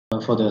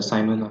for the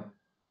assignment.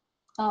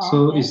 Oh, So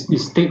okay. it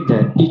state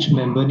that each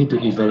member need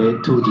to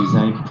evaluate 2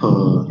 design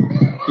per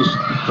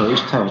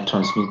each type of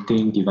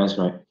transmitting device,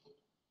 right?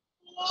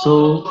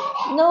 So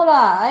No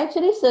lah, I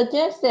actually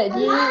suggest that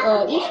you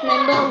each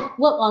member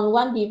work on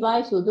one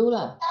device will do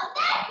lah.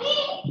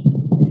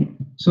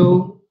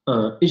 so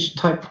each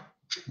type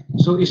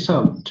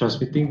of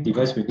transmitting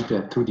device we need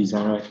to have 2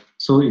 design, right?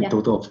 So in Yeah.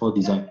 total of 4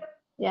 design.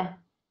 Yeah.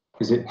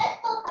 Is it?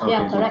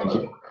 Yeah, Okay, correct. thank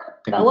you.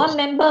 Thank But you, one boss.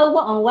 member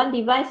work on one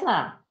device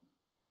lah.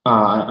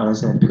 I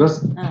understand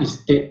because Ah. it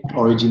state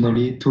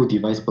originally 2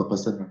 device per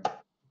person, right?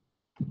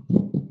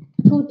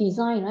 2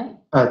 design, right?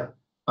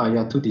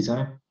 Yeah, 2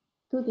 design.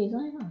 2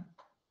 design lah.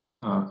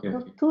 Okay,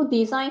 So okay. 2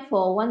 design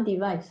for one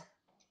device.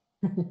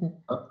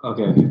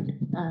 Okay.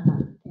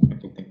 Uh-huh.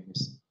 Okay, thank you,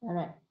 miss. All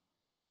right.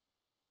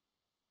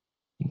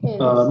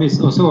 Okay, Miss,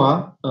 also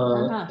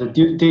Uh-huh. the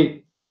due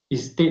date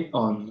is state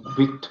on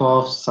week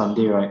 12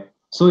 Sunday, right?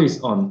 So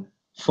it's on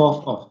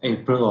 4th of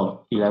April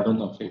or 11th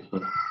of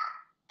April.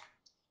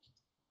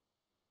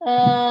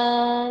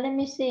 Let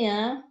me see.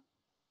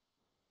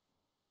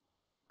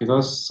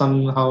 Because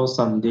somehow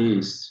Sunday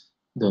is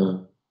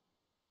the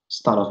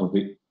start of a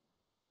week.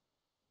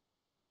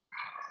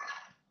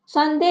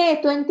 Sunday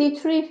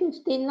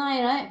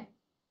 23:59, right?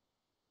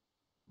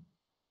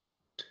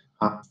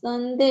 Huh?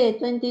 Sunday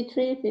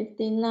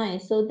 23:59.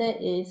 So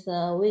that is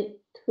week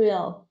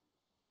 12.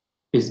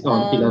 It's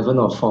on 11th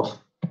or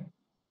 4th.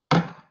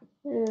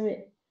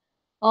 Wait.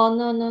 Oh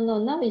no.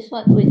 Now is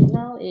what week?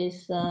 Now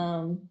is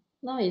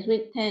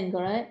week 10,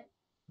 correct?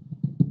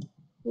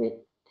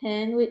 Week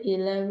 10, week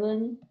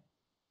 11,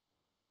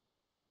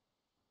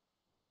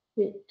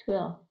 week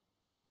 12.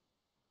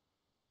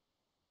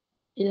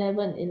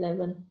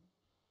 11.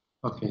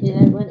 Okay.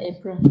 11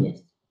 April,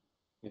 yes.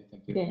 Okay,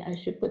 thank you. Okay, I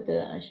should put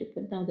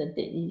down the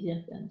date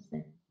easier to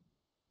understand.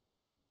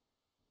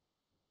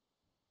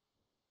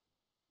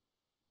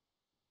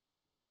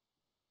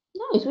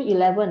 No, it's week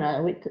 11,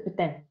 right? Week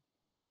 10.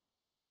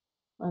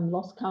 I'm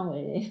lost count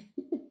already.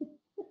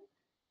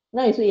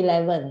 No, it's week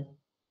 11.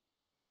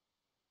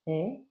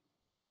 Okay.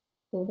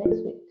 So that's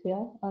week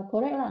 12.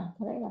 Correct lah.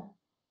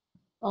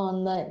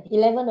 On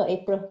 11th of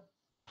April.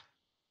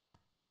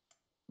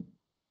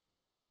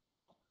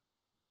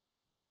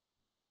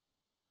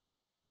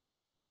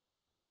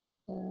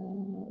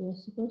 We're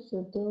supposed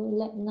to do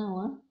lab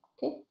now.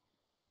 Okay.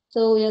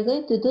 So we are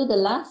going to do the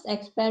last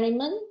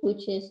experiment,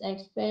 which is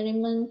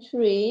experiment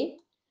 3.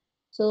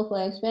 So for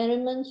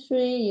experiment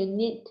 3, you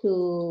need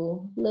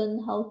to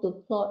learn how to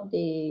plot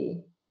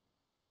the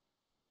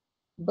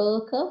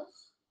Burr curve,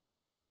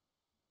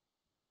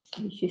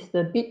 which is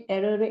the bit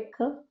error rate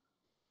curve.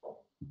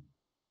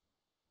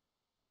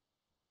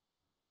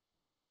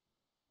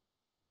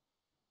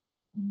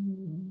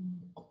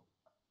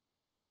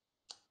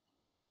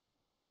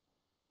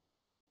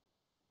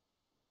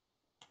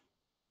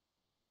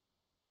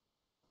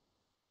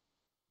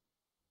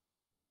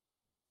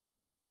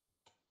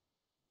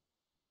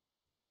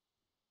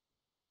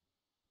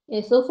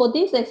 Okay, so for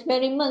this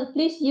experiment,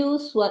 please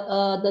use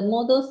the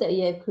models that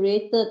you have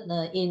created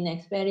in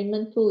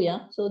experiment 2.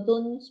 Yeah, so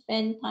don't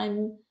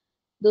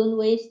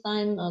waste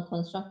time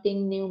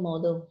constructing new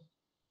model.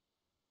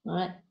 All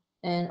right,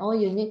 and all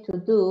you need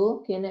to do.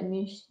 Okay, let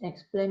me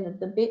explain a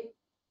little bit.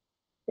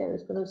 That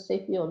is going to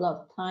save you a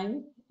lot of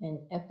time and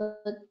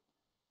effort.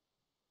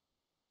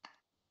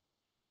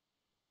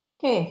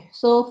 Okay,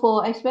 so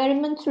for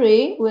experiment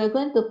 3, we're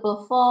going to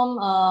perform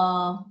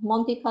a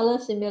multicolor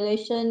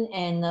simulation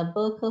and a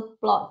Burr curve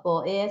plot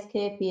for ASK,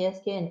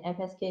 PSK, and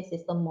FSK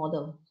system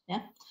model.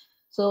 Yeah.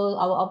 So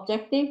our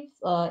objective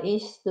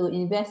is to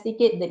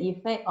investigate the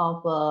effect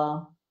of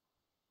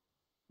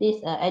this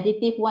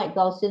additive white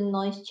Gaussian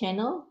noise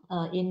channel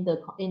in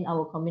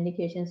our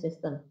communication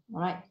system.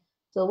 All right.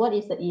 So what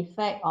is the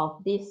effect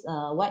of this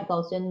white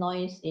Gaussian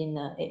noise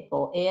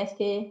for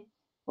ASK,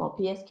 for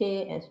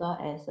PSK, as well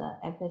as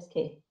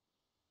FSK?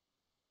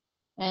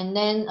 And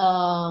then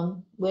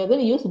we're going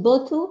to use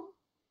Burr tool.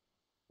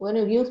 We're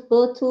going to use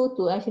Burr tool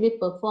to actually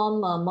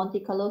perform a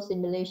multicolor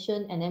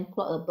simulation and then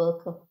plot a Burr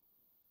curve.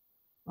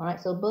 All right,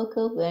 so Burr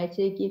curve will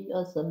actually give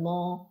us a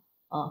more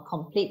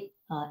complete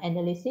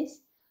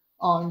analysis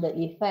on the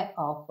effect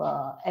of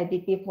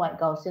additive white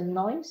Gaussian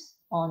noise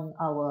on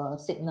our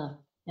signal.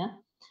 Yeah.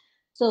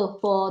 So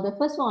for the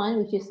first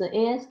one, which is the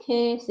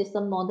ASK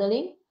system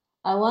modeling,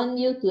 I want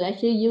you to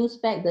actually use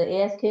back the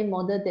ASK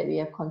model that we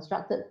have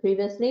constructed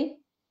previously.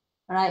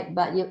 Right,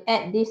 but you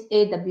add this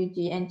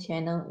AWGN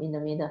channel in the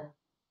middle.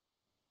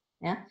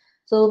 Yeah,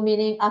 so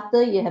meaning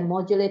after you have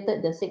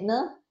modulated the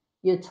signal,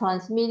 you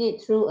transmit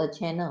it through a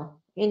channel.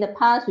 In the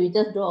past, we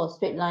just draw a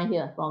straight line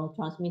here from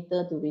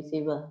transmitter to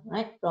receiver,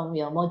 right? From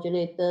your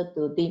modulator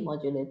to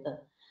demodulator.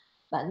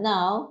 But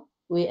now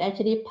we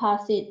actually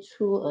pass it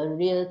through a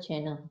real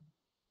channel.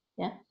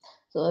 Yeah,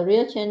 so a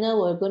real channel,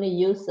 we're going to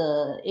use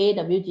a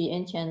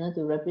AWGN channel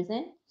to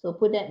represent. So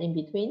put that in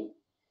between.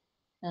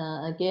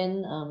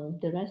 Again,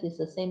 the rest is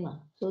the same.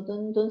 So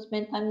don't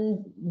spend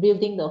time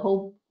building the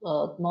whole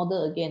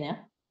model again. Yeah,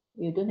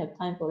 you don't have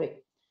time for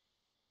it.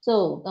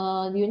 So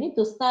you need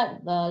to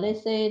start,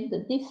 let's say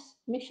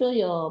make sure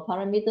your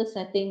parameter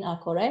setting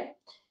are correct.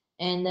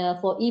 And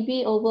for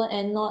EB over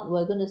N naught,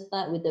 we're going to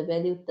start with the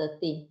value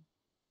 30.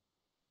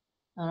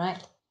 All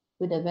right,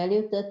 with the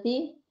value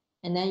 30,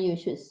 and then you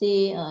should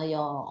see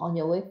on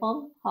your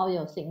waveform how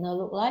your signal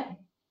look like.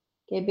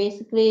 Okay,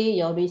 basically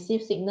your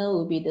receive signal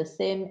will be the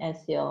same as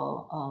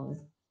your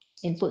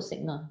input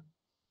signal.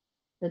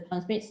 The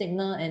transmit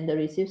signal and the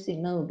receive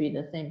signal will be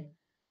the same.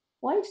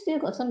 Why still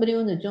got somebody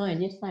want to join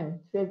this time?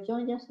 Should have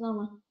joined just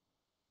now.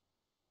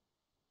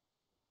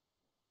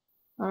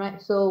 All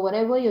right, so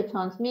whatever you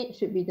transmit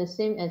should be the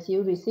same as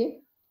you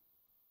receive.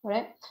 All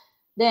right,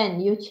 then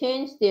you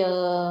change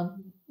the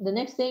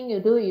next thing you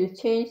do, you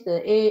change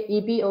the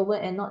EB over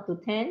N naught to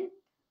 10.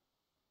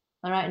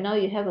 All right, now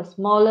you have a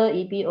smaller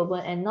EB over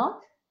N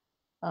naught.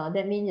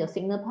 That means your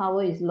signal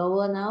power is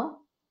lower now,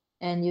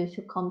 and you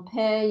should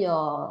compare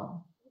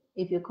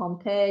if you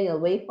compare your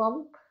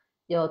waveform,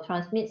 your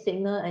transmit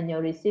signal and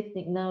your receive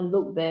signal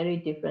look very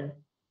different.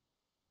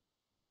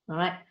 All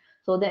right,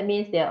 so that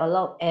means there are a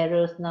lot of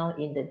errors now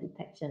in the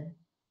detection.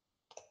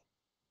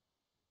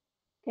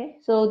 Okay,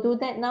 so do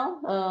that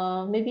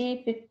now.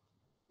 Maybe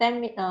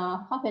 10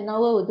 half an hour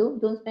will do.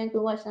 Don't spend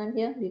too much time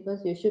here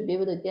because you should be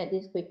able to get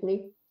this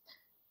quickly.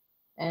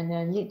 And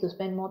need to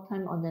spend more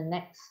time on the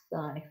next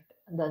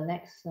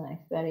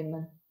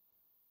experiment.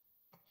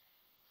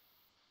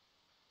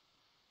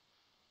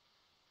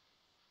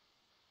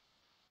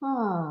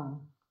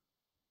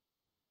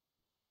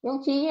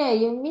 Yong Chi-Ye,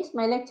 you missed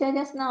my lecture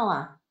just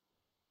now.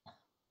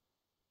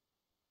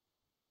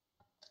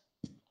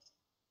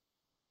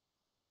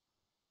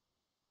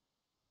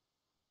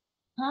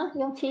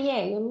 Yong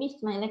Chi-Ye, you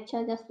missed my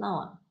lecture just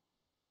now.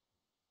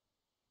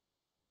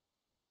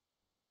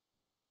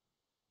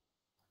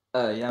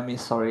 Yeah,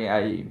 miss, sorry,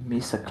 I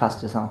missed the class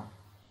just now.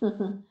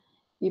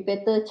 You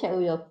better check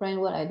with your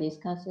friend what I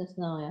discussed just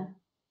now, yeah?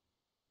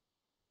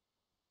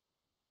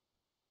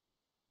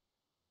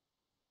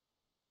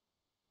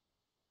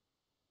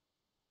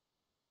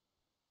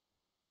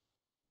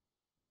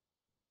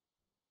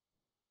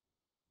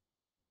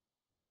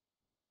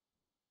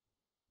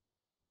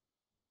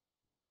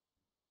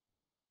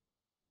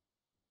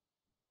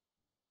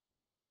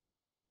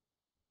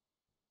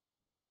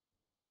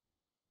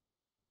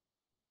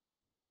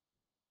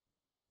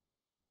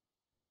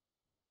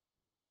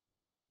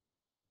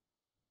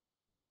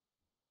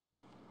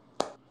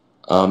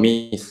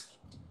 Miss.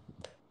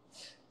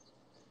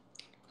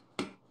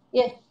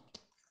 Yes.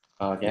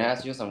 Can I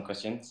ask you some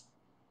questions?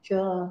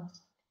 Sure.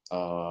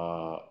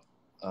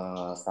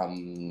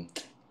 Some,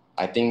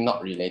 I think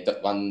not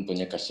related one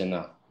punya question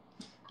lah.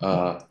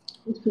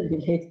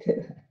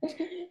 Related.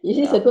 Is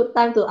this a good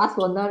time to ask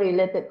for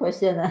non-related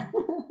question?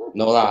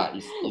 No lah.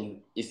 I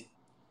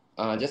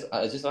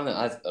just want to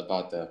ask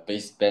about the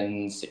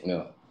baseband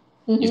signal.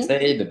 You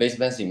say the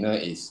baseband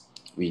signal is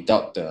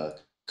without the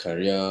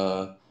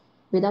carrier.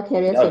 Without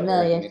carrier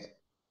signal, yes.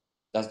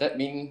 Does that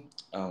mean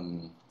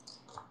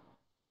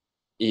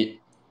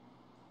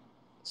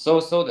so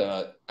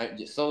the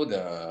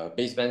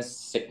baseband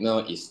signal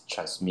is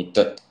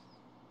transmitted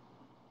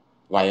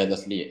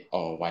wirelessly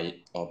or by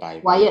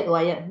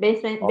wired.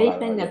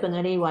 Baseband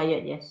definitely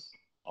wired, yes.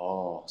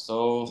 Oh,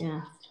 so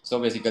yeah. So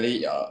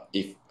basically,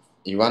 if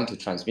you want to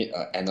transmit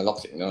an analog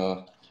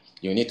signal,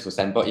 you need to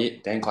sample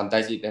it, then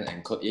quantize it, then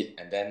encode it,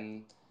 and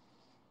then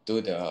do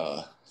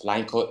the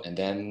line code and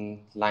then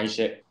line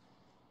shape.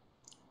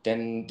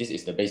 Then this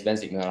is the baseband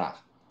signal lah.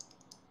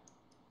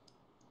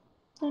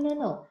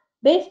 No.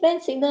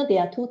 Baseband signal,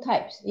 there are two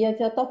types. If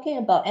you're talking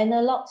about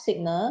analog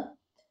signal,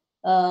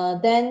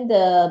 then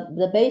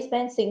the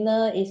baseband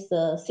signal is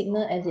the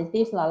signal as it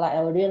is, like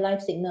a real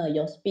life signal,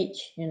 your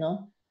speech,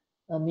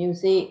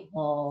 music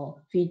or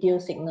video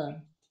signal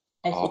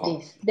as it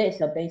is. That is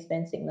your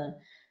baseband signal.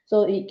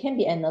 So it can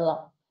be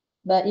analog.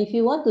 But if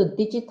you want to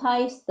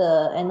digitize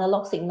the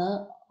analog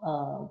signal,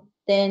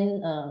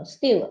 then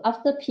still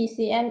after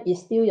PCM is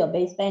still your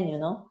baseband,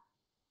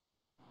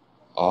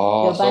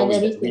 Oh, so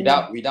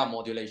without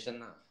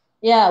modulation.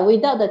 Yeah,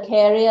 without the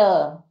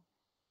carrier,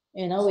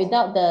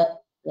 without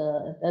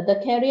the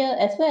carrier,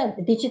 as well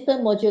as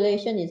digital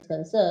modulation is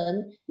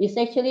concerned, it's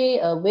actually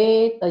a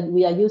way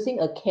we are using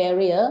a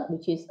carrier,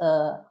 which is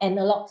an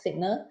analog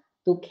signal,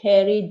 to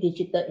carry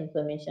digital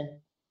information.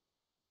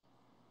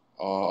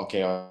 Oh,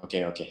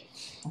 okay.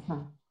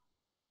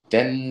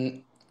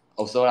 Then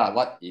also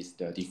what is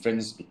the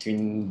difference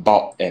between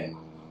baud and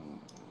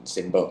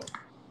symbol?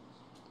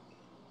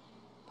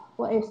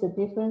 What is the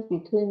difference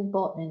between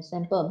baud and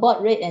sample?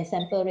 Baud rate and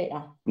sample rate?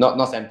 Not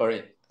sample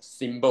rate.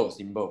 Symbol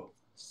and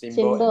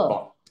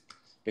baud.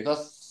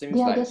 Because seems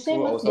they are like the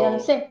same. also, they are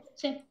the same.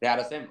 They are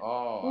the same.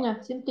 Oh.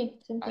 Yeah, same thing.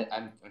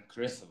 I'm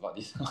curious about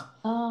this. Okay.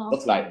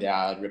 Looks like they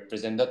are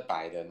represented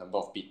by the number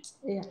of bits.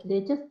 Yeah,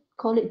 they just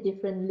call it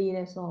differently,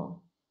 that's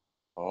all.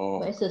 Oh.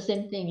 But it's the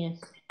same thing,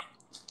 yes.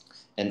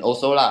 And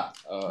also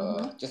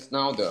just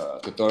now the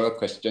tutorial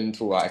question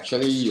too.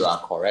 Actually, you are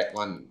correct.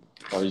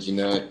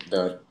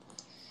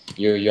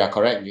 You are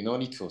correct. You no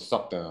need to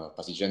swap the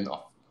position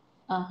of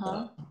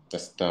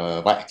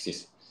the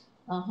y-axis.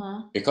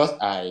 Because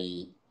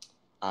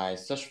I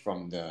searched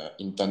from the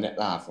internet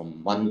lah,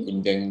 from one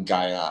Indian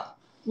guy lah,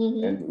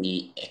 and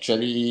we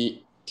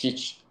actually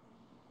teach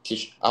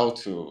how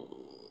to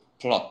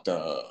plot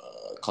the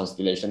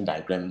constellation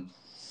diagram.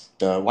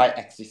 The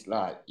y-axis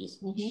lah is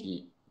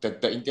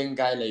the Indian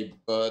guy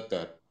label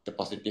the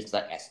positive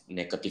side as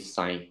negative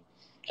sign,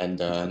 and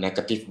the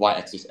negative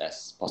y-axis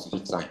as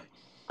positive sign.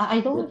 I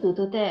don't want to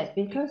do that,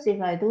 because if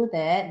I do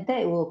that,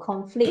 that will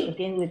conflict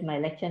again with my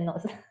lecture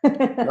notes.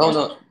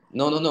 No.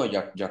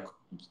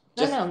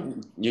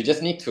 You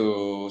just need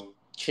to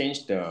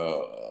change the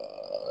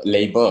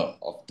label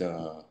of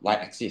the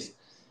y-axis.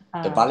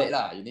 Terbalik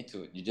lah. You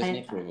just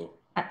need to.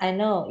 I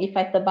know. If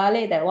I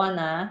terbalik that one,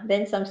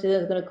 then some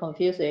students are going to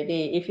confuse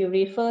already. If you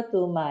refer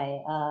to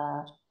my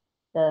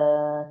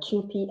the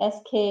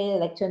QPSK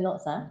lecture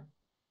notes,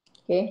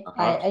 okay,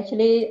 I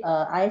actually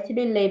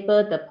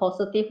label the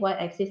positive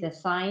y-axis as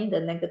sign,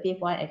 the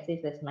negative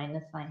y-axis as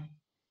minus sign.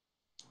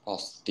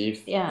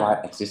 Positive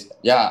y-axis.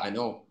 Yeah, I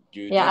know.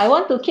 I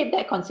want to keep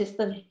that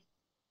consistent.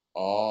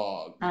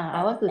 Oh.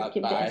 I want to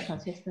keep that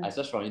consistent. I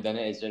search from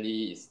internet,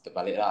 actually it's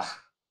terbalik lah.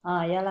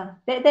 Yeah lah.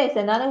 That is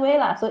another way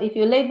lah. So if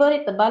you label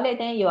it terbalik,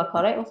 then you are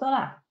correct also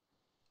lah.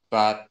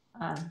 But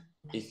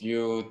if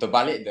you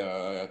terbalik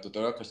the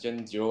tutorial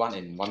question 01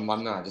 and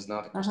 11 lah, just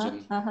now the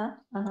question,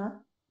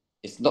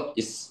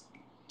 it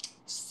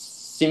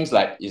seems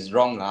like it's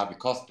wrong lah,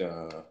 because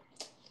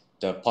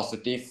the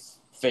positive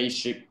phase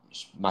shift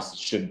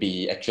should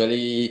be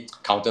actually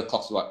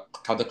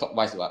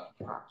counterclockwise. What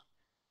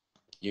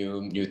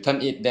you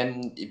turn it,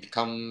 then it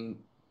become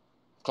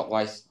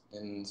clockwise,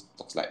 then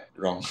looks like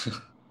wrong.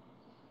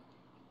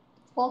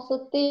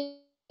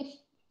 Positive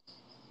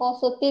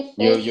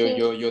phase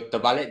you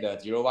terbalik the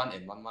 01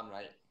 and 11,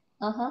 right?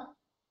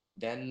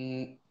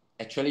 Then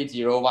actually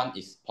 01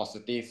 is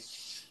positive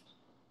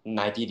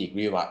 90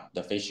 degree what,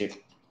 the phase shift.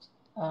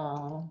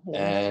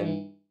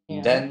 And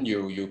then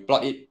you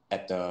plot it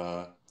at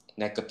the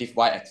negative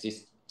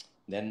y-axis,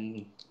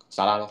 then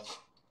salah.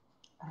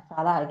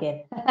 Salah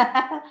again.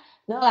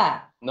 No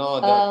lah. No,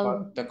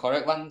 the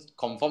correct one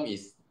confirm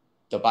is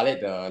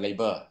terbalik the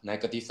label,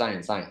 negative sign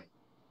and sign.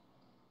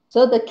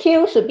 So the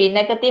Q should be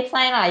negative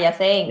sign lah, you're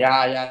saying?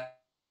 Yeah.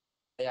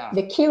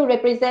 The Q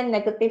represent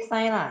negative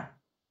sign lah.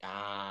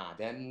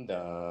 Then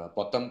the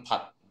bottom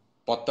part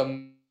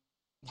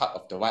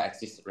of the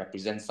y-axis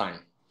represents sign.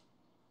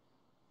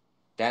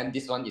 Then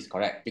this one is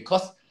correct,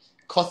 because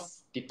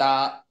cos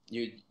theta,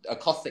 a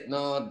cos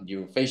signal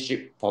you phase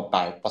shift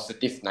by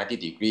positive 90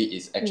 degree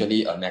is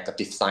actually a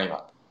negative sign.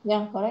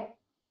 Yeah, correct.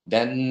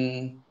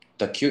 Then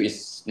the Q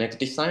is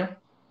negative sign.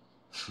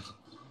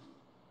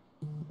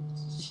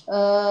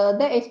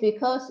 That is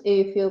because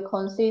if you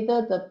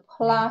consider the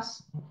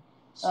plus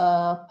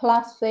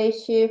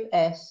phase shift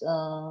as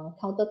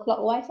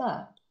counterclockwise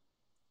lah.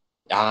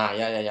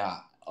 Yeah.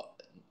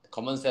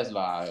 Common sense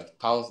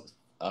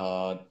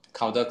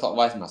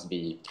counterclockwise must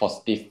be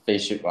positive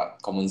phase shift.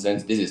 Common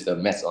sense. This is the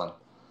maths one.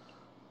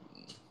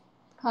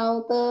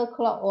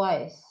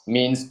 Counterclockwise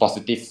means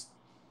positive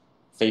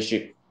phase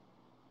shift.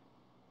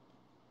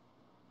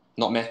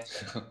 Not math.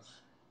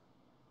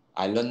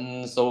 I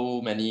learned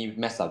so many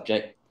math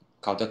subjects.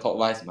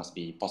 Counterclockwise must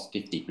be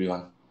positive degree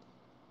one.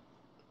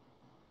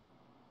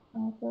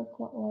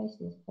 Counterclockwise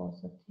is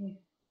positive.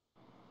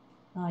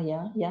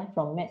 Yeah.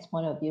 From maths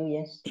point of view,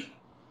 yes.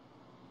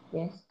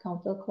 Yes,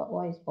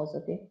 counterclockwise is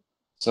positive.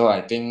 So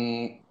I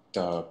think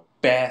the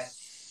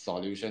best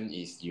solution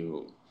is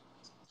you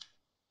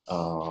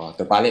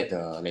terbalik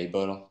the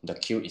label. The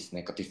Q is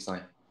negative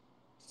sign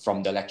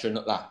from the lecture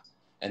note lah.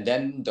 And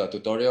then the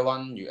tutorial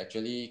one, you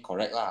actually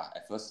correct lah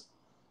at first.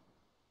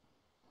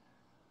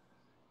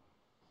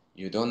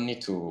 You don't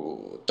need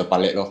to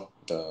terbalik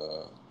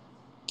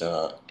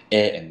the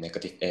A and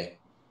negative A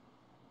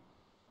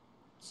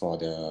for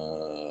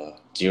the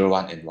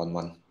 01 and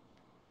 11.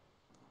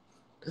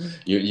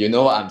 You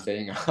know what I'm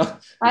saying?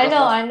 I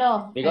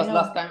know. Because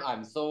last time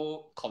I'm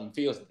so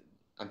confused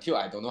until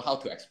I don't know how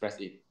to express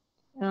it.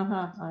 I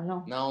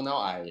know.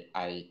 Now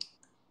I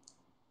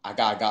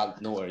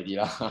got know already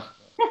lah.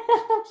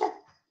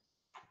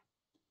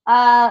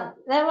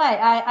 Never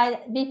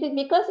mind.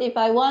 Because if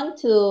I want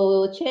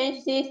to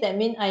change this, that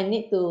means I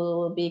need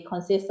to be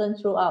consistent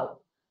throughout.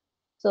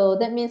 So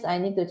that means I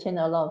need to change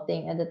a lot of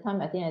things. At the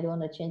time, I think I don't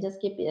want to change. Just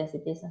keep it as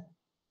it is.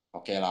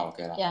 Okay lah.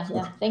 Yeah.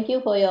 Thank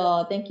you for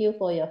your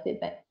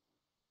feedback.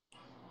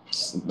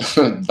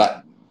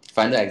 But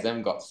final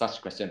exam got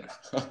such question.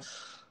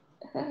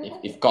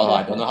 if got,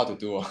 I don't know how to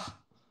do.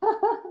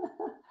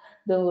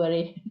 Don't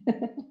worry.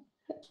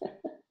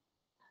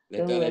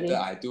 Later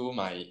I do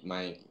my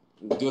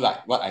do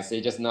like what I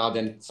say just now,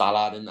 then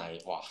salah, then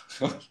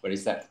very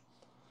sad.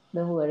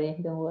 Don't worry.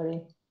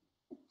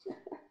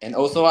 And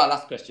also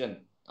last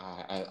question.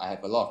 I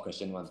have a lot of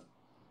question one.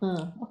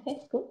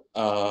 Okay, good.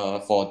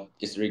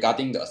 It's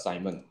regarding the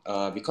assignment.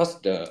 Because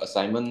the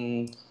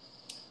assignment,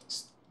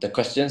 the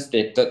question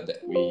stated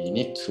that we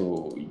need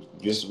to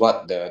use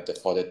what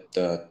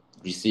the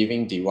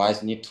receiving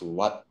device need to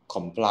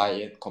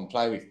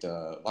comply with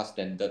the what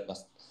standard?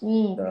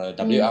 The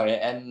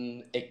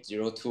WLAN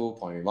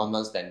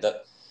 802.11 standard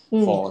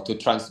to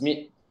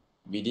transmit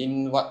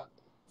within what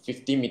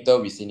 50-meter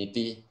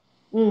vicinity.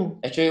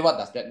 Actually, what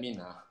does that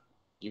mean?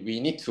 We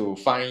need to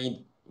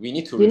find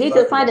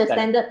the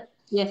standard.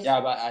 Yes.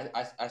 Yeah, but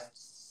I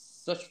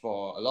searched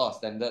for a lot of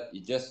standard.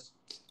 It just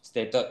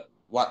stated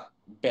what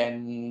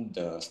band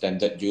the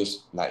standard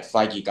use, like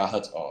 5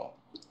 gigahertz or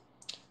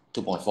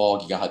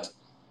 2.4 gigahertz.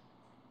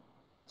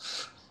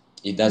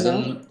 It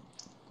doesn't.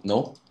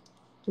 No.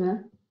 Yeah.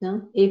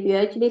 No. If you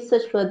actually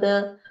search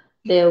further,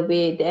 they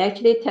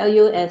actually tell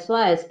you as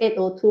far as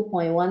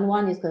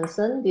 802.11 is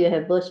concerned, you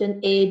have version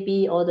A,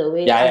 B, all the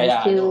way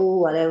until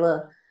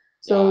whatever.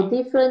 So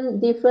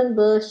different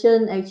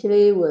version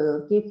actually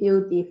will give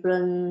you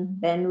different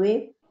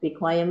bandwidth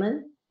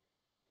requirement,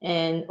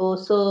 and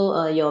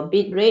also your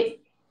bit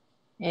rate,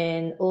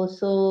 and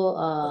also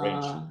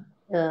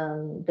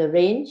the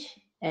range,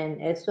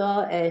 and as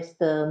well as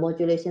the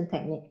modulation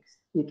techniques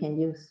you can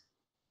use.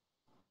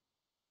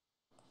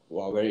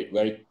 Wow, very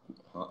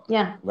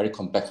very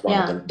complex one.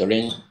 Yeah. The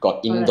range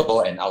got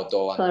indoor and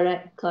outdoor one.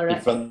 Correct.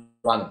 Different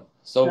one.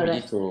 So we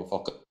need to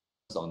focus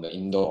on the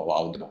indoor or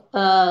outdoor.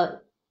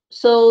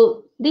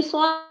 So this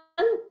one,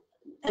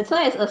 as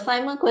far as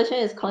assignment question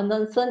is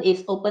concerned,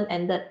 is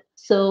open-ended.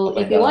 So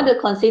if you want to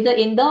consider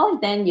indoor,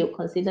 then you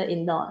consider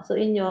indoor. So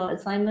in your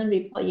assignment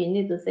report, you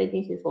need to say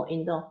this is for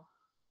indoor.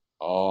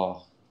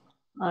 Oh.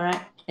 All right.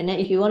 And then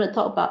if you want to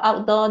talk about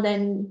outdoor,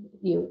 then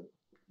you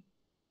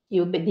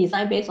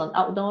design based on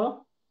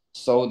outdoor.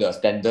 So the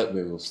standard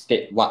will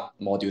state what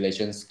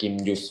modulation scheme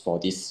used for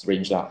this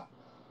range lah.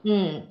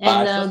 And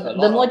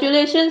the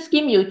modulation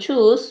scheme you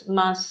choose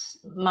must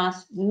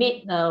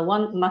be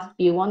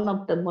one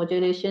of the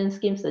modulation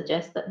schemes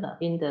suggested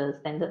in the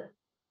standard.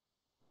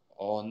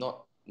 Or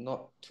not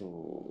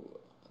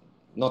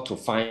to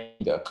find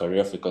the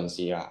carrier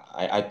frequency.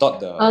 I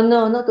thought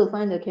no, not to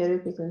find the carrier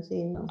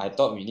frequency. No. I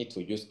thought we need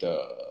to use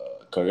the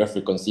carrier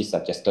frequency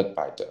suggested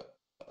by the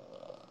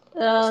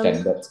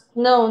standard.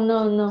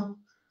 No.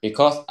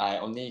 Because I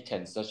only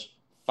can search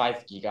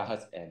 5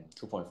 gigahertz and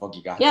 2.4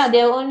 gigahertz. Yeah,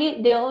 there are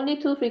only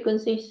two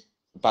frequencies.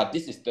 But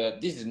this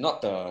is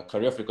not the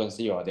carrier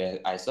frequency, or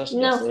I searched.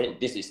 Say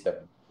this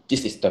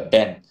is the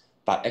band.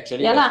 But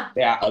actually, there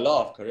are a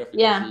lot of carrier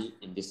frequency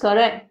in this.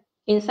 Correct,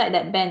 inside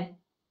that band.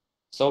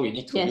 So we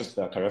need to use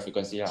the carrier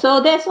frequency.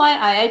 So that's why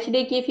I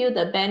actually give you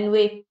the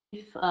bandwidth.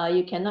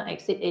 You cannot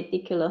exceed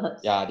 80 kilohertz.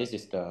 Yeah, this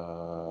is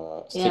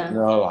the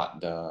signal.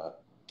 The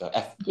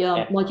F.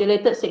 Your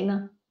modulated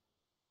signal.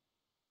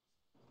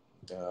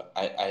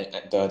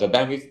 The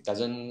bandwidth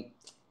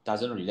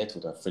doesn't relate to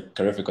the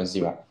carrier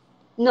frequency, right?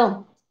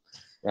 No.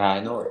 Yeah, I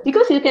know.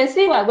 Because you can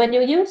see when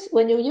you use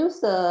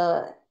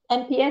the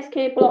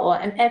MPSK block or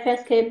an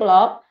FSK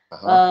block,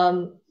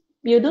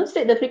 you don't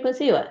set the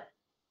frequency, what?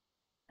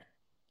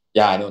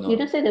 Yeah, I don't know. You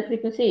don't set the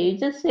frequency. You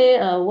just say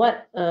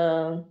what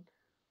M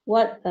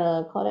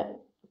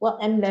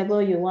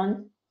level you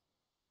want.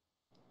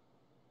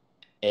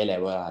 A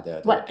level,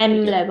 what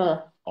M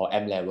level? Or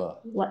M level.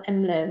 What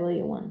M level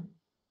you want?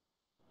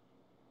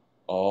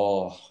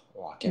 Oh,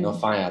 wow, cannot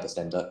find the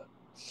standard.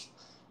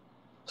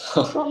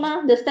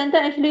 The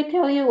standard actually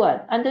tell you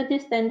what under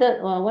this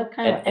standard what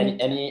kind of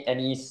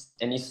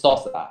any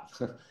source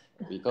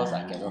because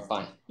I cannot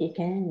find. You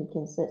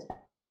can search.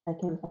 I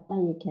can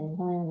find. You can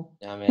find.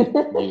 Yeah, man.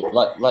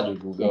 What you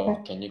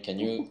Google? Can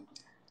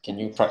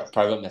you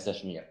private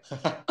message me?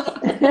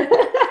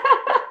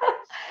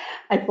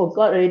 I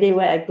forgot already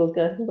where I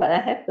Google, but I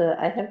have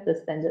the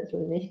standards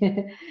with me.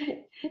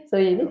 So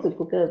you need to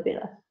Google a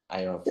bit lah.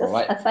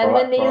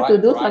 Assignment need you to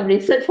do some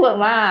research work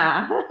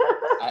ma.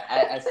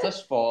 I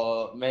searched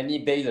for many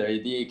days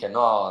already.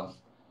 Cannot.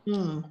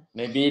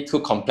 Maybe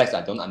too complex.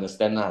 I don't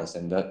understand the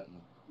standard.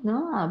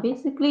 No,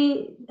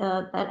 basically,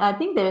 I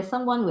think there is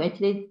someone who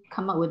actually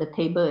come up with a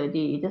table already.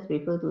 You just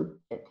refer to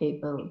that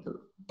table.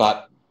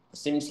 But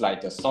seems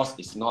like the source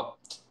is not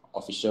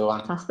official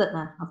one. Trusted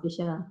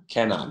official.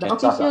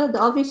 The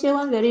official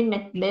one very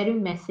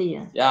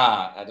messy.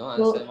 Yeah, I don't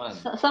understand one.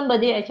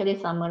 Somebody actually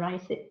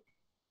summarized it.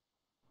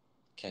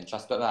 Can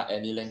trust it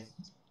any link?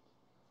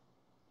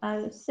 I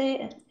would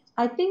say,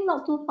 I think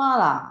not too far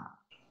lah.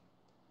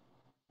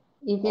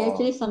 If they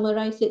actually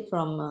summarize it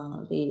from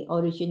the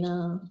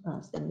original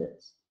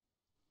standards.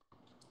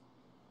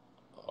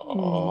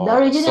 The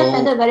original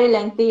standard very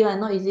lengthy and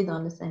not easy to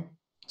understand.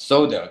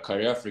 So the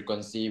carrier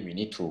frequency, we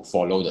need to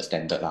follow the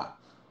standard lah.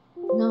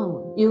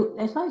 No,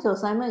 as far as your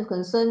assignment is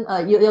concerned,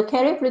 your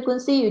carrier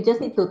frequency, you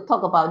just need to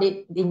talk about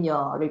it in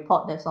your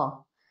report. That's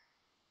all.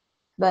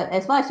 But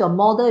as far as your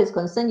model is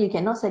concerned, you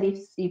cannot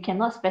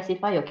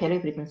specify your carrier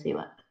frequency.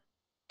 What?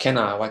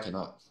 Why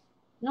cannot?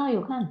 No,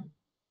 you can't.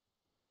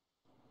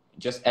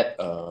 Just add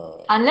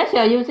unless you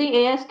are using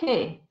ASK.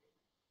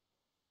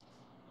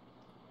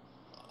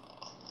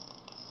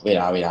 Wait.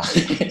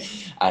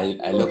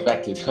 I look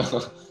back to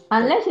the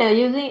unless you are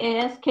using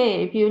ASK,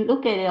 if you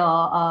look at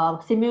your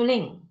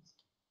Simulink,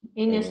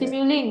 in your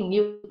Simulink,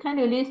 you can't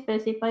really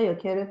specify your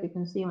carrier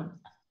frequency one.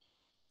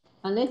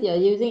 Unless you're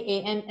using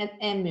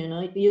AM/FM, you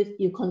know,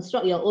 you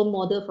construct your own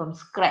model from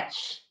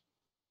scratch,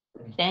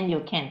 then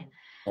you can.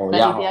 Oh, But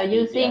yeah, if you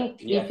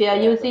are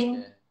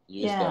using,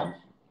 use the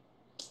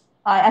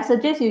I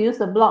suggest you use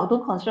the block.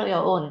 Don't construct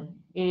your own.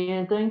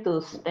 You're going to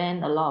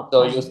spend a lot of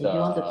so time use if you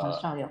want to the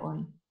construct your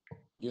own.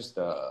 use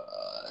the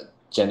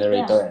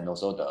generator and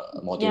also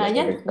the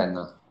modulator just pen.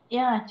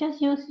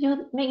 just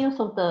make use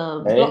of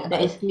the Okay, block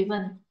that is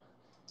given.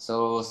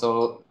 So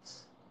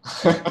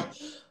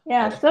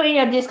Yeah, so in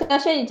your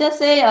discussion, you just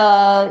say,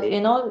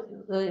 you know,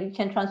 you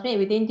can transmit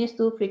within these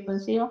two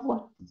frequency.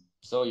 What?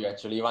 So you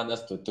actually want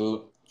us to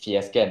do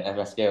PSK and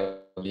FSK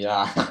only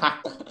lah?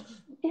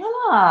 Yeah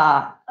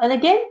lah. And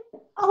again,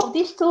 out of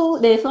these two,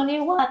 there's only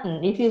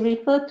one. If you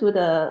refer to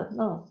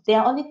no, there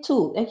are only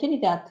two. Actually,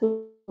 there are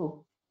two.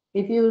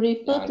 If you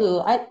refer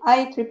to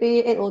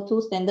IEEE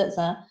 802 standards,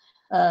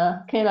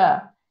 okay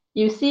lah,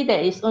 you see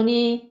that it's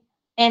only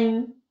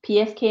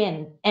MPSK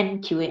and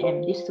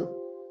MQAM, these two.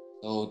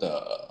 So the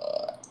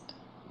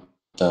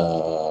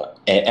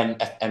AM,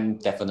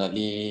 FM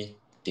definitely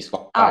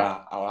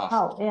disqualify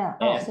out, yeah.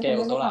 ASK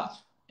also lah.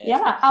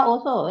 Yeah, out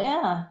also,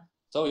 yeah.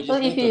 So you just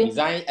need to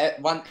design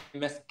one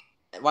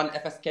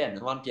FSK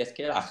and one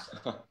PSK lah.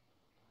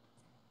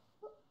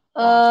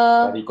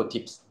 Very good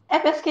tips.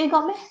 FSK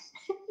got me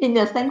in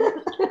the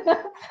standard.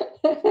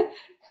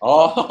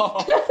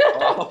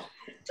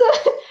 So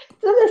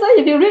that's why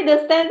if you read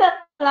the standard,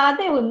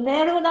 they will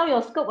narrow down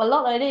your scope a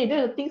lot already. You don't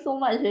have to think so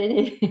much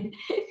already.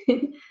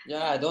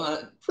 Yeah,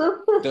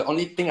 the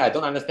only thing I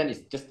don't understand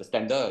is just the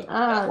standard.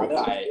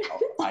 Whether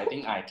I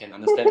think I can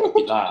understand a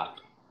bit lah.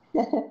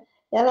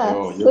 Yeah lah.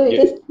 So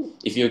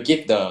if you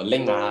give the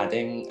link, I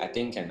think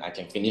I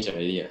can finish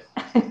already.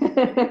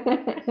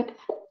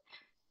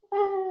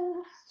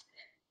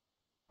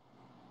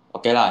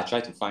 Okay lah, I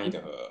try to find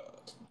the.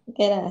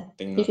 Okay lah.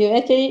 If you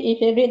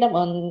read up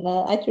on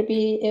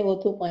IEEE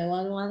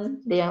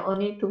 802.11, there are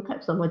only two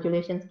types of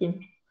modulation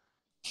scheme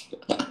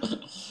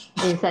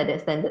inside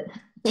that standard.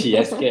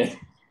 PSK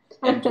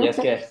and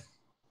PSK.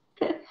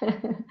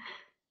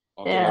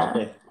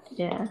 Okay.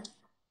 Yeah.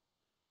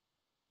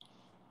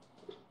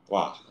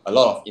 Wow, a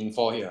lot of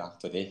info here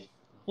today.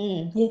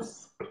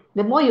 Yes.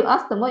 The more you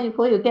ask, the more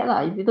info you get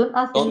lah. If you don't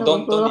ask,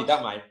 don't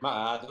deduct my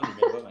mark. Don't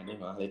remember my name.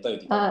 Later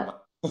you deduct my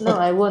mark. No,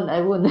 I won't.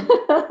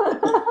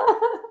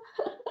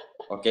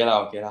 Okay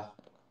lah. Okay.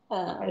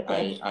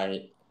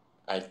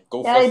 I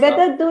go first. Yeah, you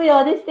better do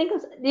your this thing.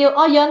 You're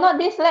not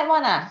this lab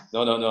one ah?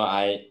 No.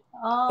 I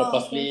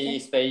purposely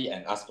stay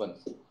and ask one.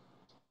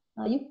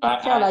 You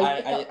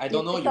I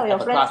don't know you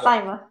have a class.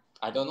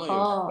 I don't know you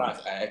have a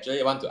class. I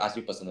actually want to ask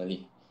you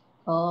personally.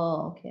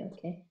 Oh,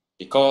 okay.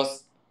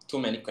 Because too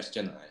many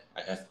questions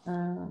I have.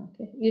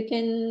 Okay. You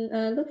can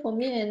look for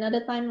me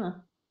another time lah.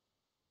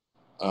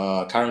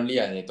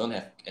 Currently I don't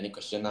have any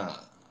question lah.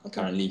 Okay.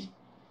 Currently.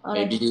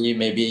 Right.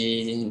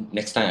 Maybe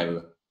next time I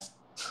will.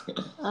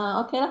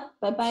 Okay lah.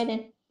 Bye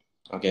then.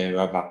 Okay,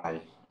 bye.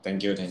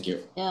 Thank you.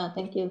 Yeah,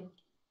 thank you.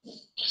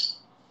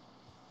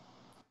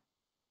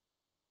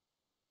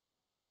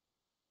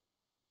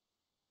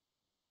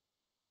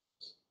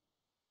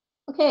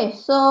 Okay,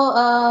 so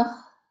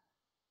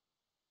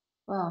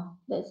wow,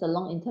 that's a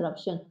long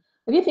interruption.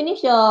 Have you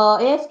finished your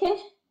ASK?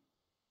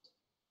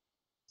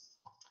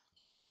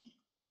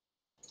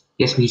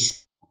 Yes,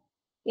 please.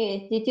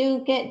 Okay, did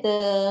you get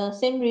the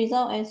same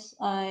result as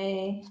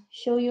I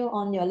show you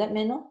on your lab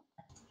manual?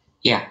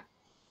 Yeah.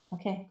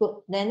 Okay,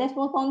 good. Then let's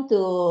move on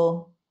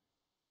to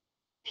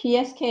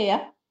PSK,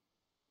 yeah?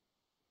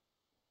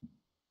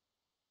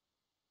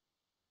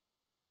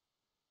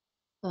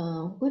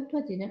 What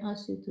did I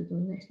ask you to do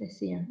next? Let's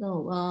see.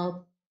 No,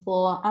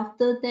 for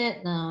after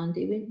that,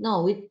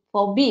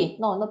 for B,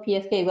 no, not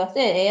PSK, we'll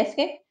say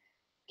ASK.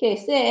 Okay,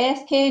 say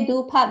ASK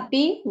do part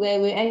B, where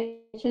we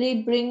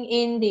actually bring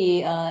in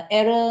the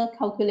error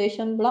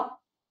calculation block,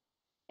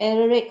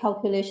 error rate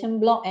calculation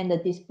block, and the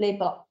display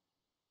block.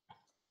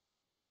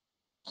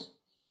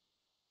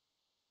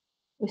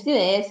 We're still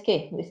ASK,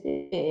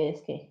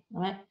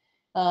 all right?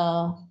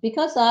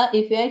 Because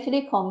if you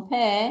actually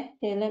compare,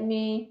 okay, let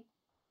me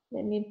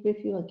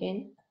brief you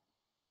again.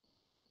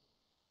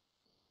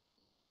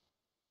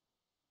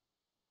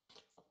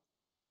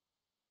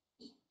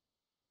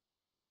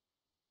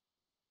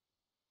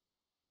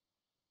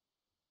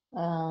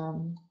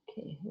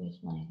 Okay, where's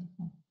my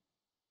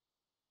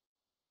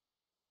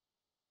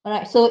all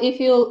right, so if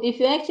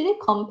you actually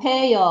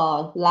compare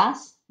your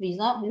last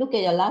result, look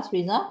at your last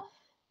result,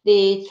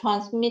 the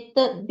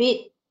transmitted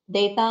bit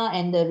data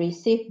and the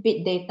received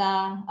bit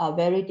data are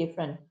very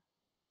different.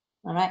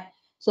 All right,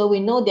 so we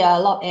know there are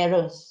a lot of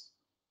errors.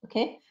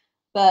 Okay,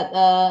 but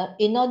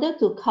in order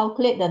to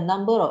calculate the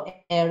number of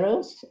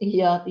errors, I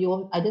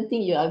don't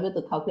think you're able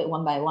to calculate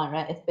one by one,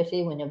 right?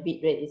 Especially when your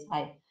bit rate is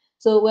high.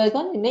 So we're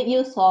going to make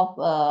use of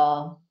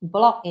a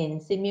block in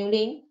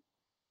Simulink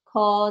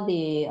called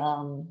the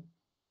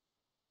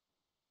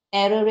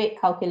error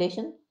rate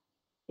calculation.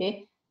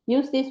 Okay,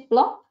 use this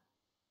block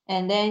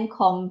and then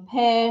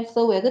compare.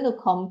 So we're going to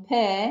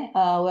compare,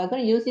 we're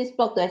going to use this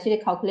block to actually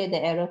calculate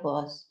the error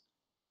for us.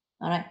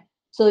 All right,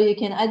 So you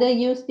can either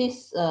use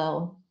this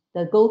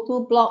the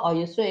go-to block, or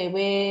you straight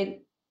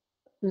away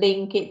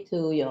link it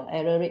to your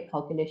error rate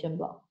calculation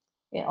block.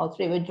 Okay, or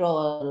straight away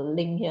draw a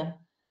link here.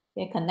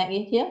 Okay, connect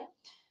it here.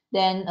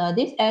 Then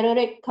this error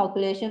rate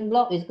calculation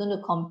block is going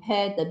to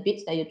compare the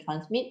bits that you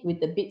transmit with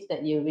the bits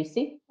that you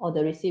receive, or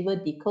the receiver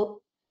decode,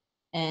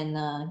 and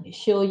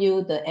show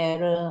you the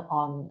error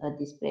on a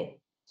display.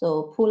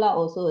 So pull out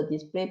also a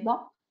display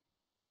block,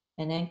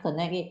 and then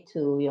connect it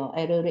to your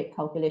error rate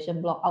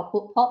calculation block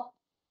output port.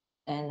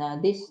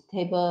 And this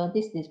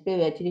display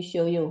will actually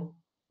show you.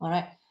 All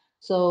right.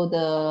 So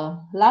the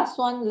last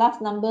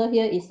number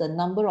here is the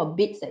number of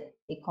bits that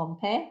it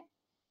compare.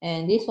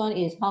 And this one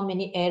is how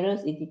many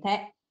errors it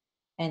detect.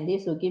 And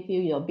this will give you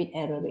your bit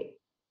error rate.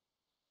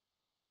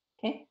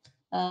 Okay.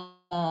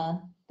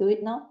 Do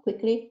it now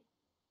quickly.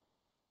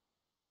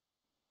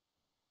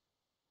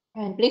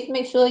 And please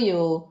make sure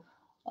you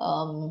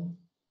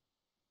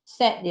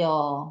set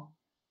your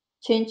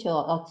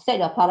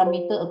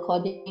parameter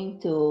according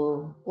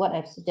to what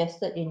I've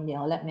suggested in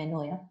your lab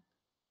manual. Yeah.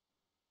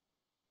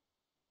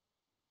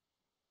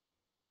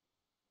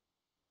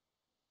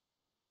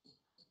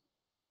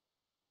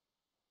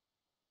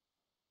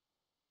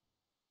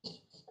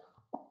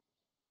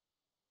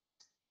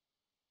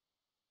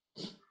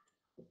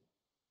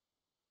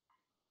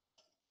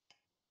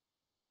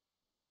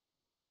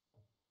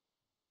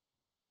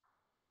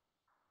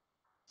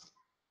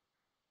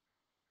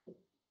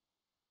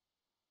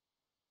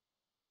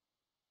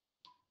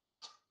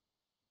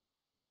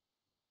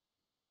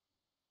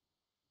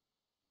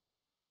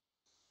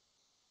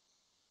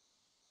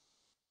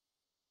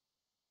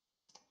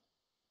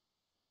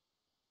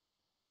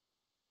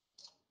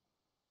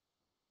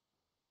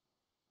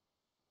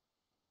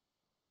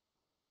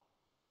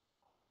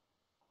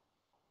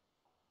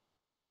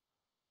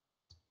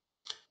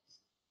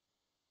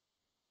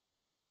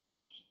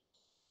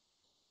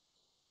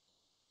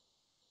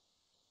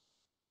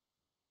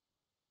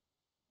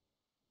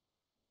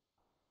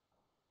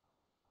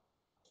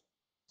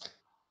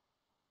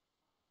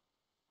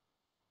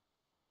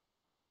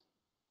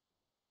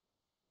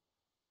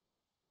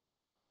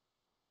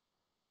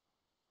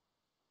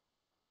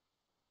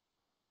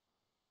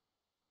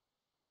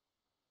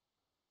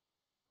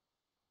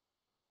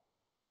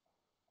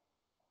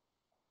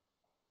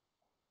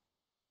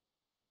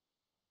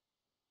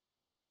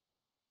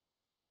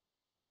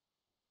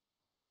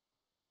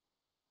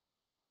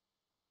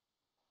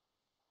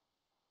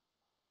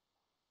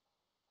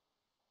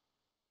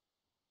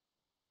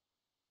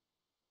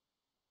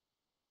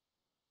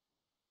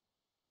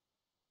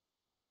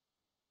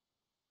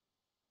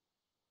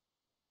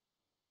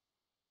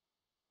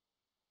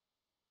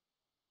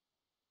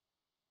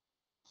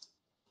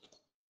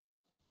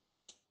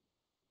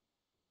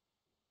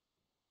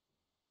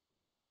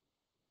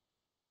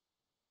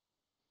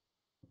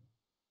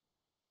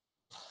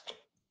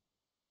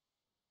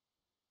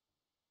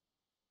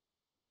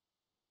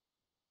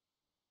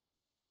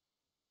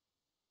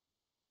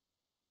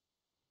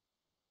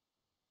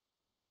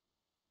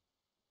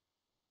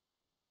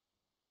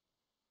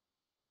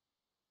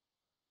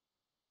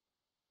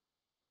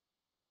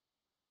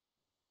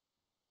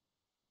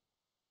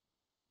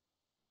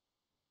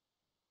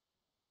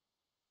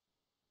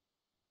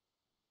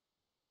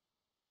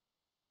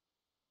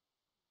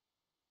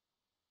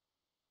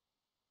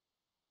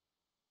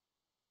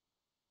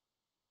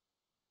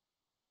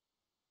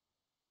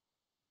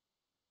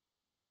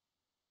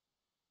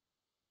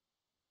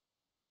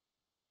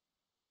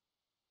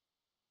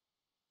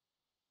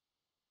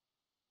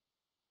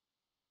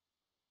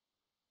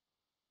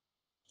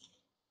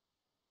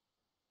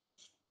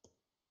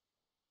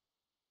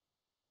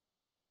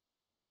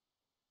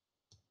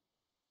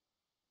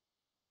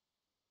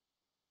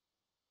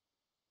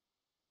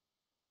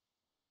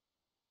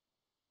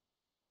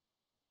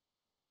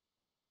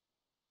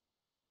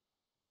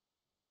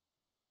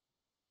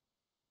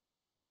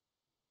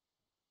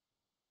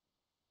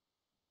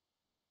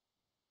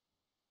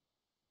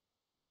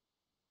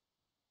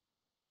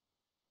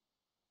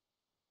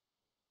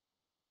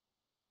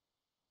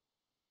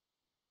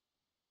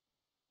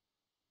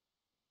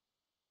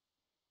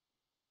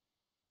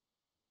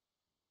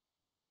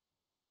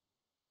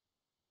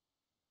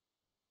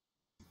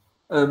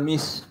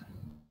 Miss,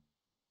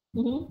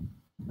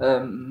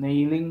 Mm-hmm.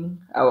 mailing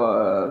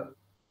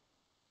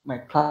my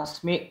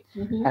classmate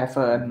have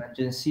an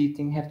emergency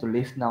thing, have to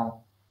leave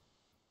now.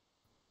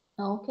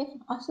 Okay,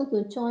 ask her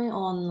to join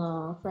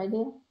on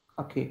Friday.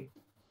 Okay.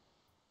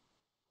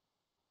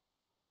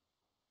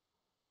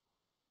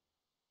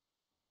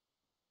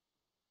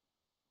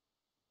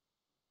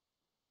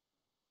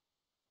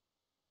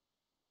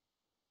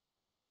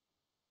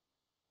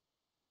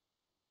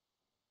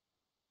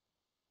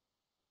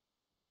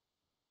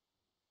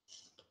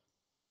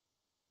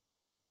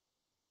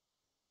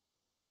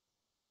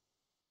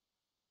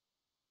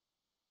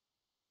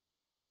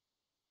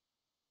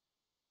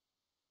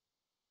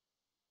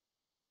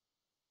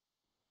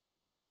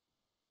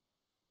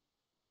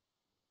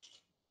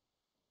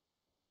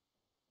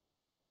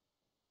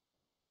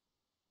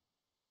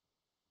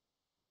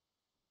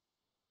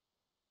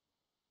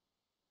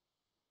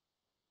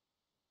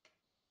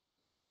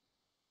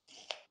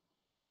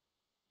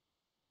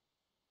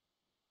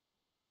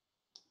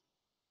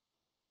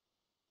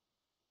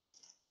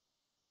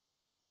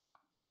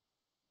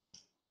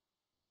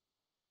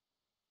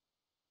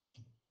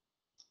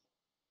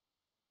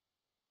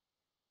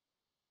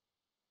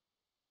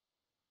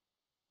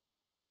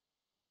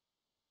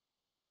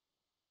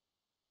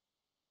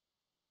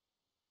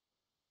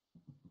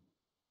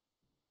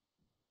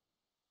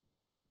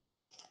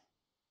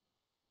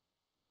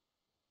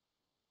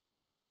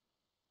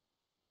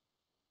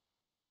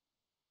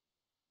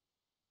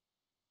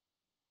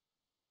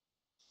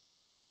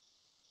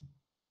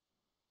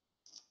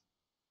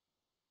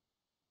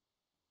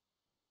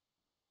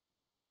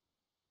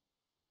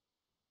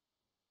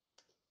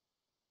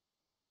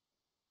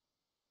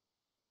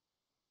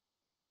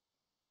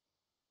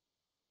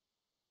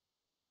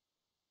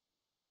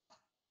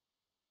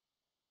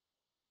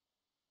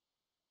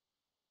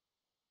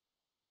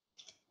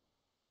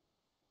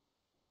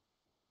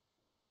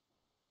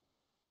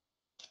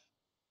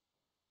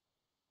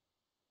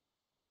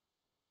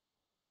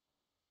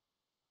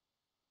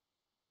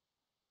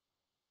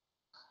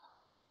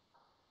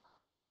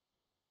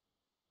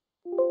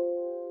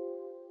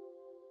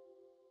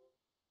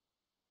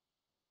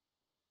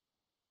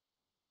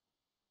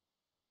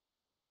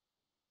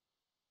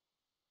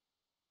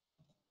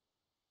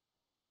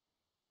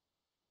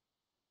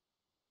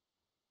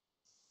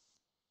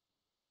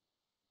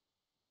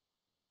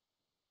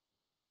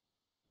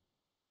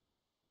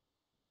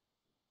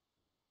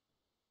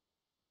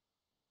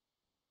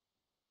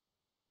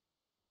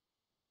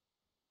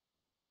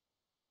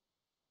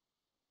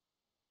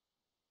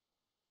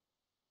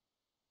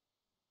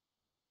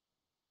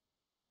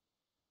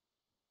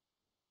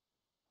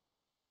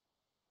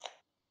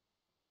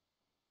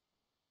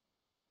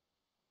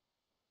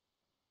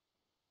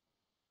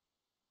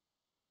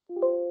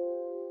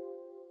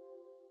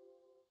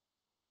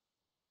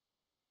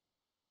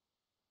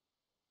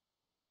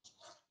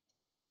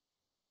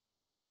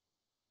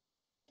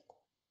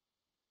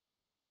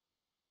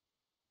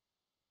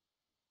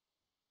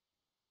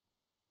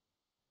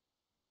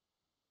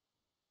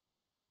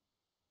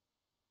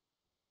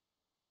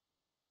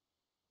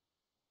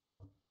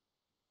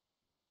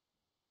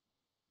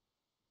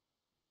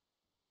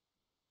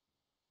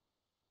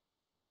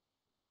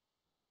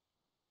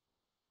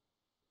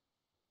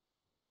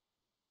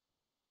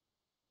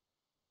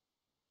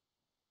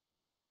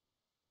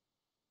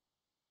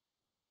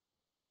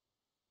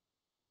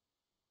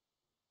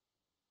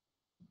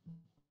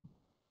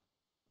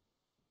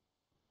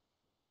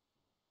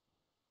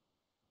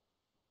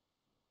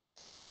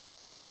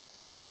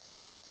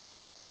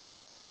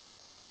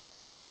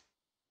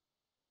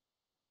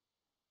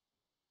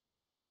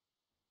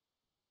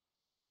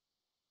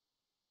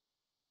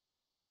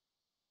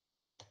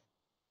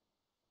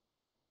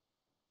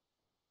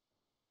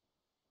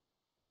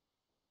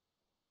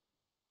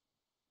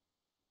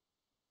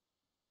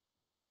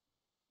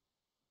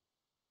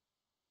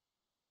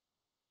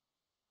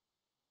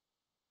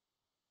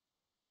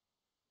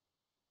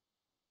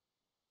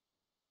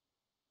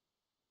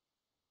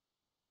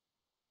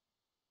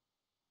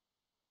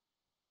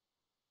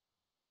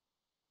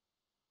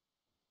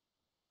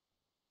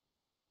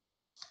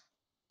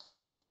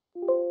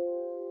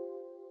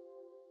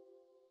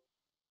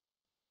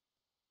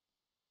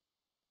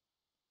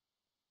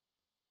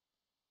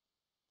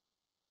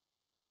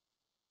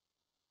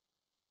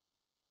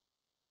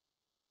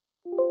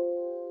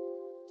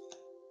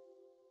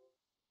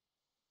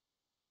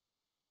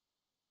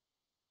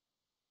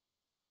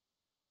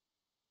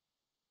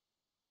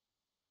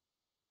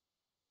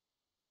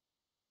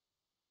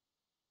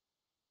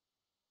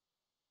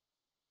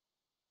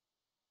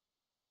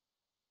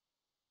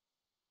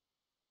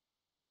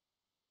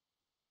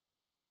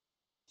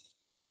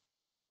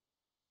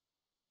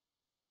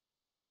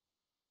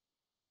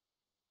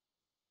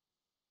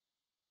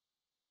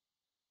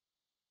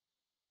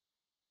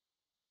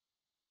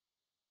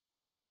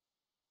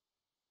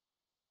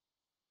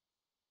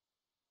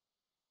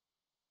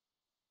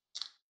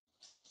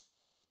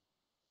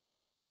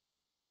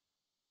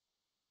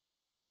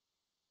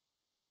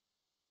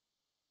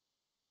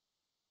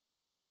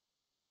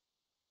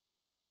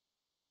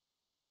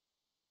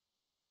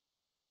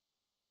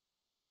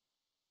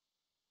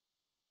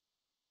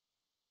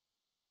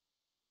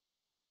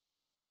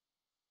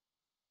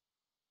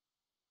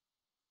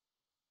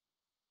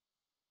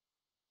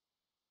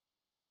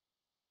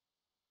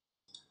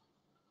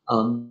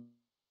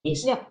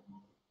 Is Yeah.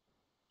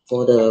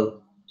 for the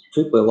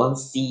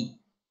 3.1c,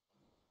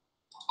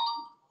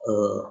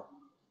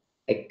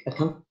 I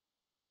can't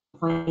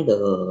find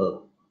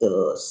the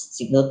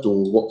signal to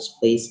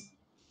workspace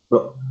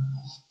block.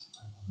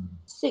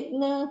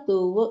 Signal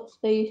to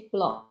workspace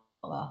block.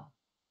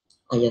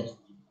 Yes,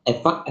 I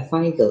can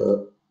find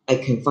the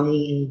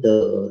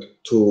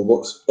to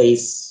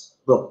workspace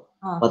block,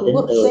 but to then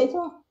workspace.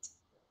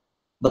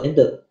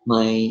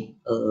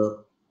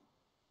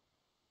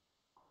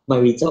 my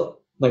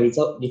result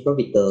different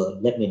with the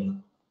lab menu.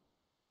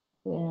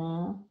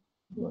 Yeah,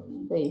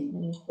 workspace.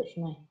 Let me search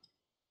my,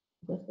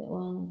 because that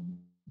one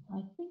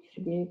I think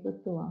should be able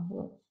to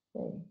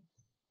workspace.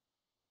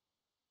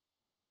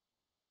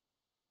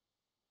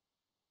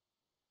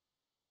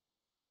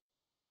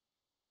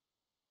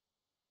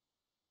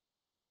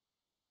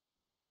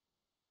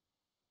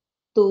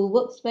 To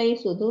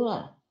workspace will do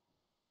lah.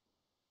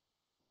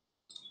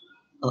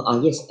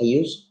 Yes, I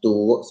used to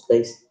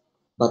workspace,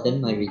 but then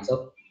my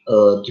result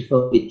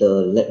different with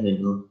the lab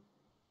menu.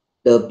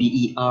 The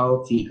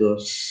BER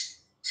figures.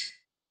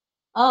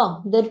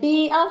 Oh, the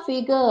BER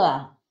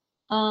figure.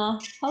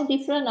 How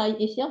different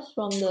is yours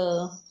from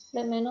the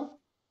lab menu?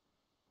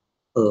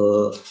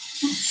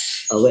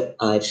 When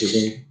I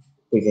present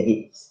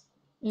it.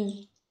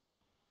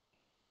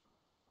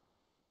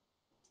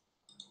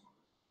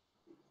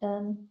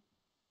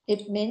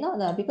 It may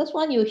not because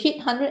when you hit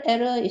 100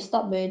 error, it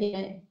stopped already,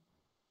 right?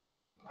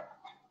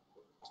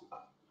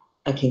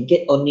 I can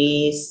get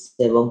only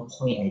 7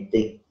 point, I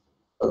think.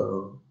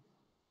 1,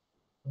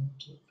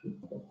 2, 3,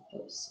 4,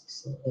 5,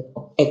 6, 7,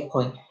 8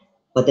 point.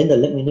 But then the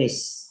lab menu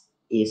is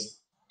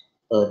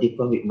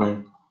different with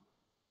mine.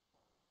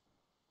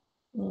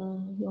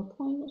 Your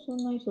point not so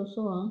nice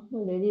also.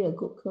 Not really a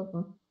good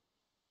curve.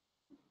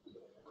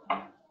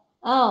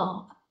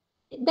 Oh,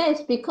 that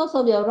is because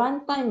of your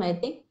runtime, I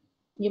think.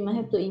 You might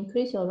have to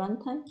increase your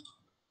runtime.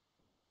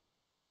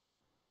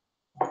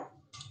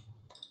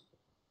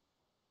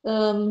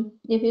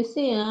 If you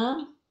see,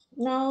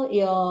 now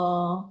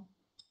your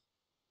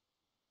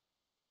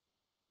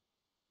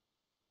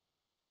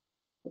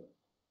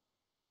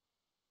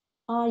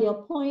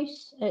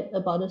points at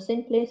about the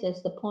same place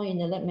as the point in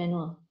the lab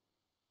manual.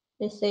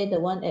 Let's say the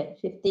one at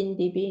 15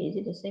 dB, is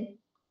it the same?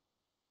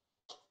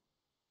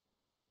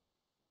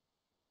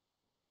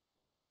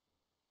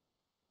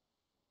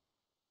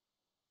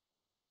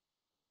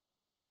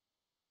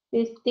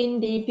 (15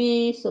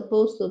 dB)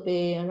 supposed to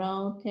be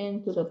around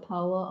 10 to the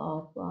power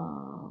of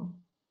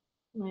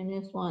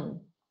 -1.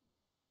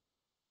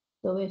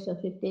 So where's the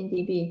 15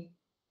 dB?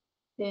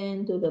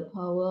 10 to the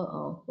power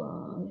of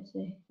let's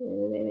say,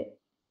 wait.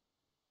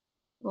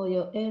 Oh,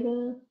 your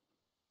error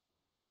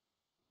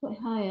quite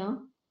high,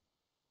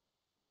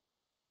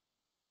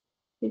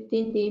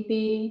 15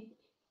 dB,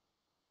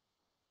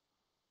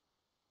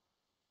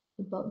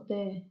 about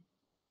there.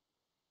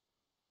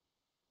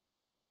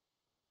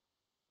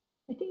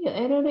 I think your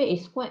error rate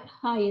is quite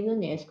high,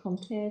 isn't it, as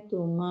compared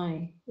to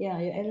mine? Yeah,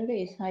 your error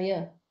rate is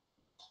higher.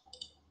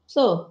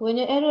 So when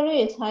your error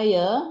rate is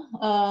higher,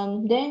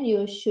 then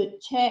you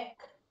should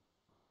check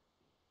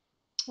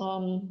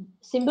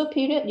symbol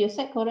period you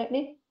set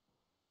correctly.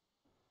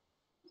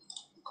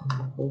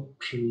 Symbol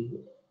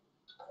period.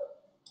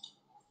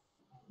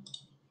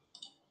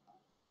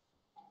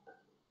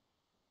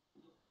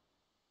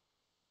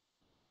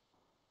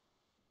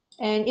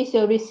 And is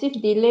your receive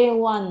delay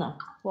 1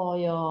 for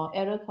your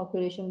error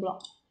calculation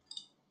block?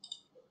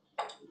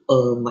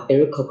 My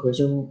error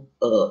calculation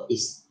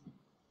is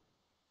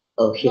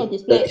here. No,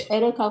 display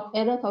error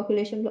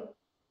calculation block.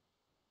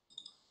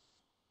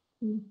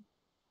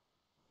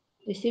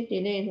 Receive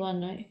delay is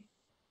 1, right?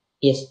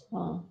 Yes.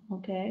 Oh,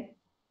 okay.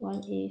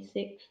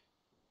 1E6.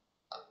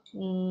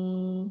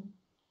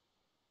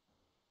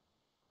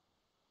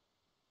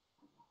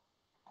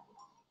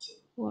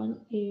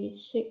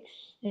 1E6,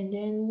 and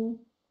then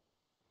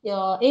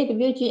your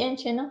AWGN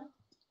channel.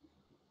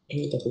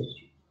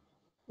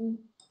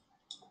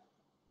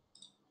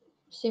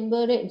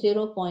 Symbol rate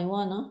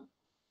 0.1.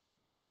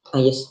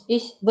 Yes.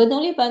 Is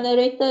Bernoulli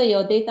generator,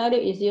 your data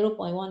rate is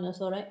 0.1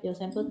 also, right? Your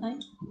sample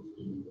time?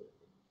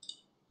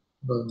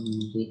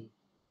 Bernoulli.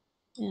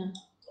 Yeah.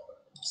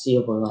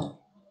 0.1.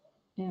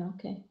 Yeah,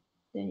 okay.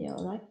 Then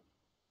you're right.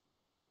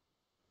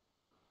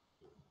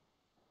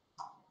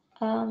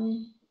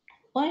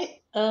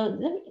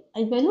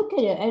 If I look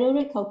at your error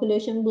rate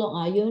calculation block,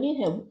 you only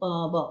have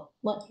about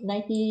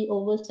 90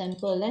 over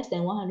sample, less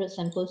than 100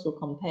 samples to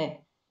compare.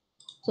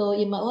 So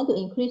you might want to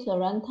increase your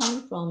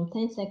runtime from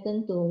 10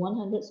 seconds to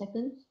 100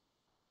 seconds.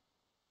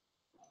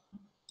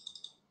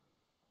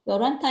 Your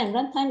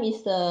runtime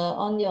is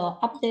on your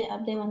update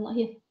one, not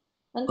here.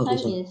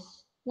 Runtime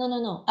is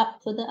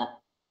further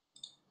up.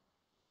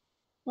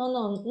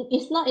 No,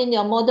 it's not in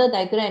your model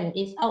diagram.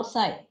 It's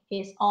outside.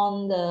 It's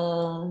on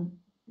the.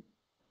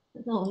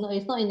 No,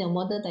 it's not in your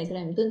model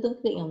diagram. Don't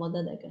click your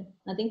model diagram.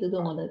 Nothing to do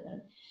with model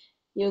diagram.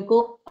 You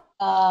go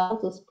how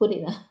to put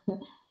it.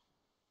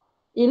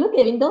 You look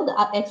at window,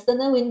 the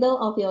external window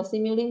of your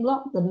Simulink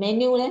block, the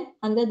menu there,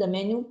 under the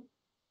menu.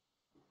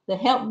 the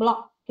help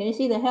block. Can you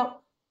see the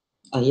help?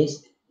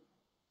 Yes.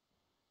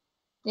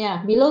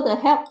 Yeah, below the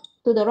help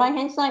to the right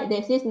hand side,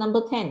 there's this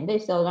number 10.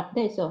 There's your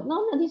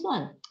no, this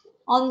one.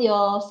 On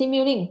your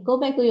Simulink. Go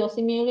back to your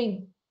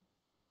Simulink.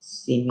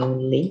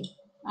 Simulink.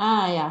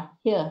 Yeah,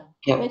 here.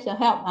 Help. Where's your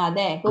help?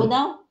 There. Go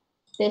down.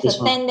 There's This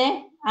a 10 one.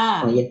 there.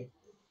 Yeah.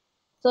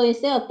 So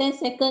instead of 10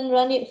 seconds,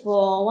 run it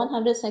for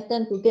 100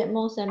 seconds to get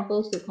more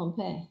samples to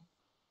compare.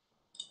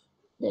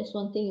 That's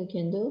one thing you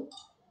can do.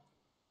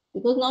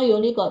 Because now you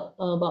only got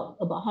about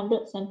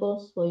 100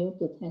 samples for you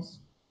to test.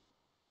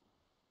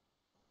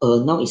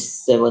 Now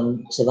it's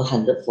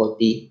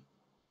 740.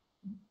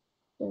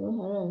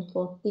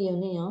 740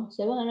 only,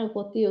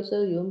 740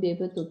 also you won't be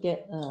able to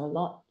get a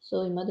lot.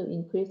 So you might have to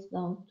increase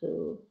down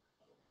to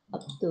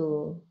up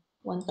to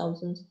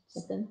 1000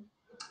 seconds.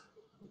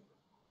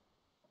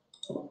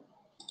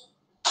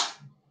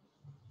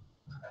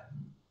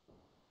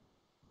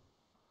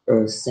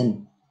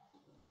 Same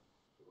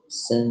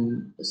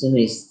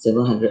is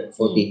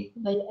 740.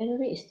 But your error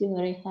rate is still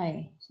very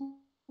high.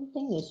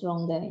 Something is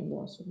wrong there in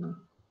your signal.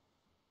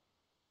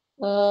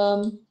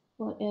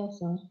 What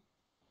else?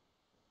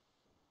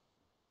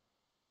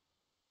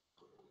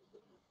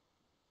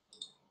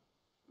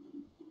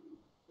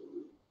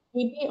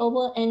 EB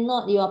over N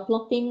naught, you are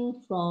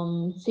plotting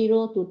from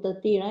 0 to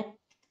 30, right?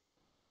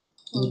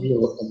 EB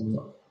over N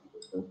naught.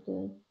 To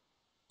 30.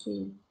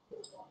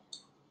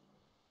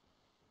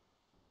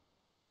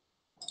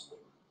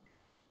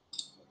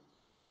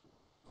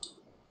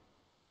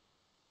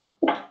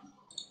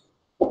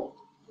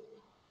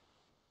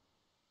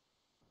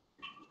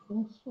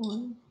 That's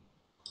one.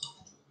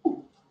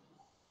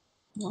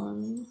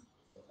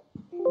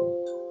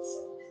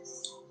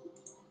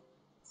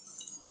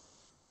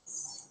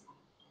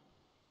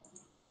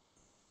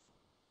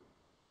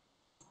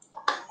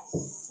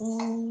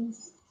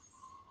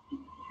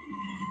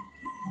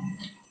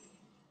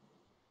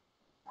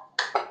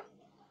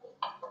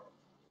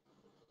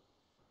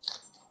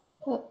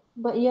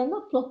 But you're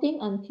not plotting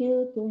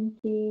until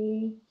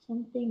 20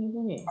 something,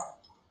 isn't it?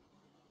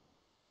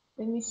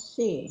 Let me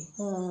see.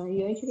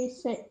 You actually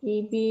set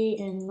EB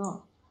and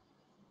not.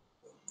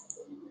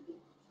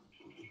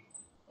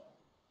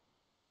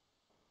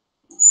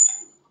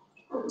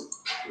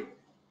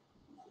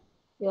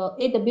 Your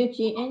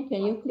AWGN,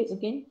 can you click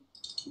again?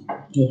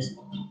 Yes.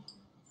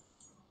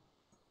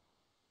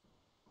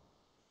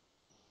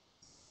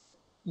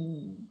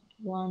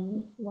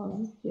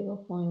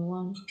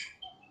 0.1.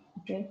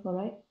 Okay,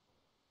 correct.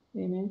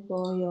 And then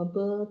for your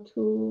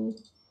BER2,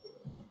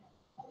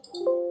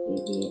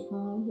 DER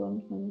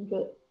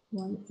 100,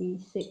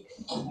 1E6.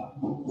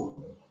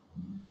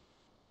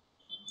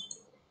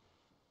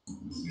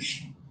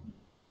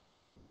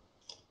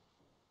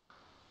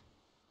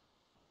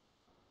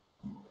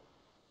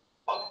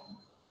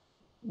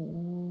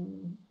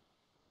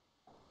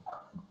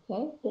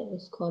 Okay, that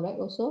is correct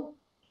also.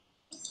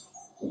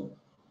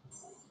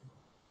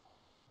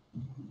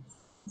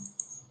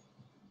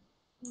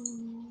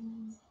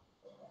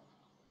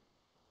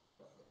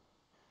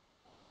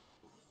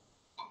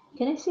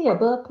 Can I see your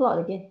BER plot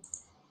again?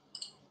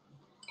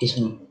 This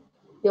one.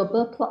 Your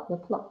BER plot, the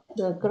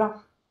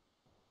graph.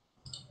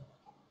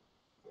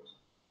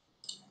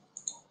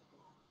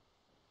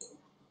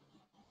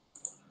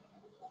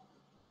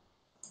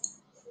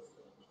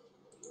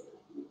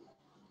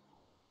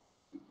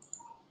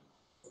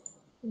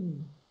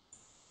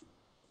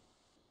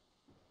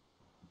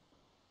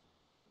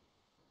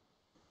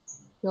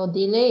 Your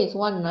delay is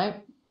 1,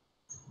 right?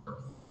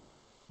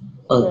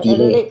 The Delay.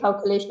 error rate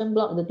calculation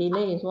block, the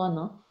delay is 1,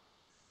 no?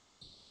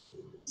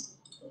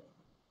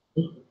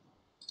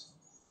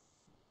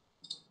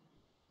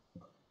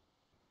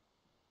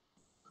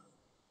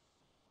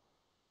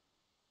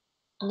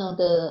 No,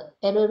 the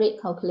error rate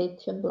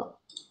calculation block.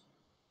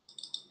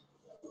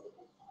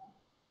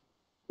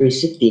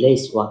 Receive delay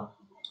is 1.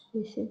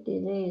 Receive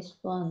delay is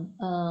 1.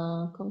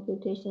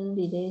 Computation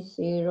delay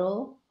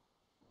 0.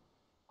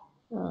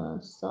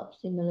 Sub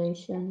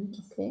simulation.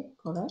 Okay,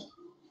 correct.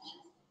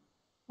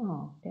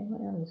 Oh, then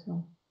what else is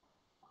wrong?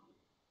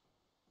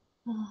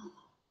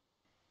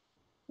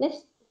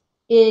 Let's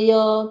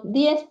your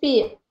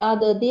DSP, are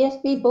the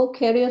DSP both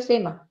carrier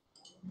same?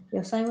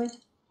 Your sine wave?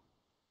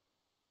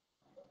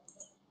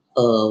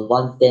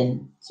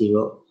 110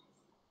 0.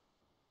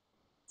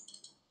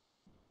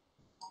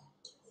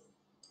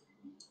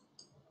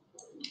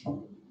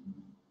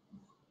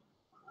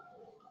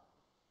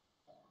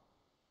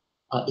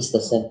 It's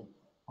the same.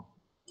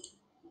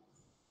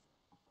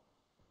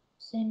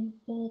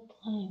 Sample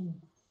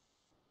time.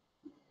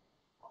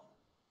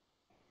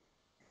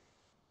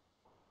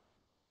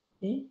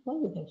 Why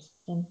you have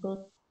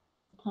sample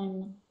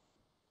time?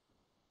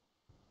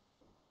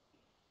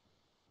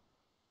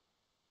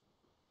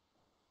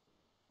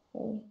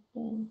 Okay,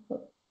 then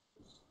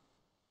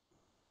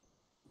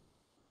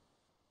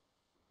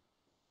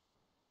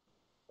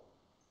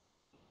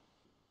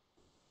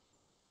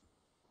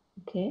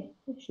okay,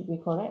 that should be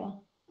correct.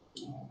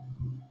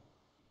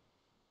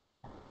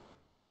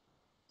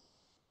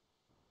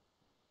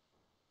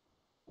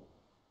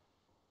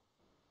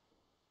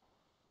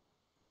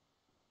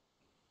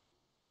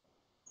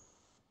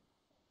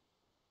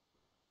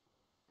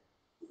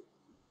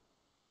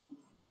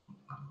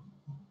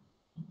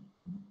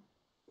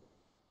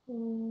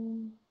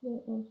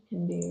 What else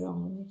can be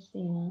wrong? Let me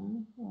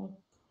see. I've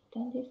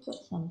done this quite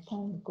some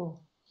time ago.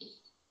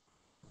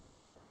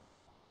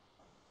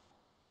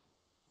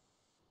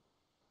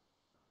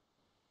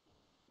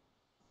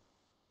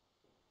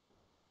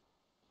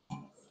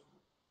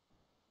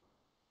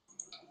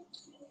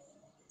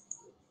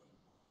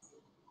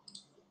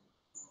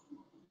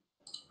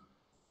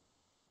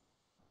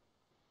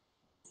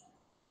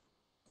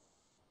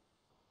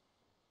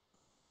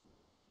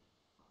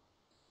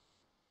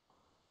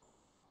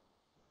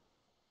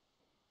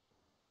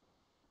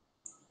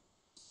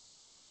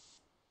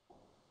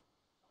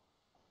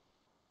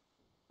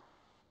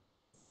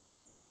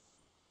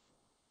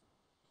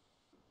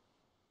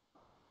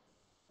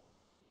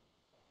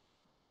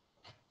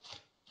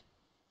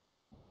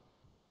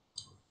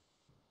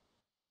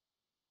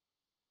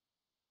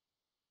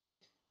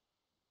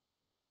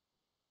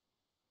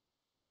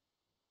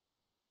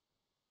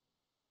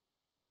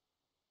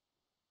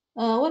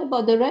 What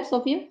about the rest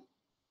of you?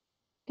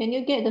 Can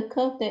you get the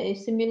curve that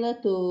is similar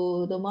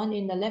to the one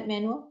in the lab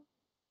manual?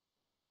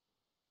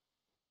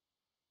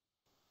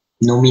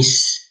 No,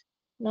 miss.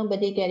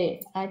 Nobody get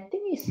it. I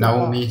think it's No,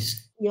 about,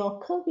 miss.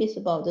 your curve is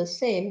about the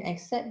same,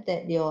 except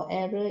that your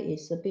error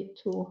is a bit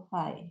too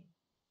high.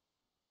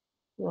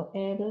 Your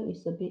error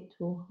is a bit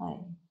too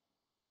high.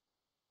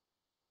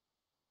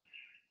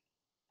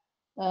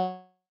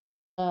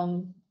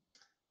 Um,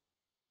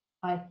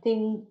 I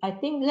think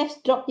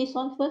let's drop this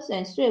one first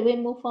and straight away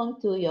move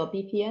on to your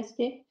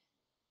BPSK.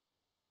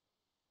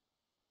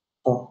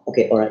 Oh,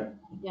 okay, all right.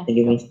 Yeah, Thank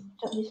you, miss.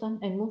 drop this one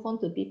and move on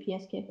to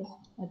BPSK first.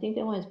 I think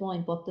that one is more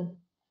important.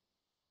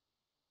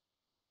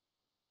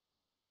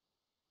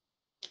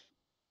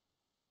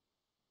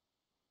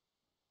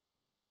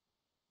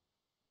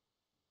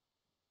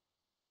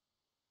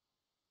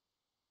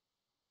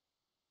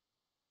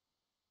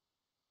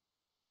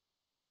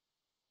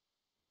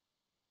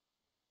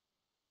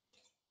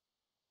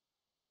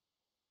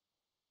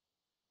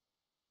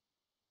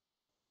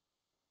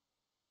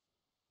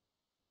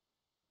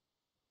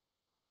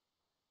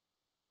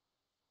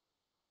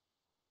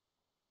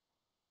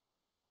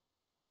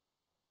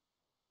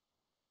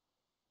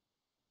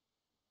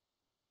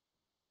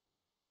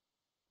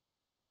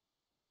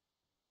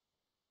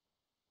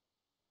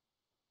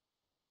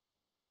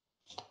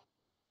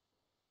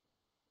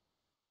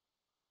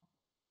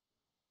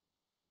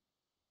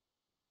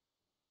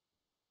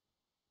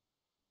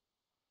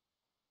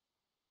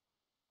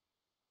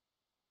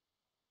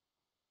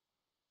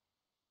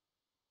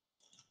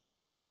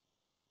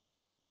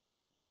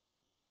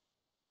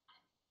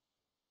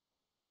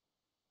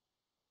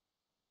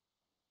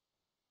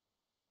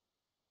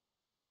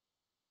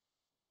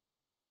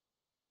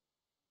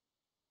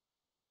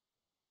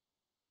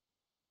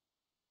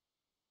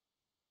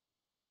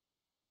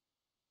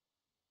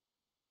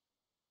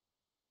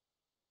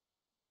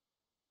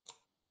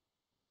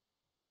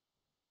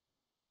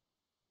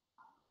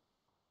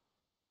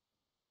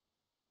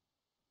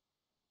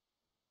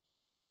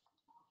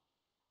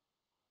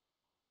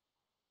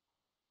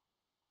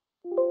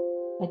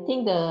 I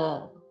think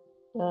the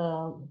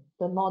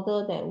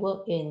model that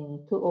worked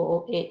in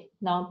 2008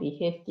 now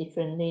behaves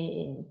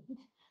differently in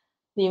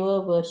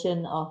newer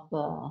version of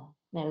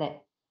MATLAB.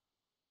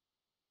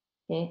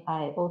 Okay,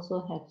 I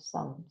also have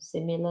some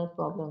similar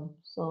problem.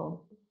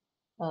 So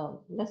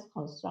let's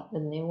construct a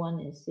new one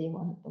and see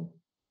what happens.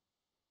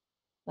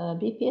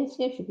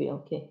 BPSK should be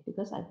okay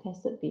because I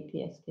tested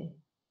BPSK.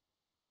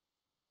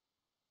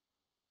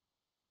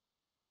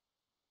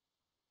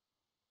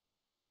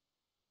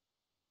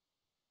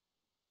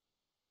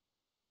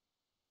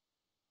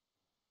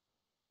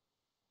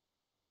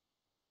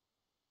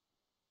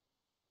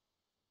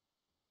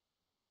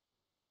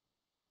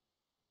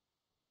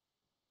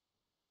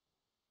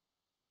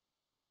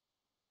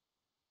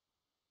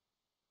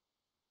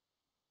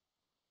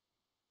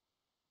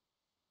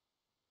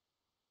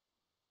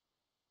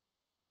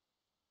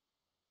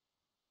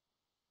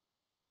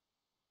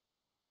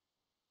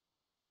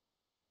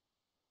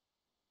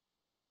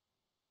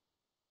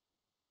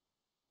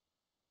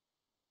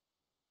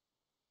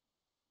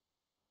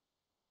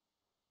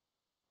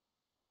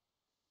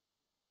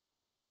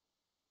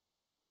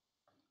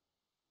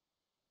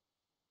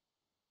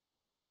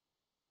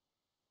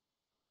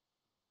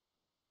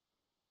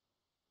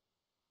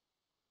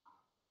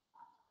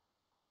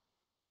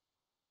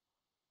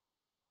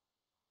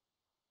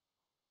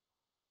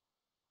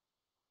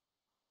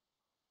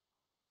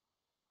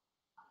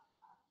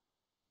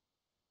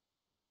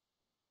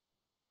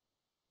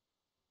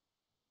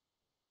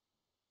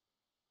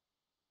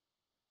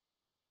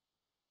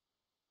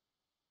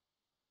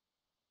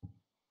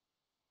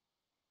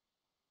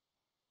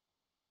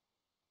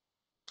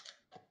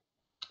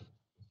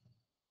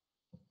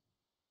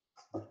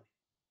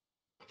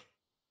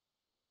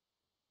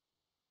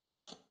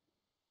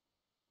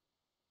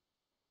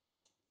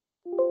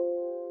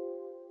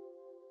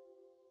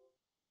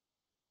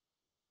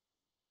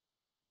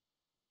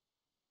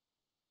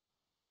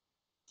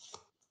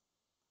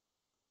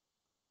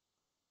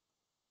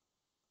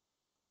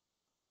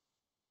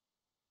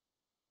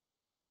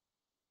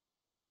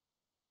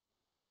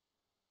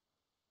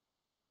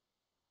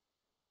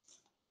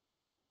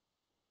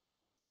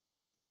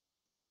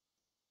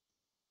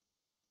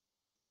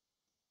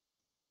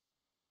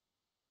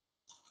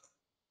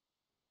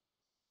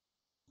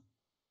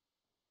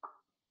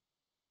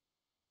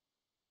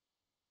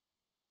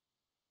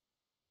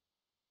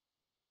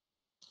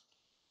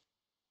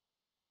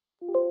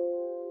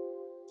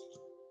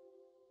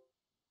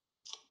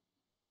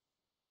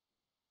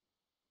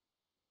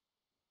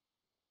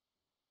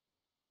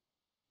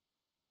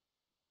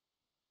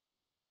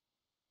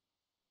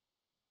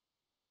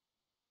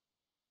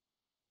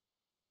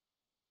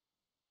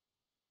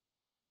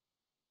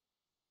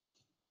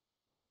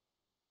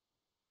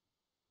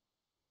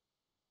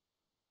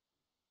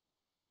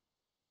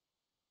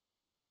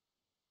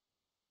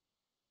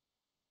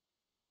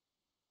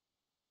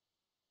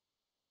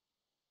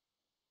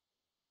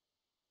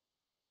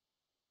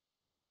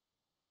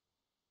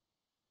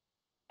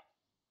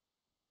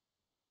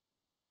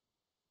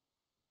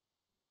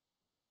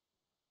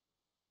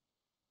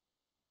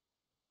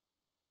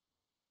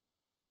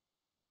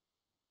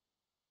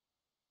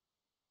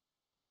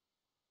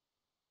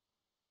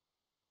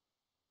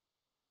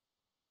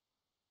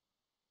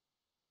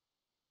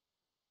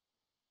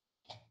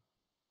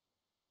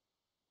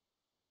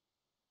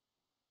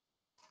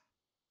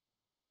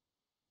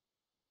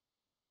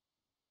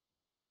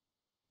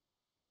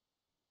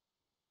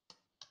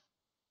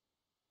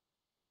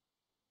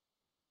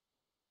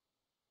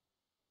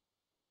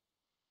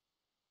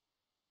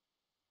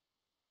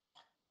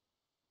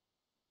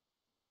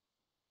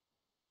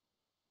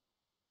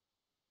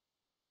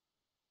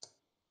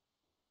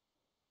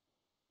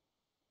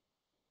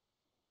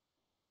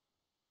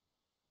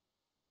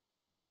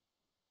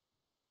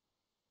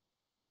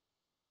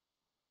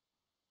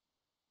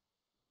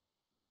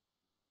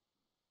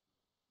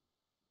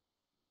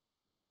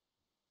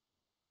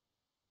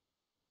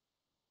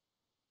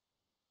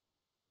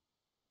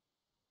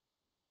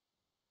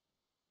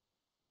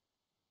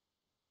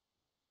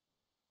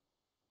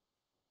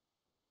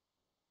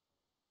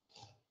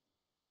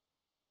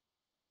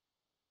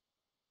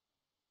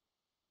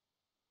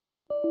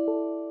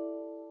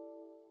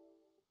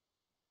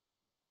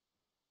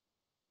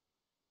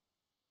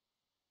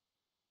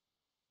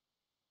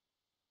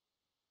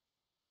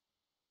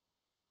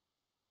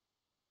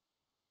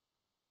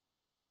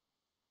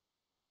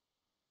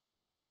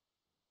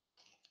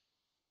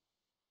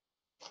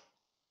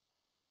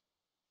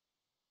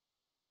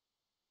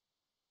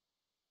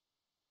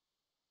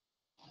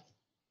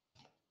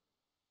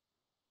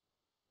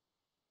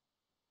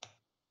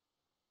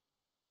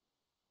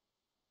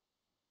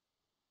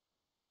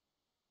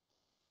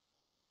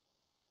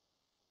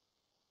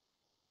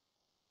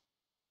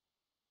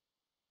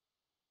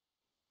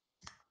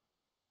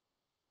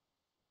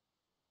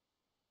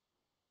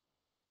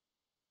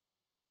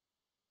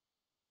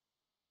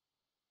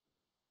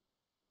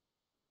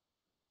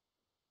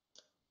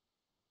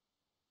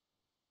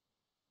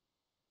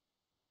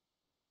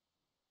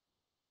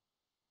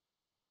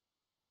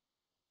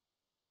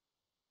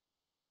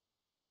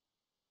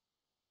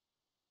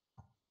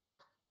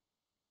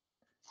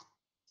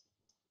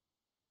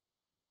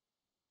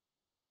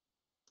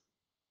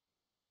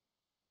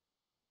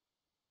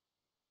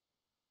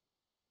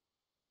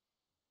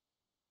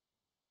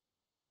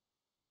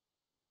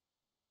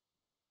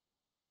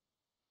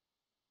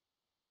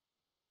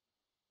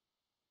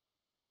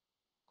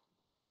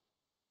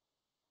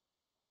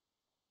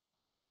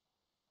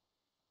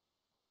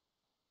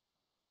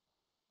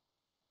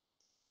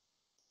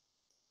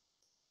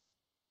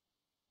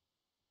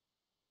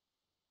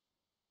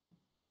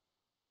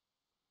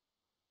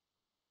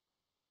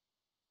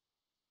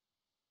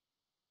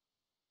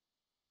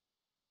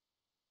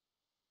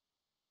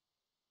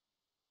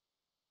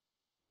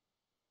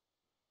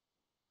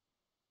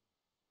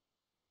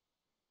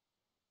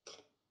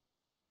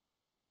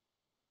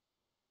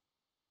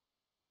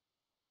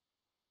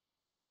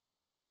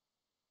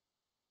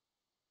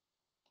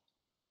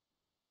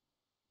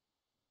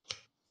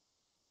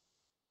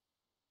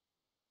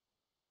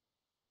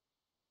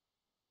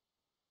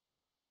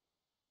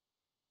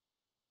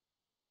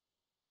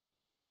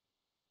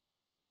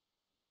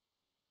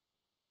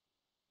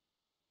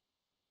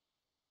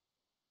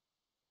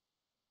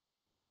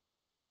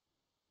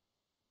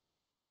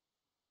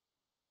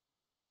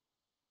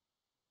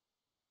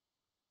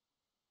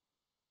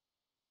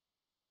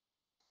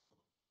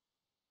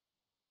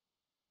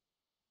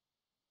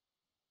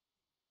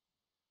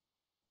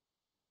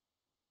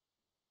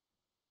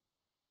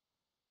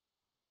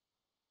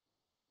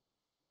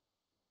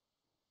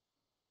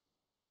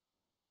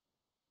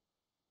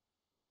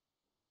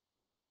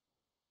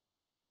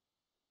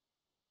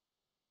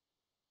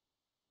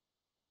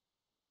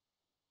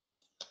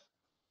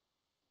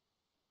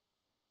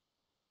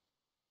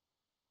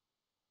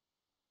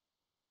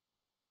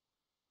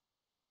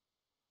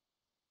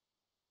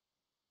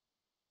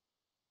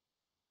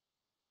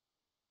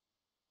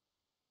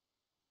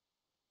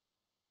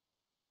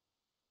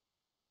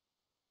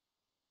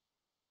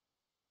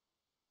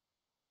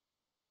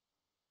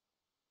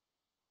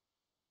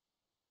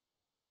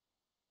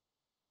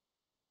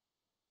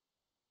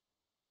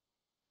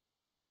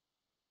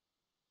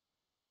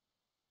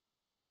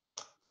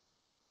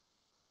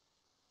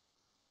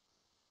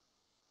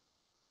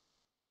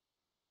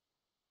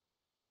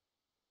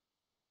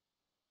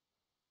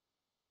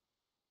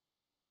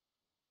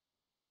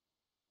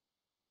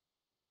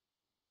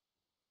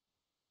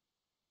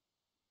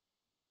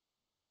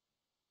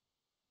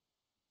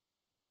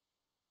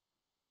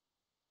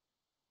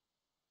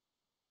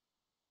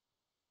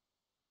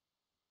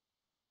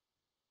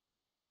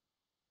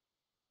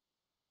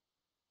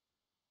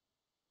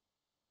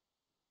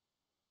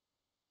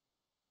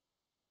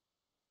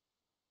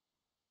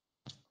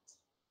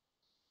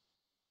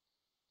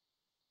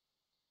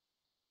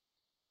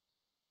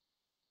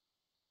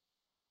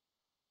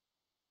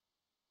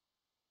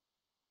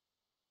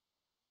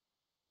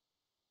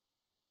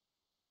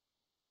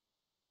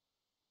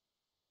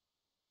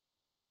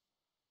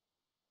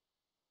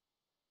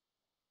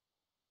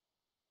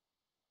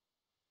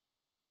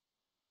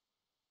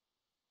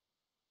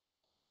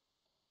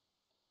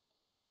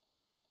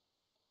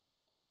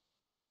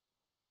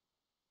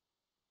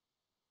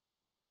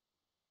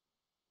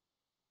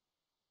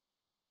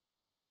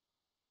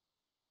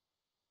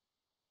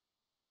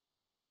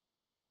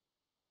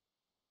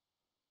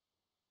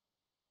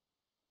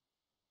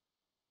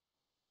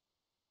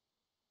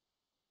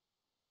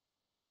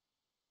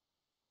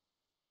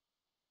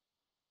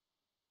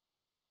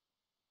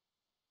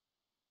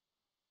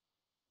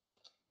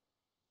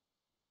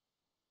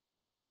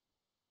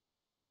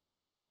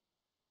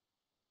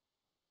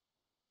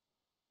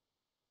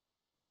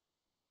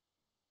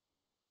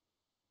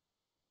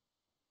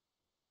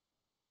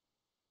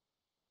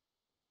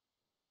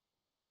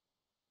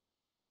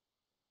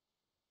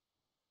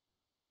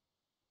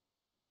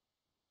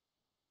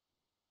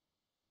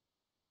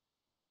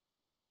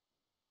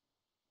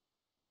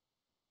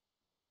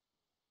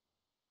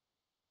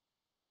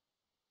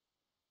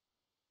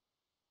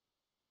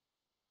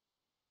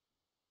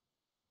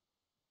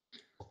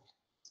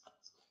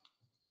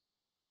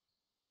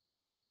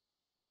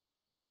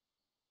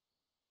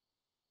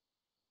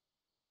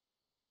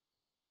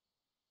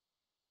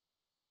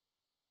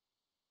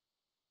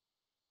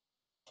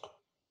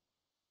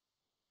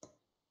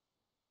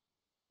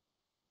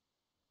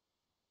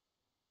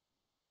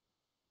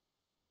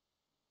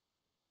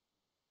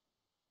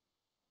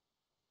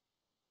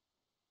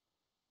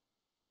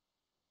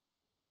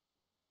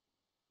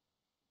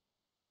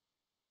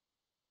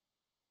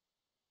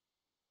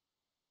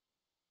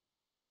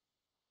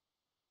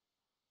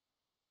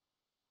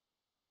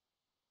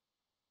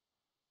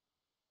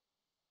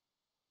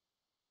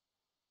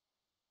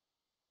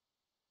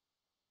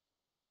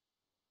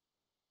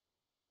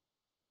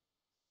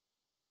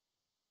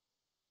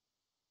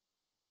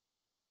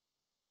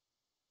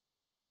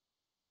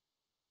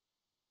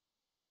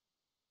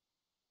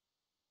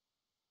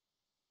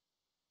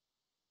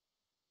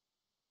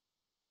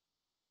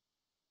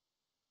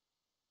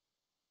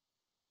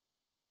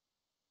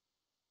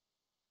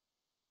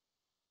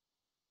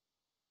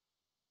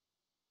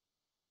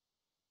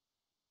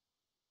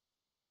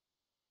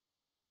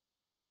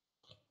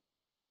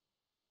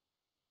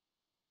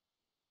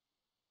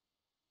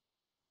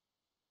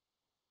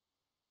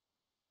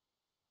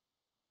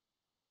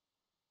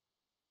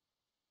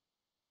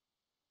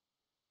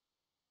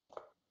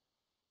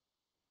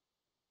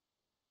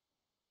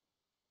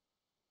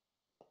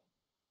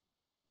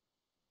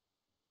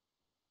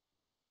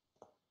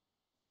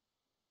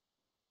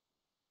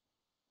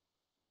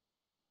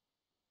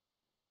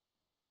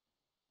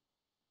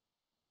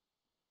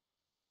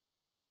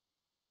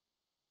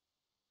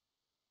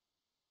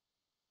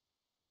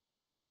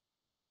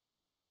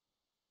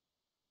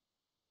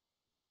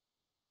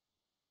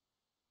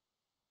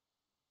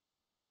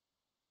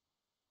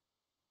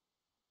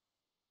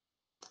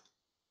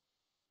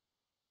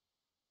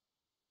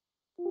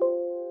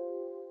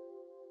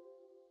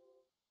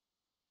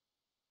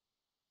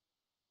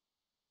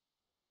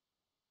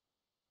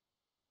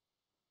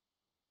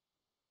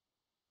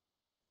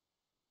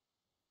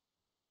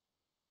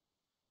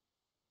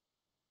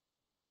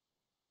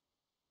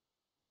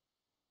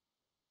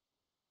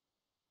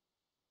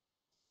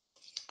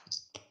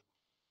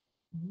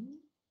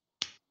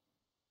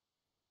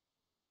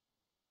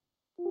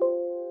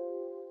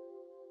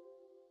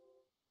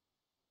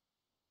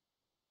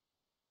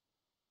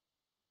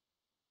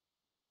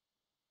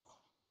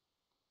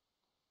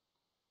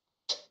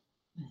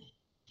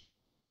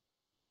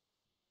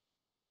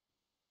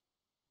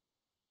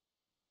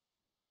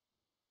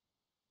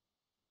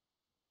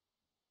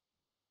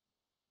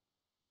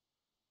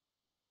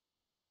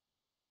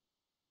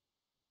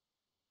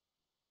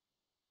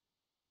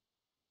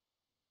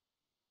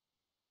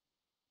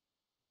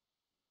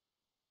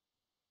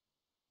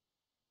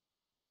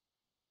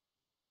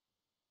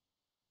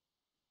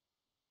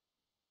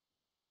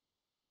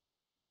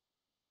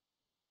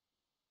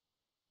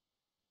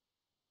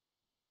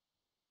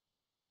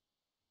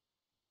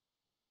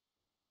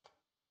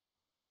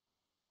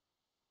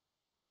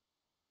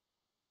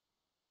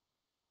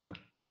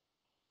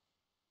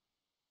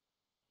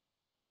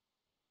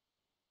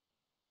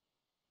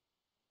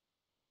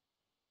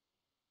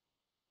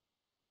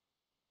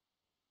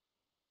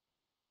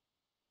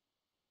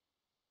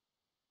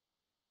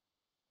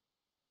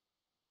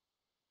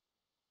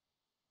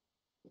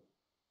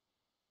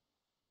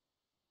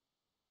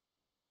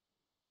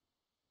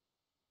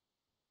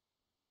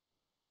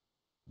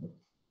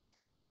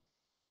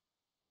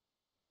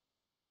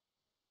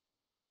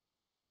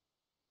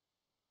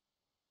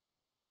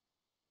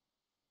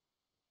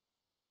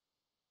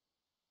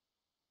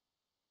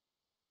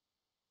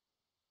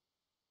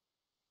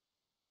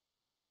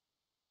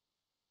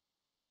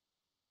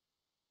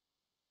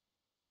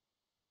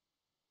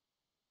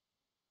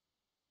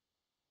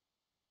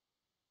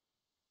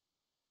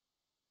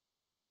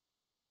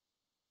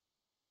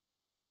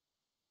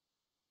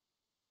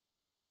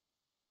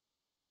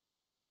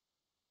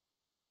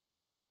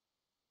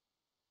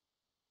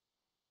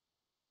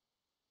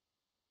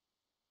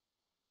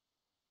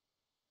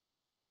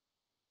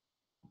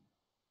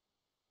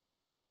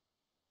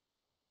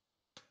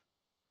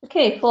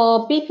 Okay,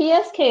 for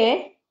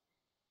BPSK,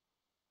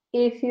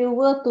 if you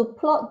were to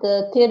plot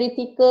the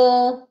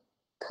theoretical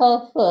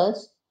curve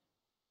first,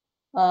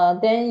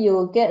 then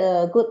you get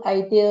a good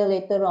idea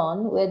later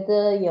on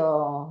whether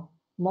your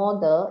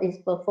model is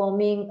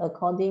performing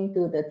according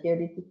to the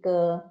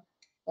theoretical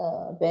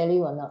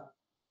value or not.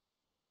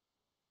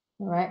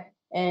 All right.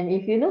 And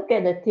if you look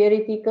at the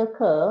theoretical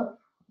curve,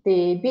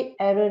 the bit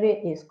error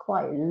rate is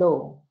quite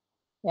low.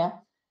 Yeah.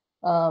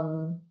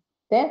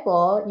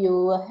 Therefore, you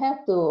will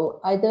have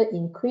to either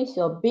increase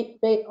your bit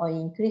rate or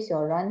increase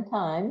your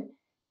runtime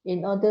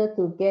in order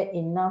to get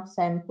enough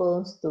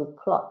samples to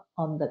plot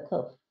on the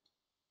curve.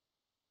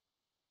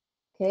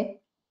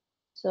 Okay.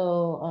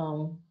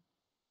 So,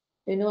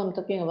 you know what I'm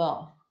talking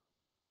about?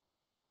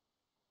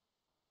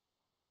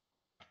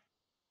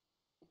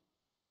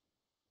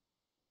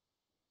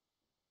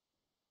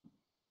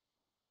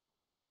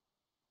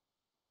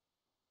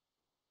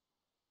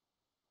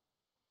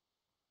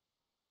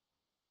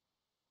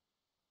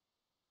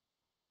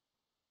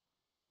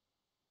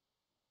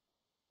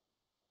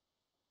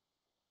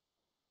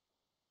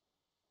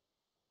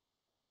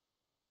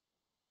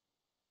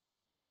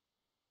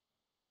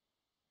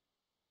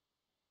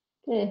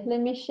 Okay, let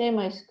me share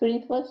my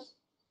screen first,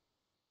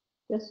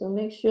 just to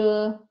make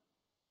sure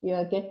you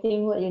are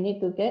getting what you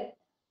need to get.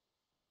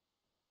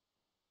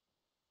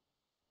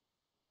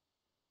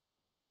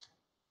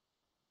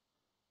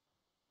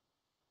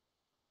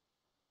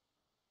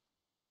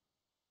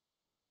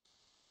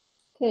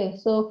 Okay,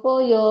 so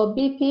for your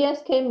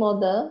BPSK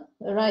model,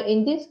 right,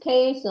 in this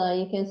case,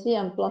 you can see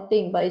I'm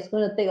plotting, but it's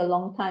going to take a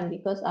long time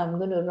because I'm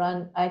going to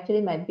run,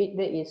 actually my bit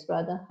rate is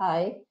rather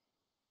high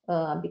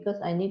because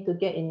I need to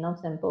get enough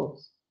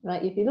samples,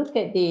 right? If you look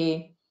at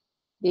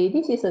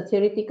this is a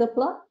theoretical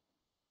plot,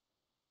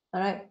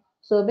 all right?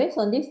 So based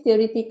on this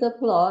theoretical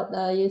plot,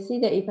 you see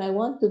that if I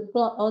want to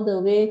plot all the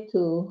way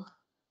to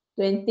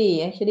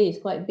 20, actually it's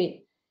quite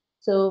big.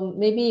 So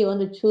maybe you want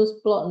to choose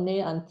plot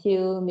only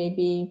until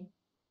maybe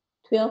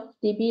 12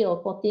 dB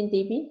or 14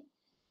 dB.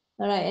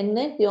 All right, and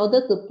then in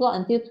order to plot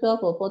until 12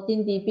 or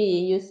 14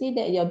 dB, you see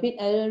that your bit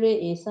error rate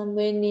is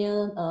somewhere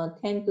near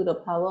 10 to the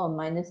power of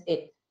minus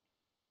 8.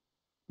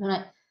 All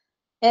right,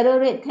 error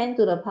rate 10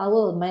 to the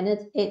power of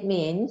minus 8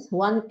 means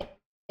one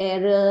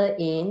error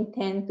in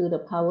 10 to the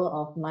power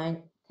of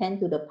 10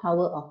 to the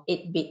power of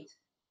 8 bits.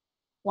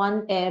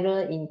 One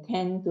error in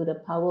 10 to the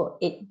power of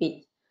 8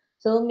 bits.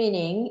 So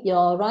meaning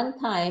your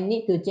runtime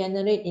need to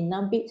generate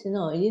enough bits, you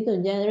need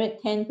to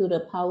generate 10 to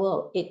the power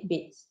of 8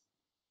 bits.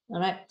 All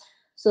right.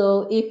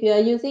 So if you are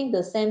using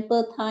the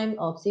sample time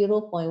of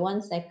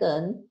 0.1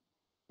 second,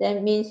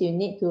 that means you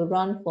need to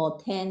run for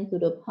 10 to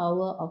the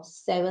power of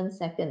 7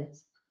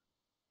 seconds.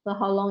 So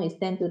how long is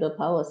 10 to the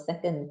power of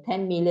second?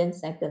 10 million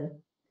seconds.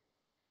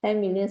 10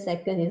 million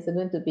seconds is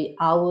going to be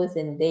hours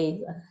and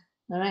days.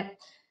 All right.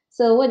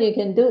 So what you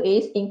can do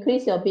is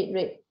increase your bit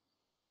rate.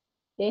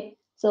 Okay.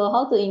 So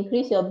how to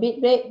increase your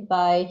bit rate?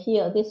 By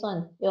here, this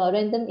one, your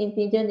random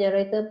integer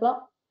generator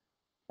block.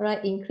 All right.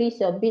 Increase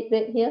your bit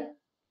rate here.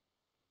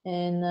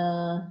 And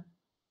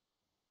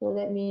so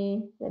let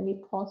me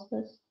pause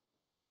first.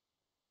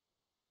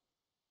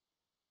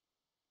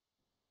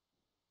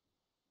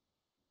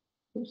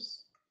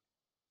 Oops.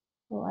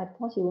 Oh, I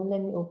thought you won't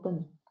let me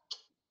open.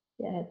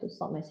 Yeah, I have to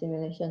stop my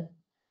simulation.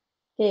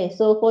 Okay,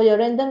 so for your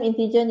random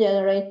integer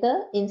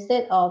generator,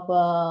 instead of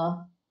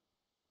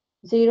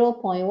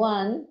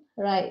 0.1,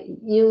 right,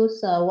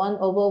 use 1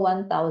 over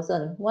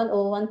 1000. 1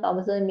 over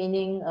 1000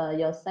 meaning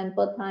your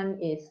sample time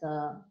is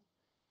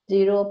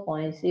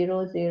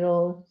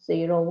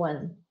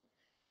 0.0001.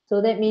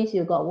 So that means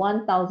you got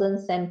 1000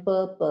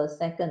 sample per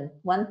second,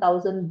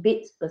 1000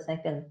 bits per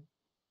second.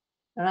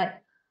 All right,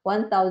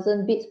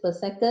 1000 bits per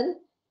second,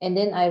 and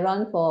then I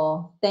run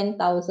for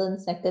 10,000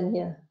 seconds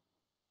here.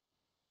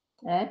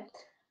 Okay,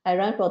 I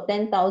run for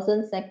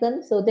 10,000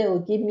 seconds, so that will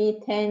give me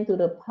 10 to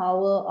the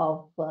power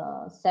of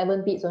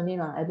 7 bits only.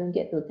 I don't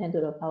get to 10 to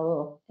the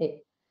power of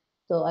 8.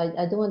 So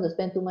I don't want to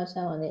spend too much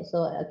time on it.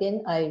 So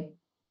again, I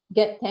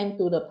get 10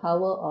 to the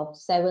power of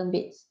 7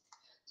 bits.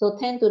 So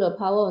 10 to the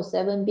power of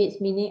 7 bits,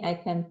 meaning I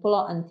can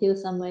plot until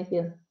somewhere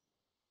here.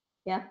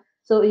 Yeah.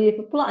 So if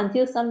you plot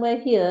until somewhere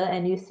here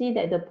and you see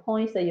that the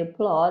points that you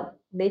plot,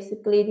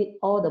 basically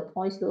all the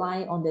points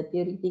lie on the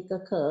theoretical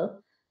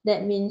curve,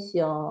 that means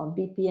your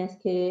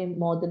BPSK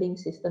modeling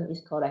system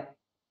is correct.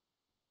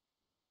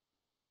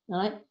 All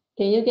right.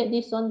 Can you get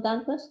this one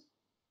done first?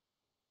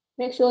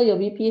 Make sure your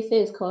BPSK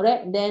is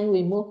correct. Then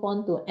we move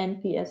on to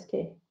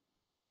MPSK.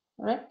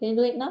 All right. Can you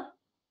do it now?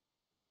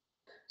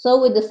 So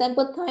with the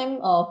sample time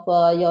of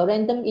your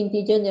random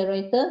integer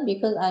generator,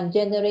 because I'm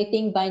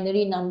generating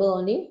binary number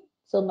only,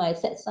 so my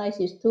set size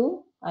is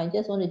 2. I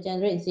just want to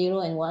generate 0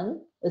 and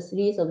 1, a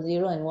series of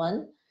 0 and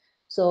 1.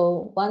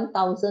 So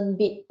 1000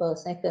 bit per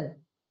second.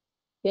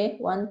 Okay,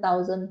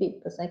 1000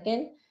 bit per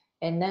second.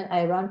 And then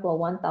I run for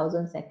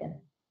 1000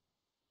 seconds.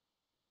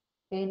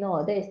 Okay,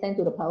 no, that is 10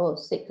 to the power of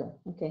 6.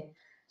 Okay,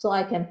 so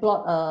I can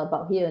plot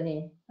about here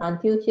only.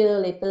 Until here,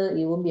 later,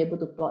 you won't be able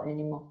to plot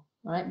anymore.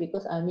 All right,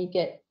 because I only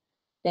get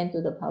 10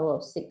 to the power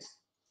of 6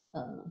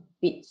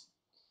 bits.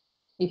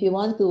 If you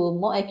want to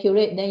more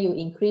accurate, then you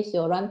increase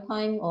your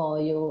runtime, or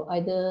you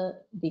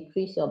either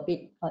decrease your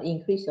bit or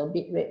increase your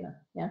bit rate.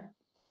 Yeah,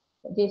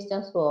 but this is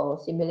just for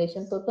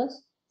simulation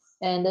purpose.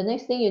 And the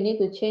next thing you need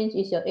to change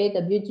is your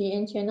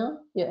AWGN channel.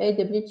 Your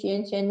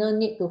AWGN channel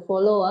need to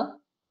follow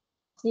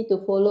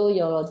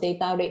your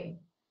data rate.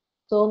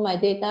 So my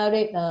data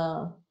rate,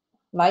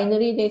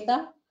 binary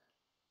data,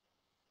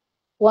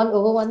 1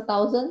 over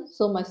 1000.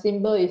 So my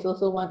symbol is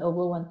also 1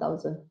 over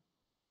 1000.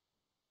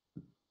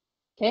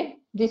 Okay,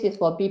 this is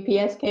for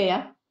BPSK.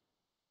 Yeah,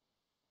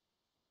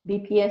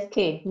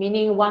 BPSK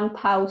meaning 1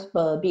 pulse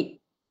per bit.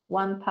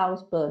 1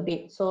 pulse per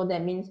bit. So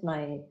that means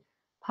my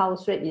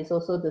pulse rate is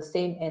also the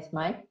same as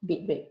my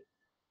bit rate.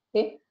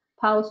 Okay,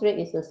 pulse rate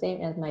is the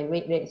same as my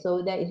read rate.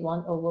 So that is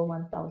 1 over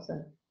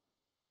 1000.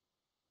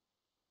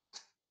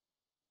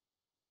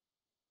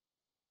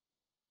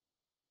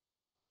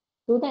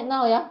 Do that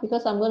now, yeah,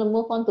 because I'm going to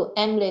move on to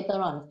M later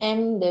on.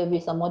 M, there will be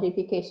some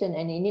modification,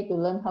 and you need to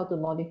learn how to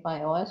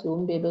modify, or else you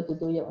won't be able to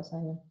do your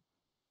assignment.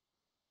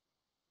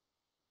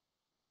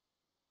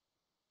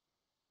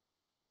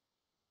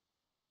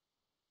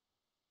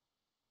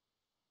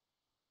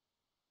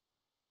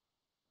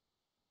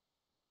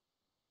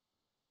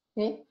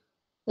 Okay,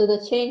 so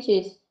the change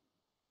is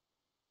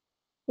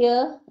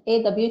here,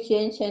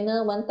 AWGN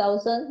channel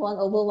 1000, 1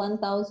 over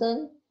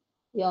 1000.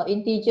 Your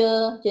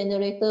integer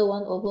generator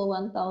 1 over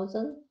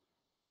 1000.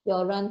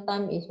 Your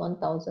runtime is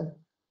 1000.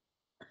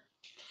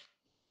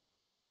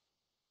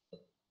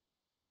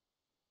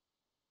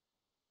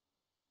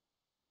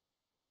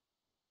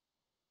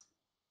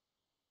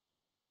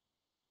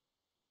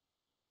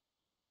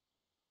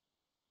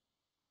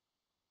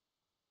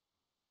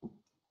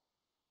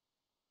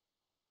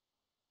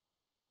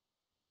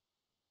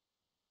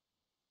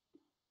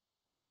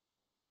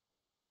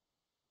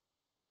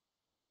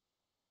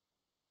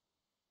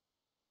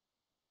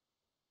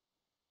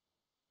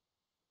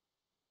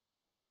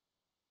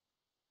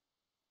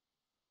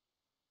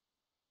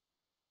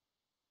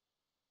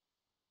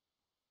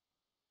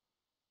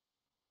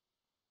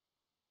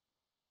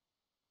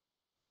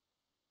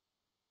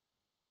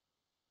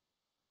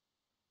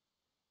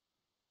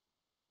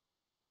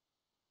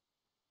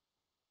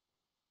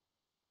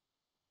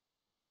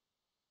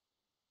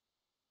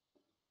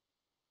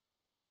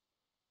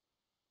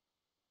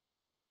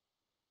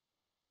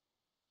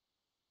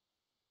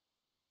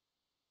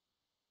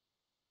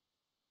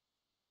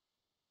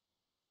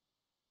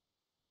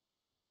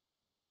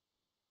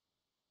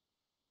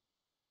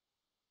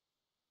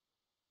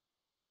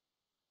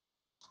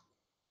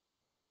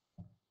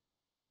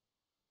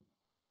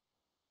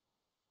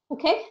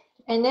 Okay,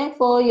 and then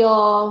for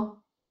your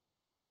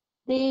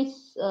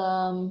this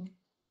BER2,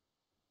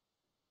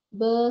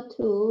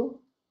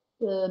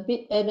 the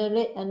bit error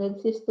rate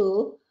analysis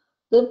tool,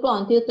 don't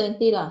plot until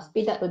 20 lah,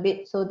 speed up a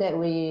bit so that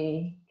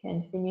we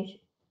can finish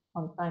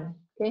on time.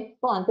 Okay,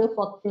 plot until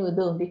 14 will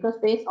do, because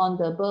based on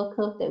the BER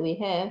curve that we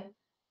have,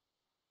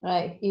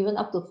 right, even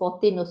up to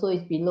 14 also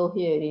is below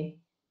here already.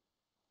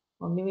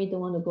 Or maybe don't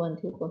want to go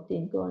until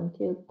 14, go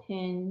until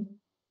 10,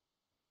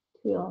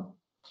 12.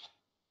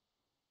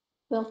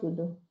 12 will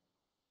do.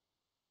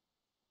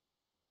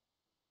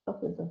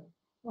 12 will do.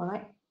 All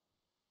right.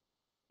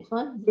 This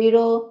one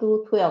 0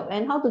 to 12.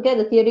 And how to get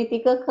the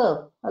theoretical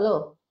curve?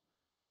 Hello.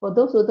 For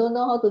those who don't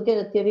know how to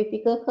get a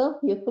theoretical curve,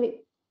 you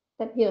click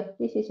tap here.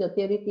 This is your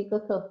theoretical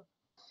curve.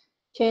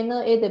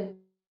 Channel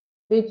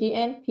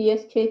AWGN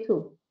PSK2.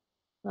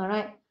 All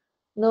right.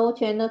 No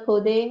channel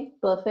coding,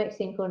 perfect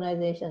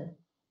synchronization.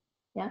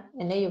 Yeah.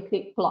 And then you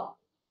click plot.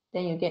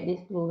 Then you get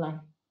this blue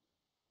line.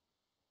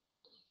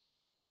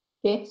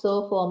 Okay.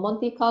 So for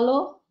Monte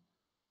Carlo,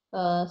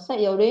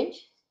 set your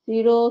range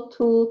 0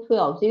 to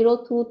 12.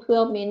 0 to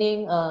 12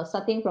 meaning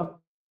starting from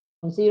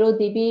 0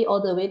 dB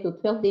all the way to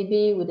 12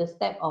 dB with a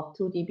step of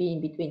 2 dB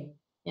in between.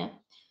 Yeah.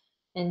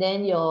 And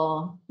then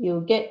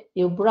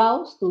you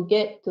browse to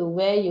get to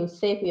where you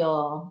save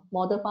your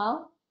model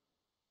file.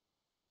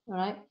 All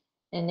right.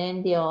 And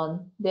then your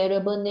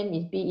variable name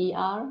is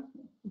BER.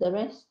 The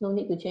rest no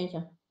need to change.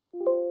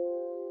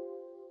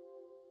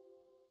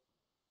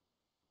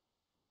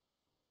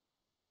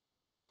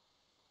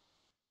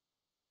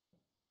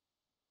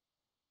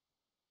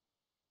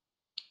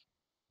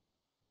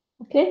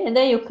 Okay, and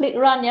then you click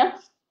run, yeah.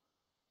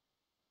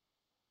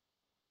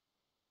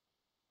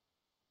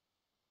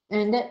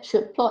 And that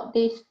should plot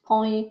this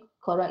point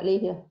correctly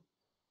here.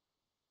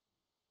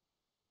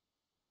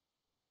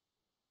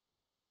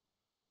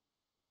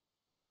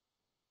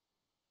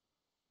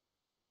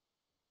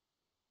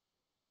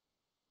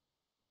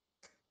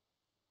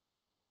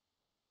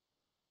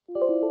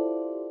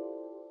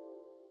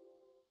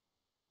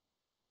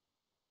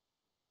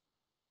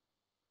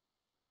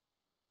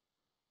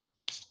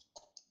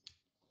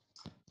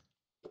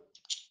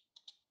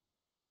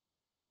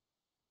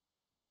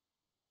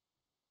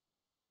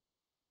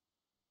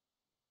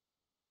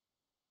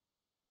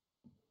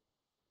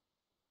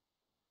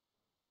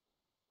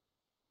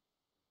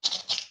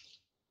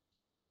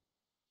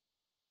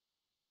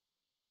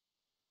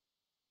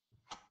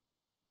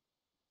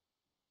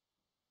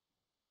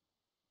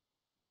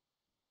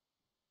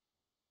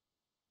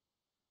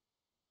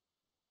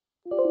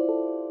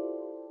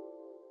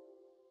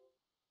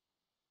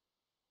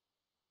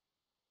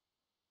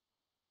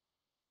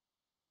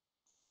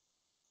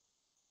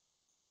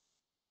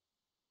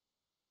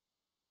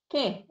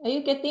 Okay, are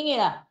you getting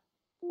it?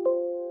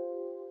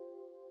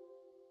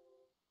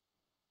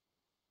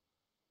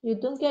 You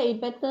don't get it,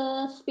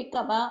 better speak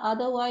up.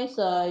 Otherwise,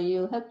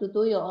 you have to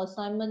do your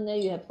assignment, then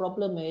you have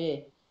problem with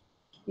it.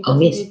 Because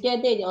if you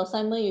get it, your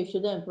assignment, you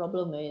shouldn't have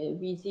problem with it. It'll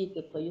be easy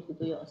for you to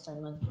do your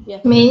assignment.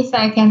 Yes. Means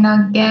I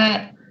cannot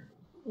get.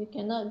 You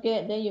cannot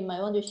get, then you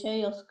might want to share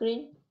your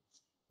screen.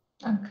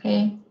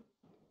 Okay.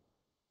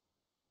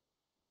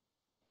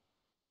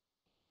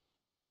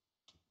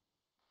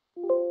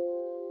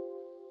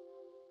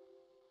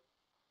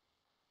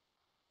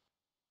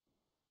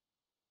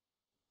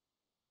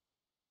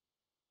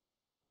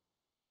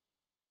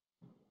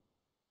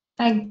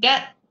 I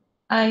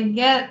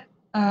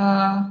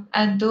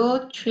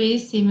do 3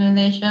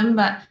 simulation,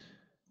 but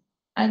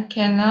I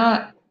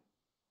cannot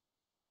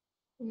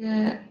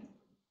get.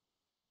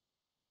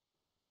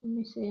 Let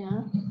me see.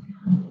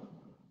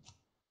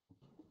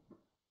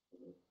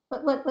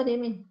 What do you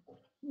mean?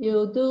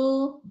 You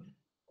do.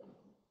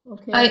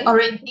 Okay. I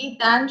already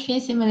done 3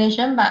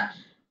 simulation, but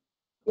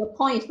your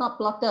point is not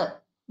plotted.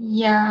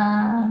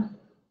 Yeah.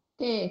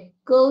 Okay,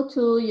 go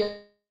to your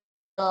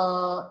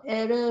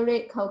error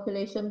rate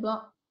calculation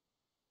block.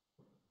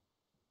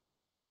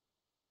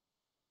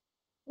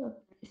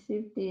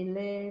 Receive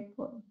delay,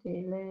 port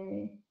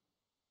delay.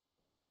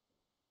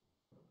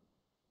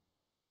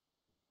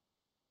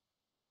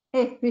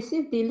 Hey,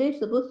 receive delay is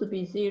supposed to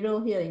be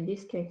 0 here in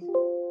this case.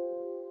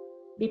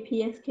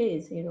 BPSK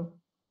is 0.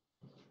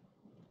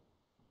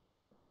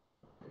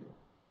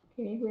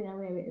 Okay, wait.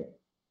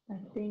 I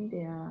think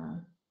they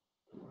are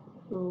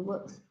to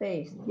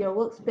workspace. Your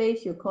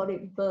workspace, you call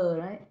it BER,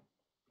 right?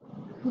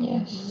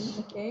 Yes.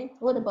 Okay,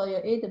 what about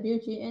your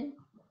AWGN?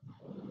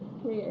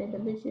 Okay, your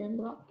AWGN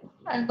block.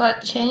 I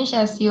got changed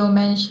as you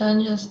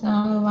mentioned just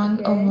now,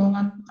 1 over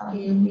 1,000.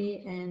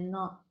 AB and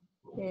not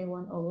okay,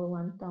 1 over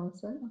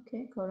 1,000.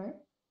 Okay, correct.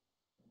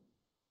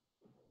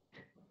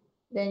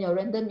 Then your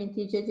random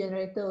integer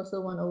generator also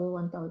 1 over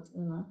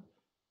 1,000.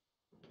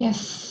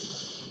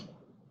 Yes.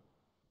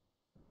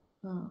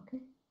 Okay.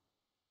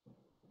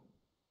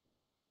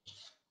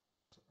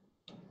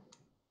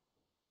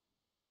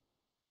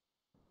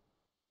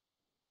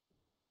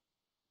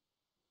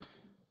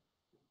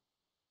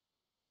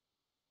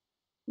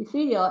 You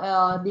see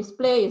your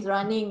display is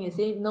running. You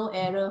see no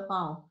error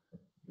found.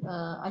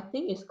 I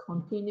think it's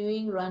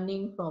continuing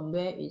running from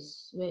where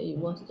it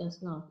was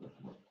just now.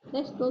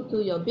 Let's go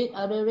to your bit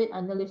error rate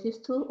analysis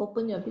tool.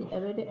 Open your bit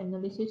error rate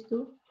analysis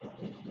tool.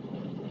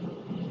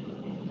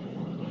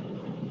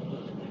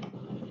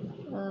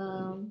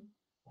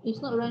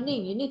 It's not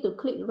running. You need to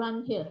click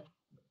run here.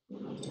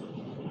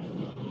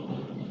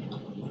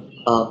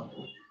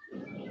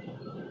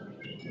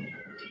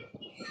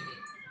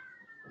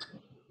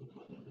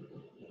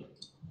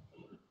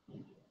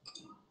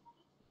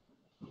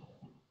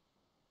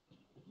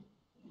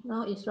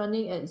 Now it's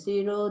running at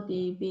 0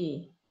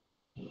 dB.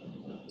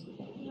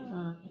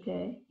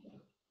 Okay.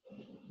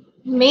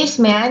 Miss,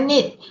 may I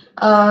need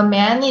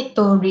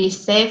to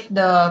resave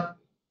the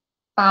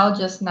file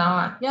just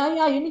now?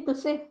 Yeah, you need to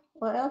save,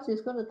 or else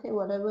it's going to take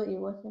whatever it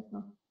was just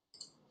now.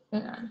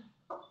 Yeah.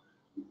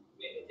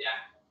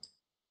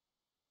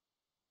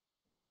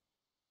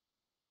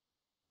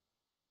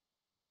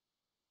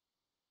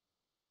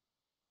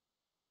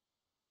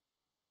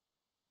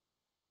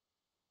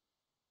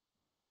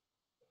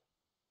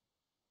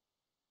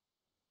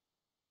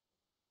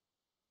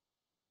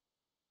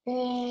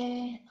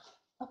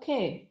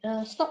 Okay,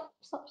 stop.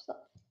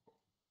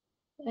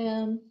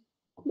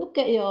 Look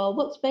at your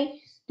workspace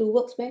to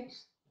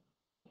workspace.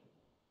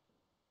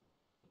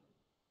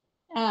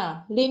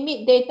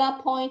 Limit data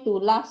point to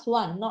last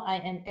one, not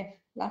INF,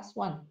 last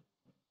one.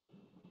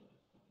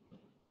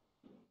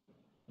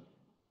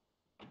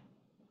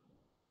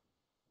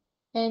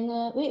 And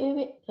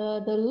wait,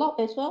 the log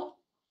as well.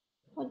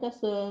 What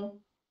does your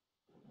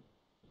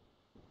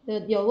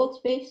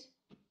workspace?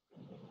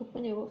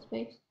 Open your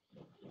workspace.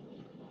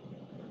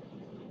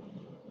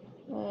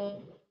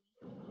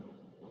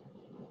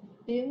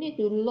 Do you need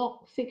to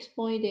log fixed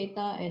point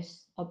data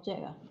as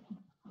object?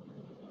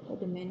 What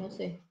the manual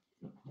say?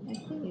 I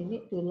think you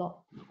need to log.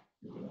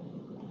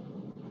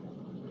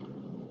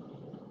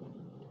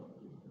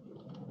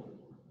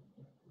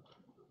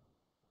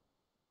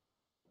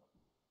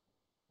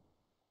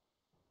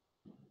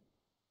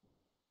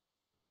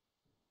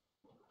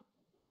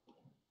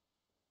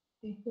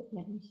 Okay, good.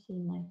 Let me see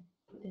my.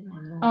 Then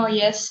I know. Oh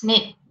yes,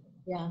 need.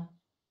 Yeah.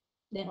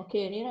 Then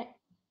okay, already, right?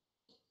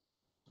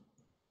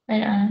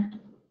 Wait.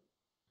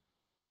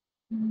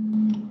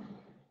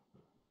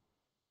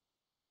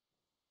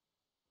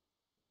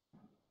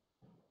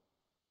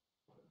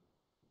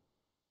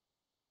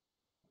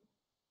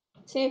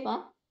 Save,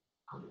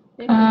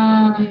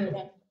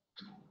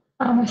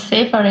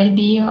 Save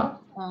already.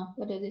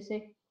 What does it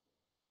say?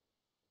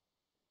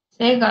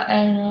 Say got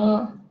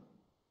error.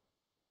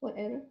 What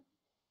error?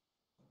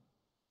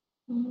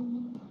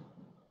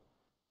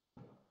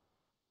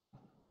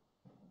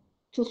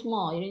 Too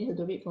small. You need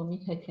to read for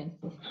me. I can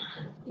see.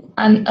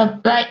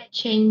 Unapplied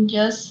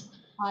changes.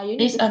 You need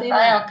Please to save.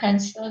 apply or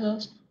cancel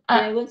those. You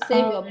haven't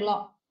saved your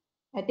block.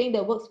 I think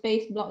the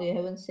workspace block you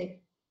haven't saved.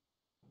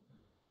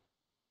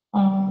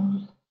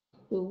 To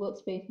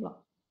workspace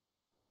block.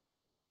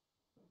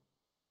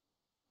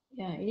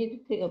 Yeah, you need to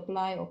click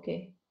apply.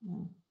 Okay.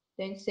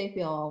 Then save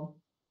your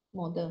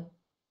model.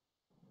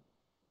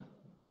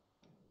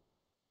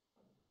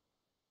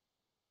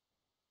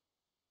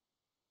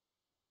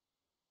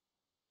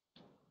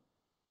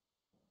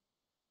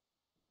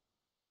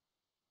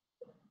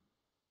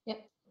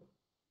 Yep.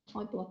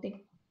 All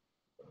plotting.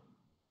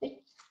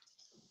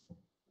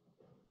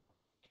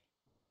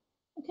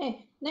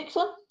 Okay. Next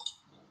one.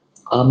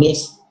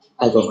 Miss,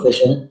 I got a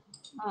question.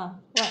 What?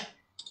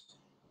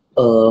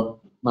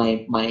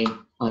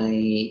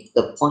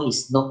 The point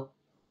is not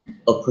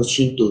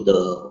approaching to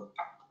the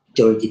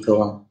theoretical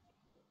one.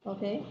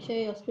 Okay,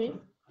 share your screen.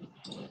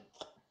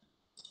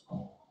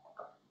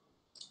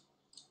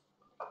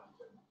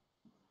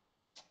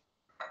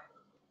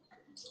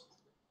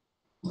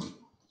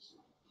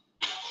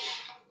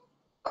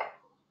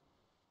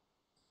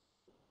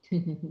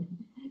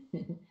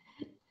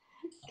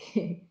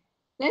 Okay,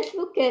 let's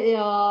look at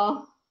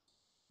your.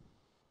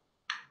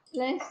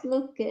 Let's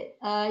look at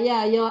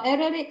your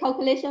error rate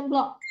calculation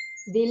block.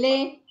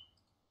 Delay.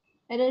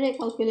 Error rate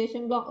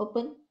calculation block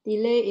open.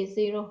 Delay is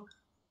 0.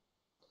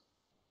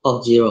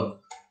 Oh, 0.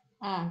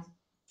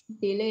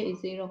 Delay is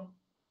 0.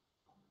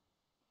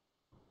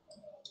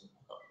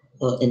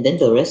 And then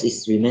the rest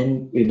is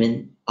remain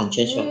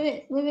unchanged.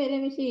 Wait,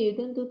 let me see. You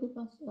don't do too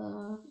fast.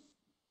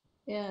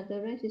 Yeah, the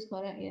rest is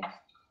correct, yes.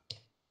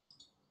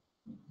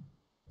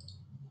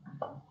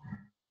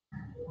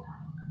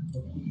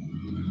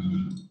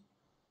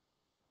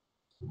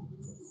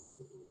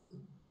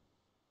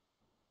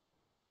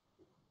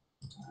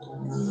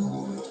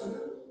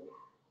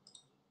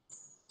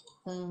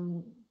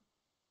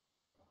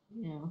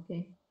 Yeah,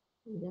 okay.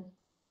 Just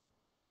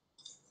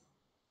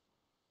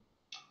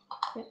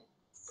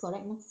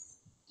correct now.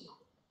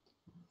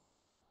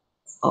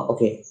 Oh,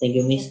 okay. Thank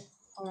you, Miss.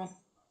 All right.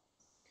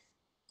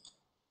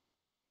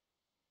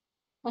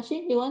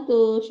 Kashin, you want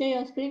to share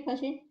your screen,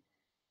 Kashin?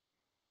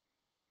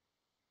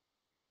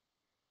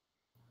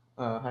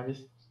 Hi, Miss.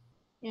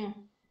 Yeah.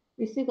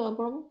 You still got a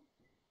problem?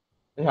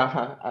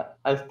 Yeah,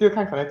 I still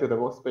can't connect to the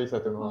workspace. I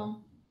don't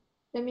know.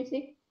 Let me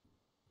see.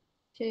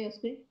 Share your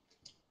screen.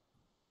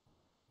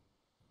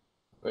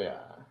 Oh,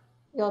 yeah.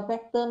 Your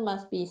vector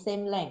must be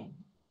same length.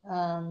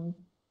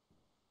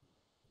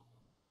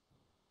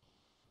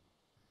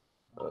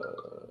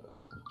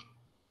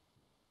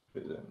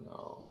 Present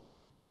now.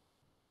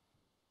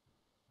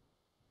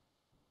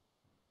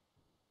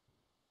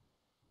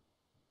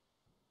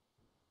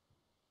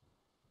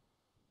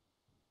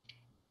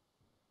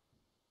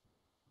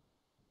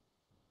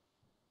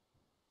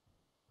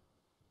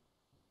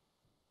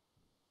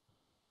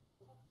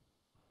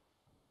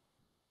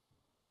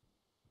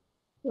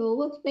 Your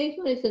workspace,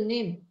 what is the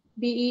name?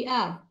 BER.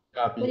 Yeah,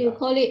 What do you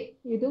call it?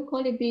 You don't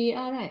call it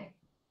BER, right?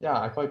 Yeah,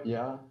 I call it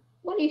PR.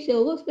 What is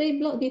your workspace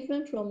block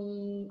different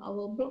from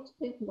our block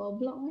space or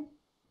block? Eh?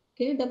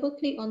 Can you double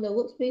click on the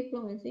workspace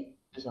block and see?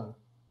 This one.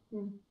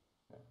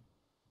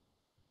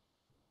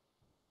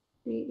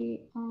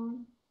 PR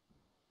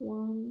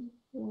one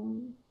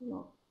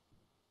block.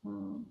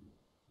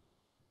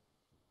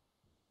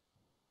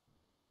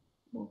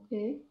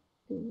 Okay,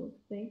 to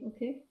workspace.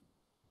 Okay.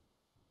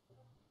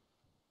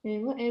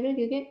 And what error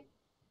do you get?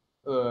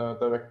 The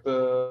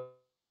vector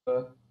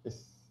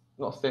is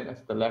not same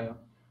as the length.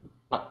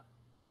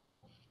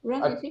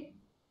 Run and see.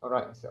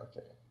 Alright, so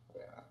okay.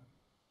 Yeah.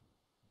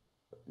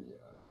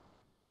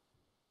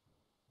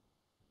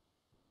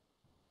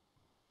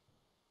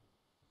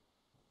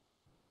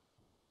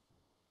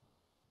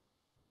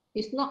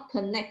 It's not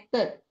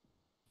connected.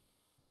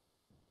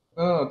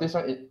 No, this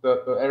one is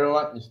the error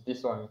one is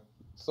this one.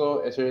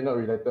 So actually not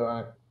related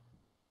one.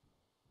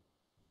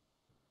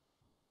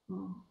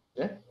 Oh.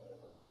 Yeah?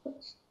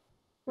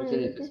 What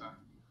Actually is this it? one.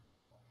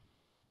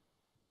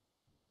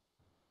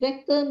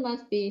 Vector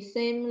must be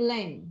same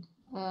length.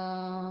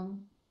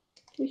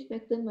 Which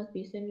vector must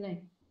be same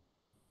length?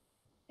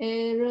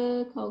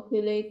 Error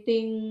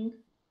calculating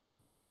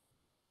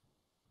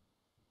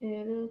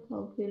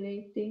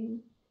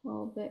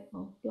fallback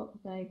of block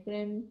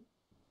diagram.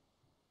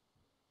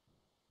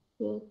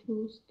 Go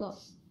to stop.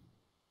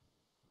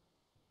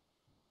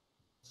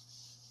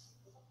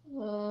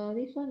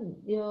 This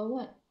one, your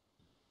what?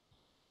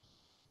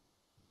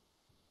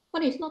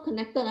 What is not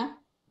connected?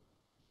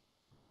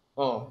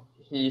 Oh,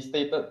 he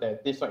stated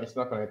that this one is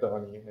not connected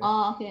only.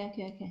 Oh, okay.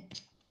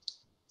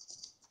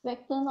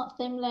 Vector not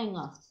same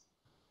length.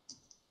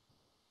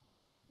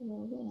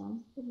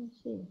 Let me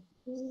see.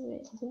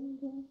 Wait.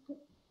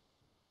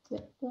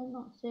 Vector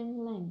not same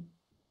length.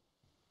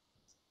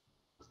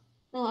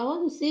 No, I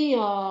want to see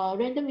your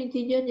random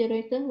integer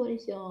generator. What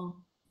is your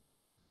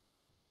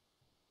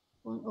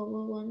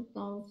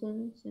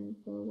 1/1000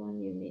 center 1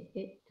 unit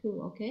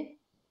 82? Okay.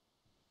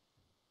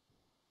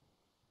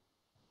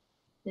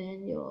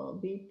 Then your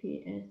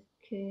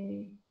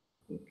BPSK.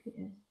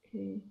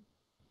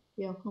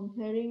 You're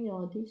comparing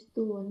your these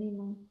two only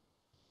now.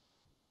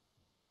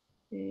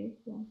 Okay,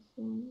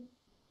 +1.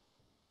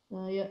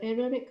 Your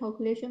error rate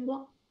calculation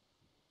block.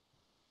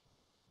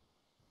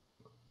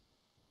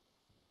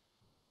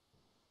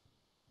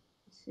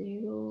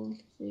 Zero.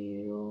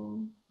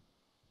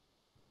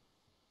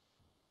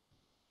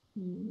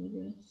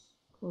 Yes,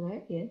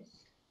 correct.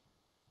 Yes.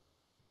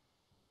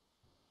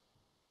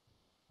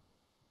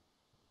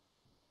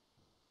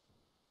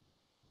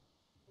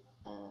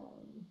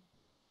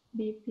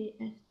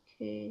 BPSK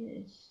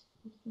is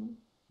this one.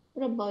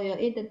 What about your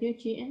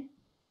AWGN?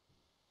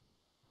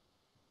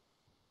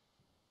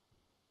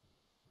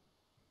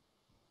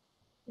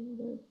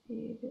 Single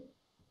period.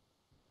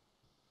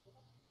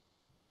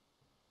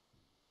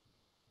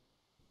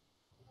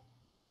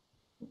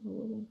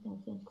 Over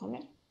 1000,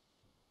 correct?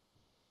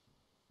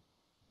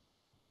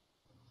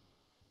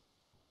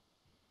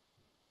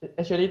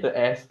 Actually, the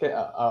ASK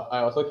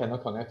I also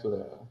cannot connect to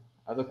the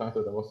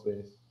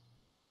workspace.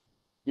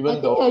 I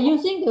think you're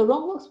using the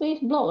wrong workspace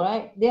block,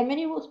 right? There are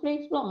many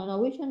workspace blocks.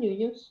 Which one you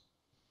use?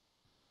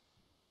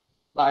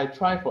 But I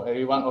try for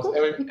everyone.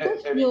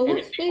 Because your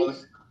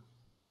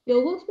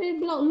workspace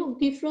block look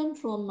different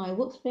from my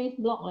workspace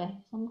block,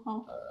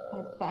 somehow.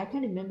 But I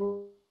can't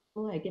remember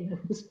where I get my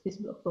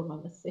workspace block from, I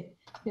must say.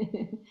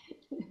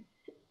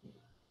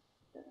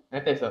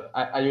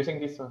 I using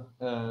this one.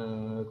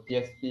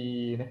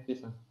 TSP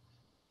this one.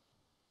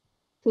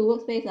 Two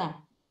workspace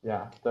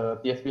Yeah, the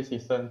TSP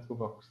season 2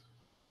 box.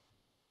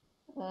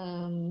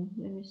 Let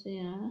me see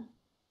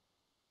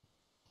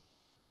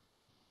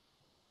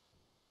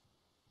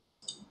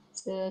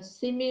the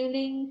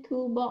Simulink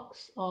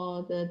toolbox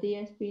or the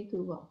DSP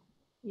toolbox,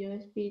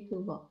 USB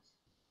toolbox.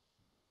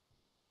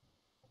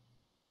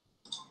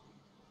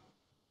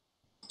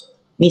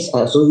 Miss,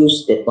 I also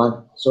use that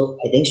one, so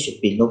I think should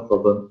be no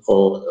problem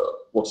for the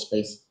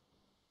workspace.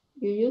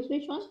 You use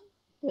which one?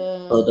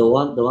 The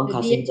one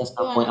Kasim just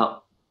now point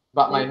out.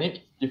 But my name is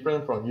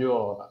different from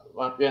you.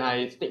 When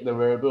I stick the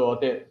variable,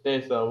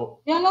 there's a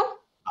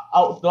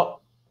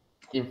outlook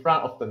in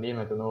front of the name.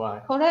 I don't know why.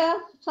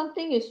 Correct.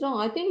 Something is wrong.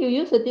 I think you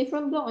use a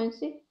different block and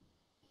see.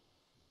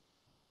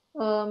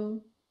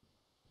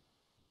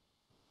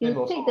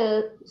 You take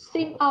the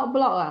sim out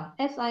block,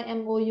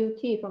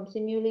 SIMOUT from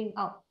Simulink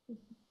out.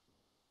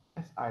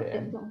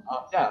 SIM.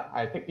 Yeah,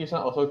 I take this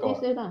one also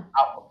got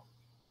out.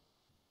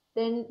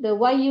 Then the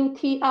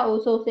YUT out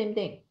also same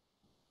thing.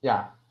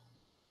 Yeah.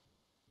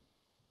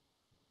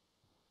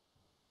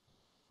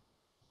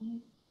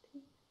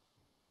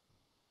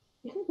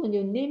 Because when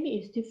your name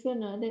is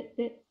different,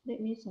 that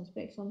means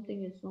suspect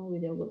something is wrong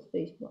with your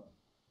workspace block.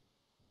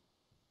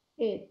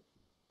 Okay,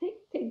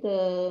 take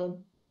the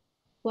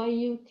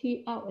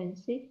YUT out and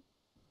see.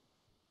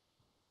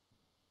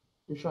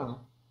 Which one?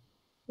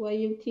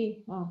 YUT,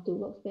 to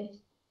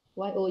workspace.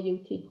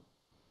 YOUT.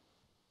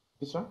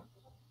 This one?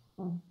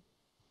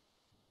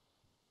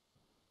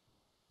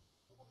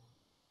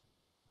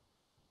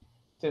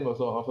 Same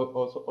also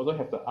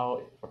have the out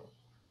in front.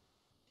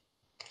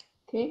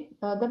 Okay,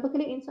 double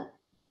click inside.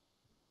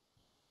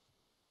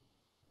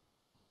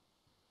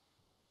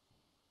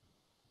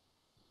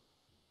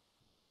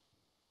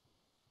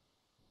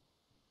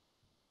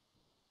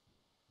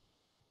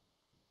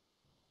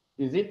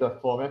 Is it the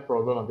format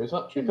problem?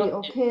 Should be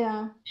okay.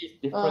 It's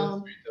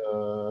different with the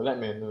lab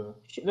manual.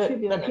 Should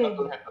be lab okay.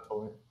 manual don't have the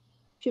format.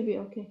 Should be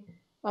okay.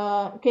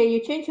 Okay,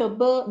 you change your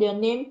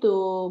name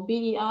to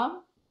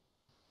BER.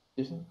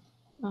 This one?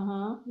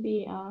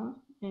 BER,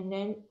 and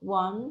then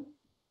 1,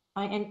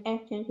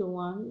 INF change to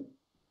 1,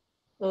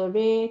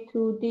 array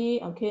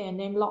 2D, okay, and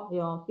then lock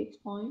your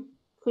fixed point.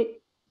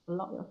 Click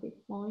lock your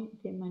fixed point.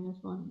 Okay, -1.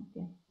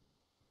 Okay.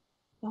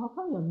 So how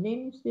come your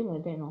name still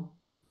like that? No.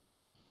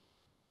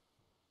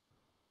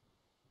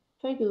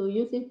 Try to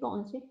use this block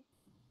and see.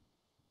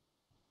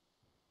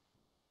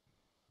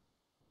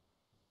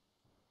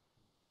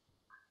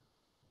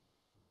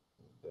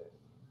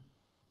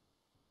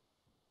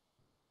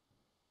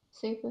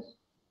 Save first.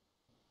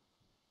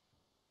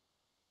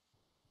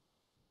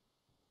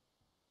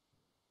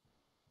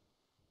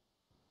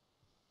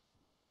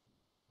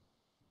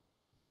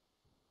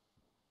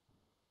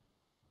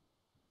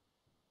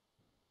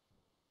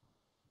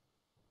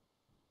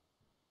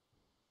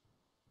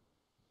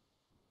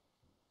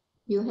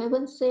 You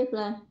haven't saved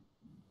lah.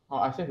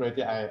 Oh, I saved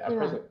already. I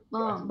pressed it.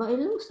 But it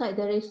looks like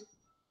there is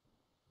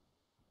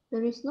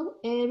no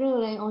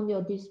error on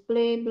your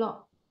display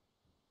block.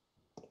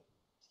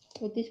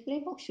 The display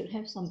box should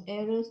have some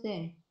errors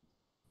there.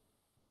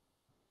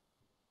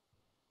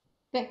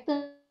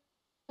 Vector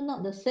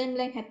not the same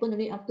length happen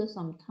only after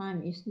some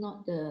time. It's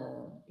not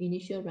the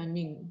initial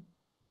running.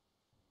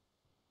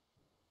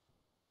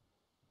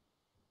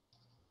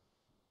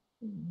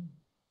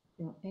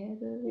 Your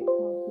error rate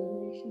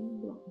calculation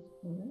block is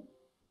correct.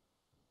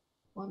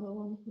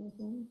 101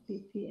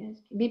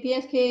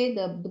 BPSK,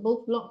 the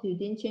both blocks you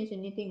didn't change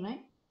anything,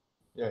 right?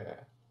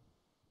 Yeah.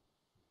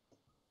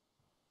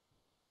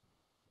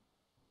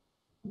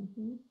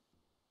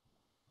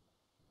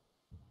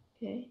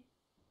 Okay.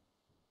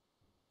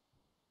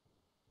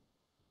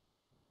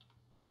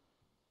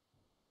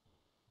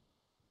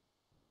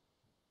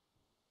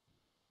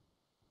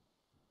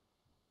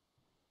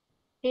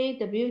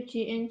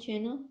 AWGN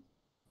channel.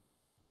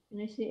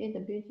 Can I see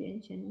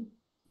AWGN channel?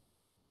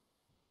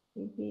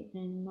 BB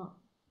and not.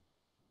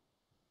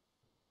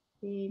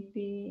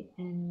 BB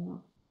and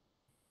not.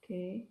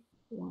 Okay.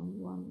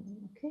 1.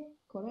 Okay,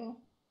 correct.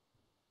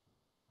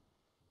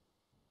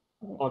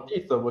 Oh,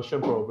 this is the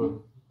version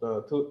problem.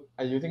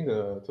 I'm using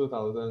the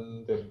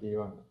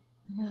 2021.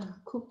 Yeah,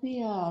 could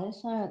be.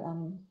 That's why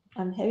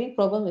I'm having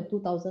problem with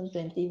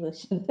 2020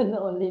 version,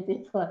 not only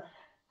this one.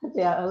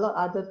 There are a lot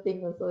other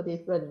things also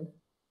different.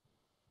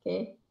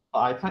 Okay.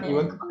 I can't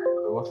even connect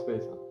to the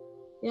workspace.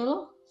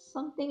 Yeah,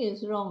 something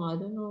is wrong. I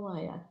don't know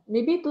why.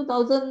 Maybe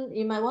 2000.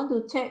 You might want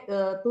to check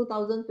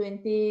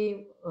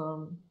 2020.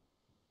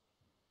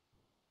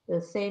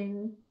 The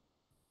same.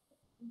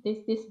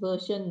 This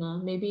version.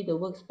 Maybe the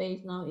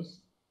workspace now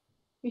is.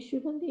 It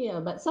shouldn't be.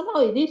 But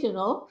somehow it is.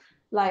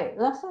 Like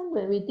last time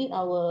when we did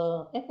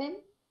our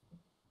FM.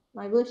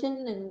 My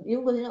version and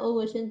your version,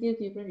 old version gives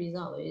different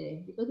result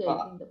because they're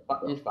using the.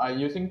 But if I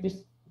using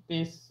this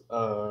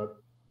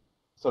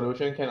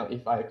solution, cannot.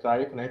 If I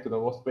directly connect to the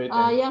workspace.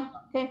 Yeah.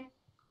 Okay.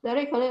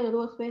 Direct connect to the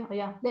workspace. Oh,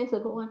 yeah, that's a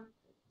good one.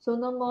 So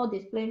no more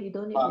display. You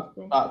don't need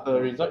display. But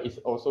the result is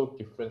also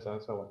different.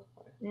 So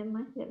never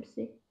mind. Let's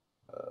see.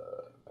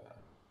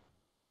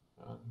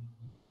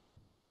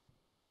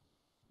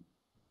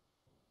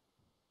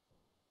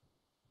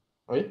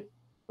 Wait.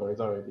 Oh, it's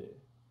already.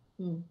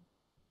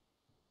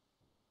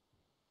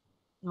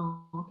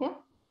 No. Okay.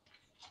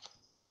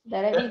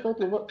 Directly go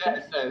to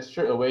workspace. Then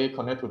straight away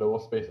connect to the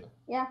workspace.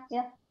 Yeah.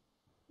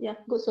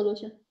 Good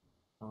solution.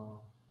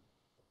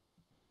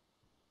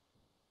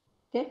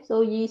 Okay.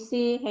 So you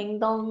see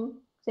Hangdong,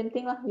 same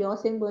thing lah. Your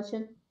same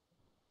version.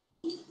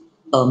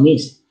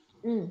 Miss.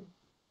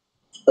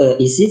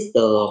 Is this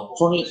the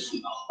point?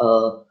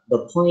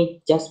 The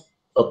point just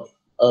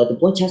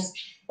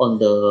on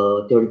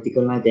the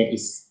theoretical line then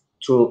is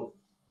true,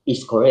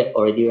 is correct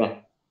already,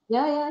 right?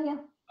 Yeah.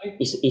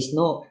 It's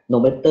no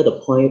matter the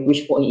point,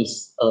 which point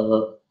is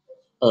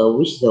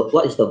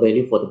what is the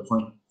value for the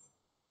point?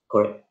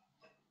 Correct.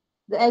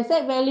 The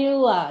exact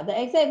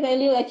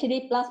value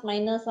actually plus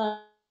minus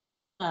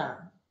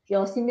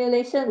your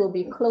simulation will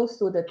be close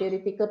to the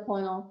theoretical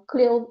point.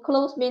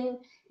 Close means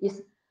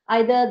is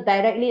either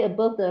directly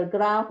above the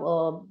graph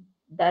or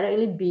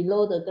directly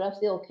below the graph.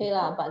 Still okay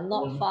lah, but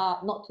not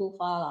far, not too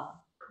far lah.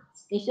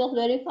 Is yours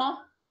very far?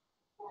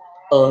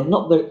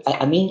 Not very.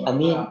 I mean,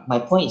 my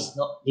point is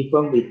not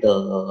different with the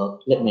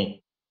lab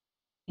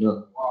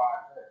manual.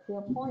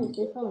 Your point is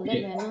different with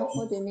lab manual.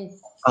 What do you mean?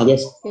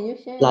 Yes. Can you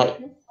share? Like.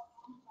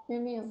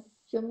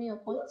 Show me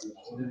your point.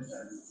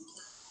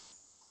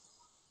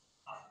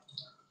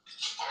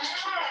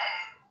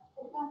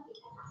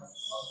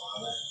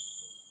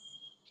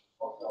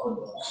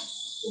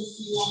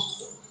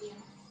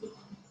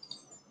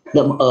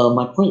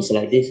 My point is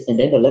like this, and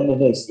then the lab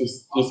manual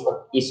is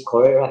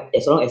correct, right?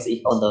 As long as it's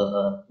on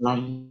the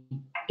line.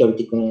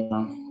 theoretical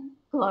now.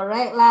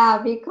 Correct lah,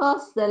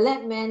 because the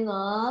lab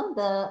manual,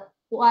 the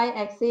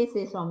y-axis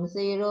is from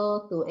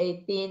 0 to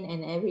 18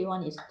 and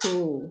everyone is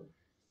 2.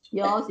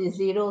 Yours is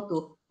 0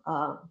 to,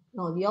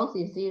 no, yours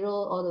is 0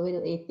 all the way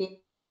to 18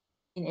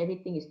 and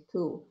everything is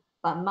 2.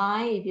 But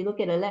mine, if you look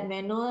at the lab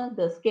manual,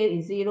 the scale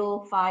is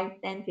 0,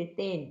 5, 10,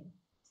 15.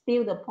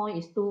 Still the point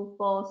is 2,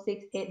 4,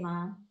 6, 8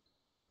 ma.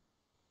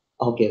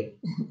 Okay.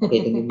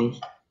 Okay, thank you, Miss.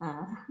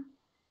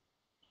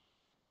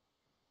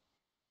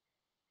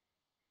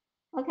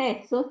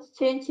 Okay, so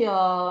change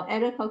your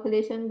error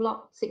calculation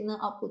block signal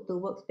output to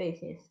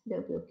workspace. Yes,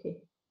 that'll be okay.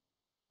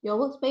 Your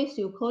workspace,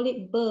 you call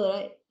it BUR,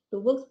 right? The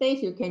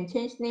workspace, you can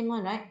change name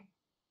one, right?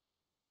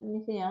 Let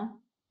me see.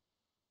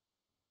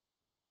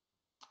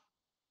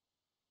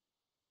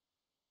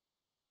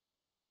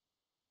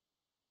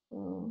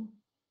 So,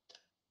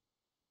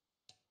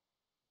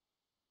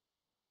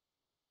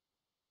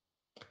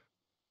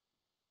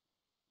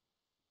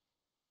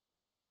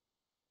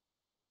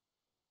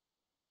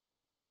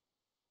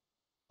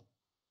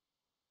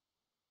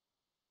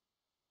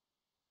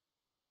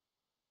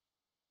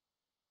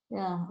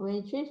 yeah, when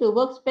you change the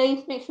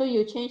workspace, make sure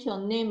you change your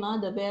name,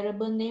 the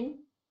variable name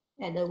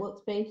at the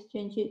workspace,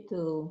 change it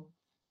to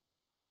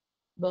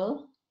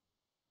BUR.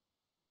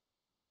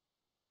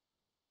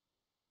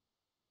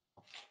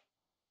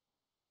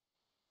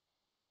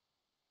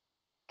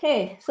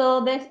 Okay,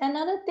 so there's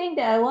another thing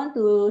that I want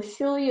to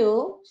show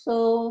you.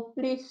 So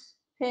please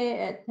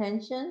pay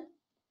attention.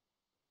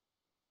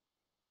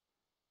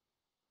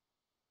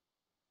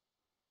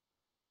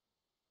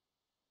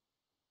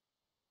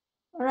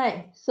 All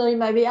right, so you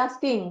might be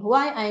asking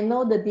why I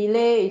know the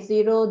delay is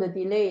 0, the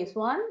delay is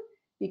 1,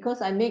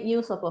 because I make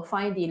use of a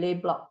find delay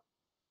block.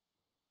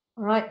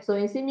 All right, so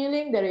in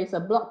Simulink, there is a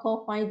block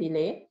called find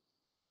delay.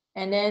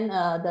 And then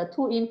the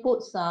two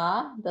inputs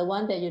are the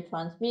one that you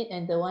transmit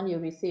and the one you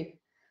receive.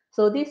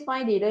 So this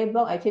find delay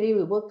block actually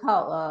will work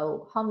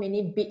out how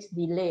many bits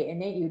delay,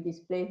 and then you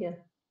display here.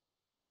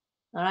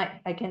 All right,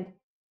 I can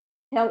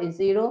tell is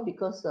 0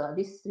 because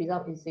this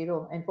result is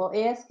 0. And for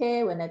ASK,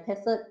 when I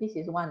tested, this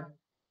is 1.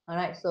 All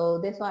right, so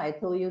that's why I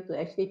told you to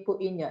actually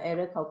put in your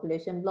error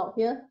calculation block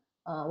here.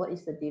 What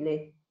is the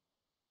delay?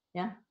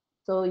 Yeah,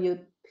 so you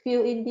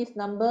fill in this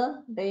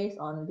number based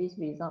on this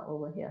result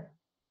over here.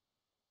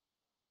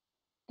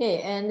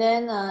 Okay, and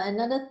then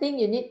another thing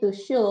you need to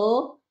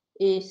show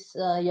is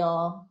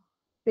your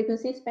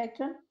frequency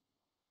spectrum.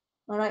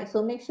 All right,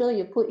 so make sure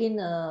you put in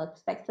a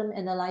spectrum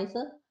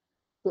analyzer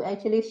to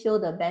actually show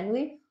the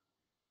bandwidth.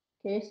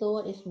 Okay, so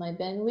what is my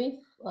bandwidth?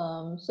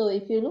 So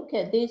if you look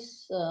at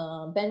this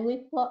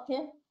bandwidth plot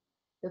here,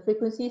 the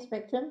frequency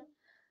spectrum,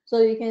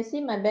 so you can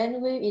see my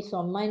bandwidth is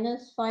from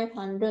minus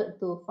 500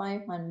 to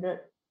 500.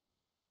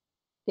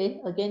 Okay,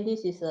 again,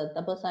 this is a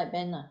double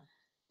sideband.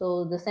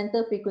 So the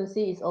center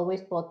frequency is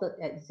always plotted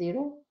at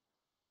 0.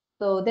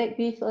 So that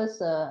gives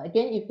us,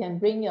 again, you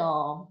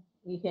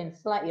can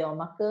slide your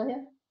marker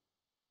here.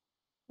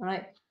 All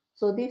right,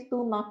 so these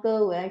two markers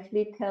will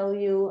actually tell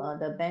you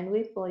the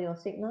bandwidth for your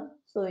signal.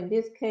 So in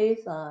this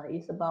case,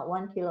 it's about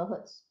 1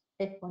 kilohertz.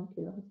 1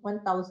 kilohertz,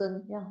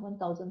 1000, yeah,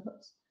 1000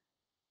 hertz.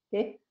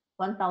 Okay,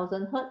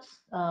 1000 hertz.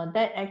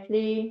 That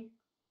actually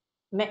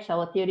match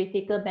our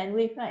theoretical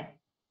bandwidth, right?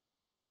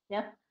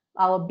 Yeah,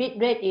 our bit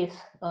rate is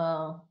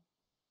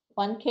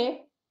 1K,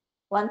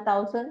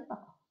 1000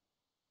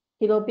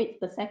 kilobits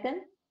per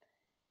second.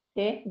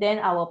 Okay, then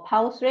our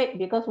pulse rate,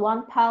 because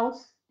 1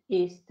 pulse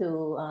is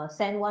to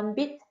send 1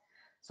 bit,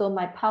 so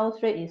my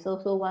pulse rate is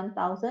also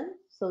 1000,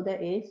 so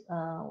that is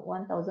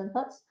 1000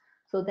 hertz.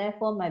 So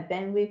therefore my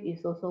bandwidth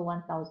is also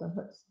 1000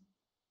 hertz.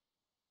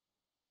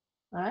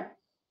 All right,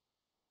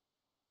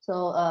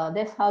 so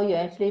that's how you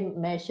actually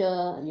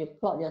measure, you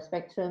plot your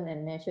spectrum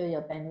and measure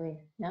your bandwidth.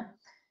 Yeah,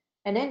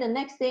 and then the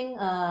next thing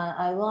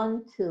I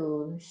want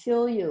to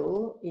show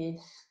you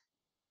is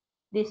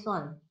this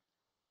one.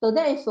 So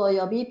that is for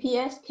your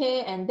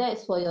BPSK, and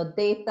that's for your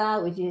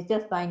data, which is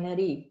just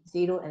binary,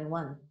 0 and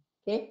 1.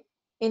 Okay.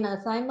 In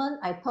assignment,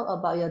 I talk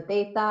about your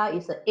data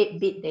is a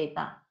 8-bit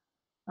data.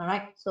 All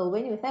right. So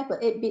when you have a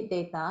 8-bit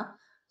data,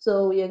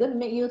 so you're going to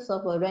make use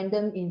of a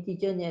random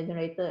integer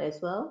generator as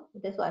well.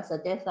 That's what I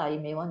suggest. You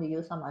may want to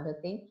use some other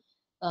thing.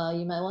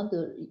 You might want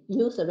to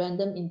use a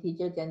random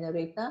integer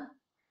generator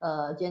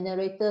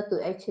to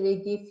actually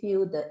give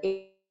you the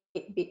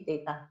 8-bit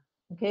data.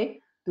 Okay,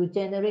 to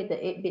generate the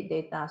 8-bit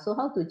data. So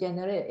how to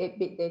generate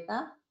 8-bit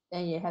data?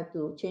 Then you have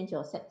to change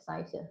your set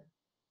size here.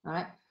 All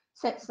right,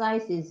 set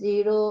size is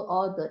 0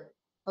 all the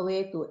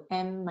way to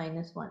m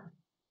minus 1.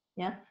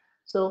 Yeah,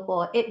 so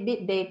for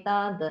 8-bit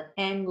data, the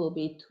m will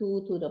be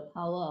 2 to the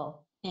power of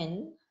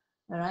n.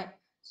 All right,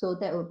 so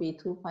that will be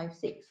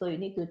 256. So you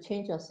need to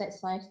change your set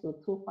size to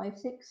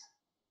 256.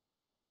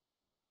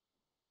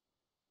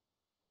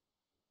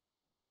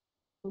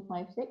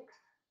 256.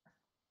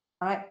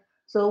 All right.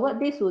 So what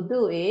this will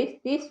do is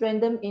this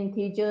random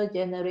integer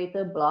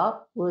generator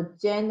block will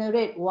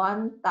generate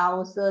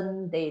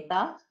 1000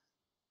 data,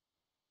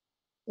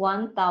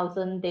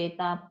 1000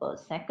 data per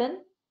second,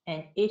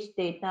 and each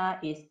data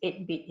is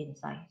 8-bit in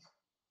size.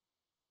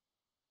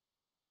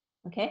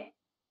 Okay,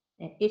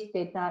 and each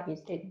data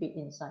is 8-bit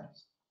in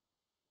size.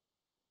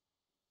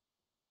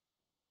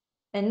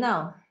 And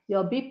now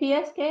your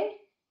BPSK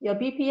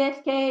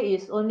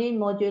is only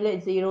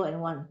modulate 0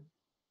 and 1,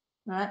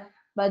 right?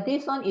 But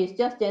this one is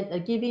just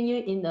giving you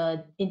in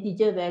the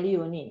integer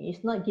value only.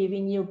 It's not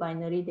giving you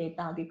binary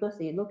data because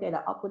you look at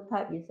the output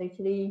type, it's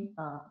actually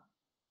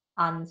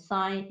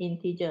unsigned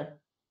integer.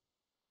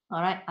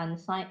 All right,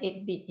 unsigned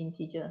 8-bit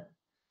integer.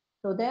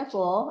 So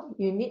therefore,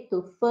 you need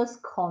to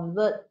first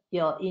convert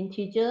your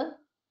integer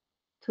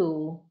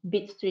to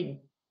bit stream.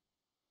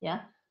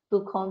 Yeah,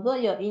 to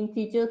convert your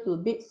integer to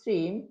bit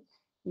stream,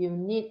 you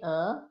need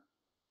a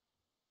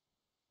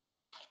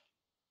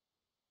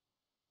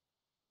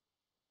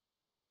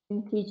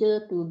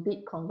integer to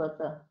bit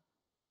converter.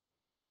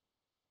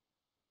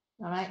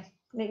 All right,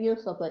 make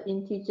use of an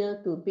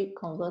integer to bit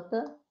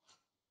converter.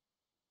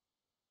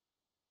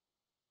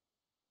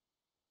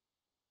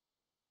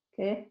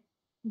 Okay,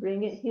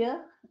 bring it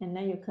here and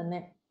then you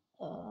connect.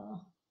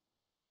 All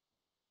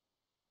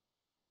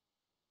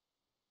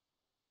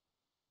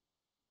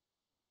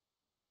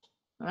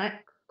right,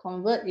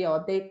 convert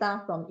your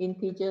data from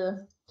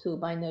integer to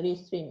binary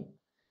stream.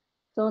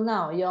 So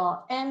now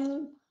your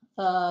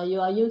you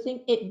are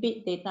using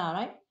 8-bit data,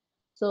 right?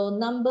 So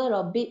number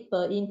of bit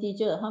per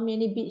integer, how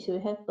many bits you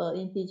have per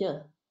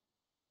integer?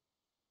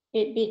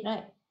 8-bit,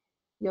 right?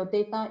 Your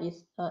data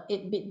is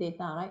 8-bit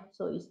data, right?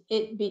 So it's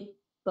 8-bit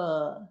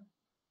per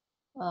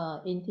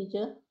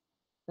integer.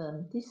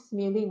 This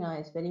smelling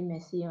is very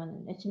messy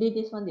one. Actually,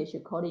 this one they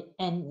should call it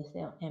N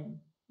instead of M.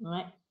 All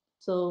right.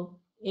 So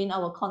in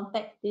our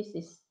context, this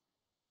is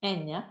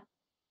N, yeah.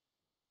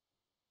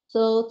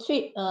 So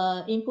treat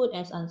input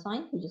as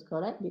unsigned, which is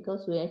correct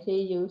because we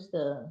actually use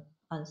the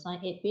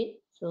unsigned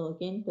 8-bit. So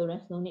again, the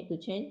rest no need to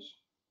change.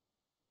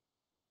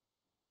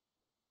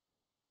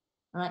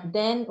 All right.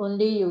 Then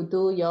only you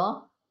do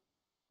your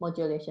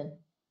modulation.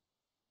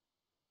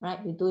 Right.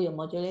 You do your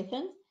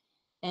modulation,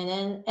 and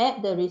then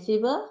at the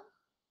receiver.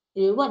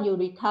 What you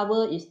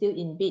recover is still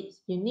in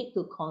bits. You need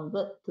to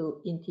convert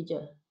to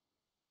integer.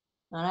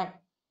 All right.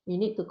 You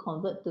need to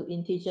convert to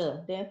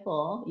integer.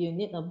 Therefore, you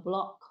need a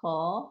block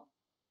called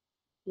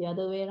the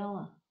other way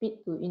around,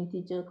 bit to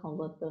integer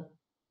converter.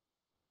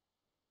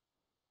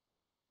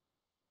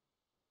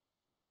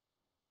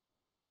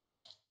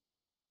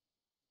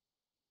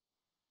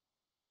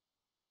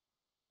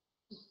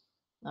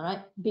 All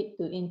right, bit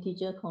to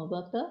integer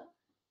converter,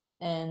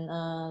 and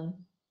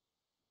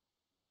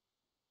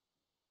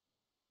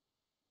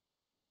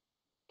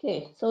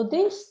okay, so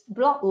this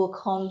block will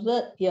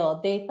convert your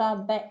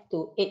data back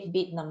to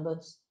 8-bit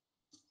numbers.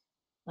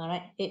 All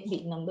right,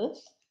 8-bit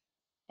numbers.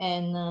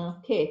 And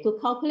okay, to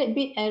calculate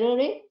bit error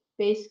rate,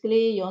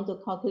 basically you want to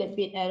calculate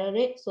bit error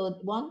rate. So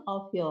one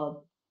of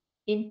your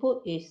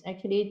input is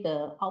actually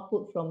the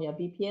output from your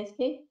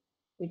BPSK,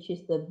 which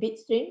is the bit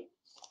stream.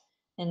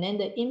 And then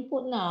the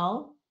input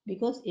now,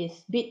 because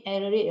it's bit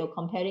error rate, you're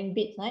comparing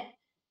bits, right?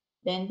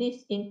 Then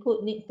this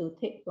input need to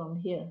take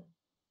from here.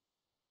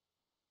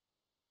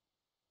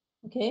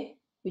 Okay,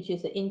 which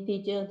is the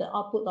integer, the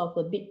output of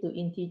a bit to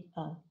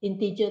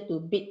integer to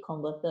bit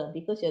converter,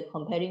 because you're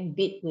comparing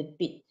bit with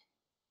bit.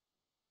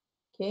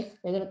 Okay,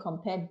 we're going to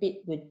compare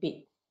bit with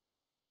bit.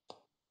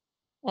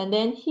 And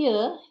then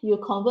here, you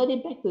convert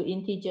it back to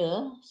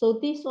integer. So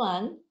this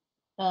one,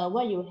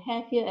 what you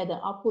have here at the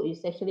output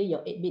is actually your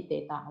 8-bit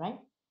data, right?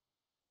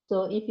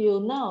 So if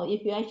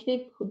you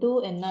actually do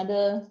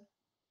another,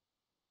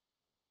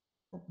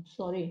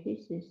 sorry,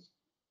 this is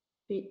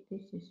bit,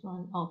 this is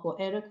one. Oh, for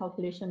error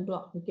calculation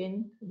block,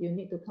 again, you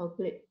need to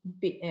calculate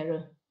bit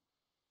error.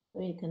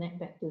 So you connect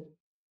back to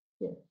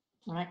here,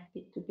 all right,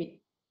 bit to bit.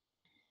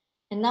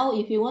 And now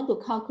if you want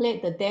to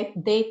calculate the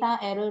data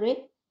error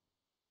rate,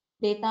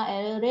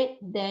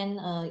 then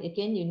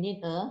again, you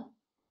need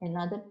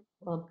another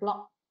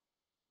block,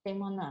 same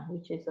one,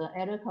 which is an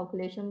error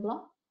calculation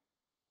block.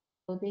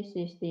 So this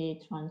is the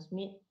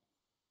transmit.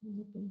 Let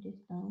me bring this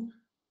down.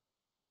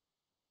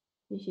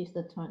 This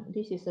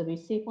is the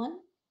receive one.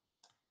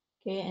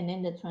 Okay, and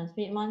then the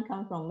transmit one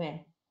come from where?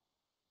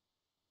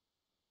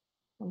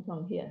 Come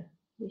from here.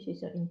 This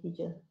is your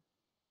integer.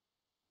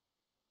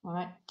 All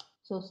right.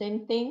 So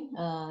same thing.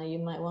 You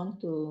might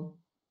want to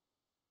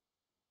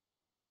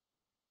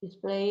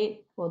display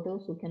it. For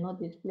those who cannot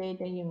display,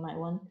 then you might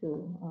want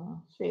to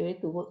straight away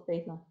to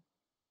workspace.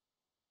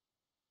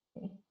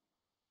 Okay.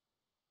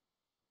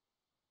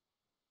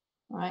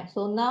 All right.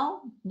 So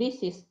now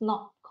this is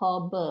not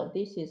called BER.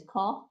 This is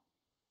called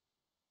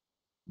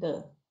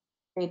the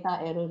data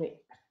error rate.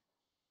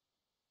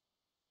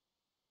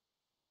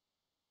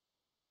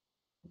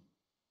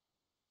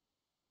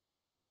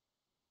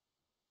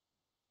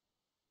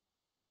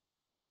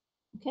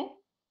 Okay.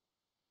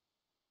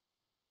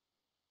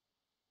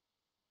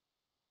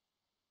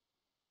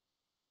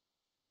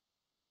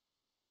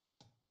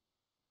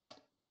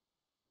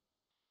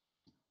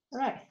 All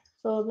right.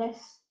 So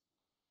let's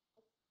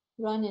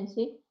run and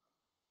see.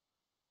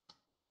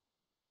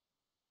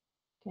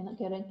 Cannot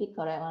guarantee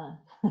correct one.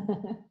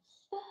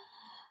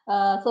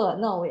 So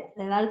no, wait,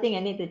 another thing I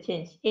need to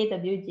change,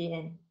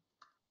 AWGN.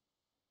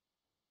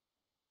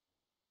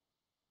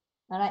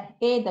 All right,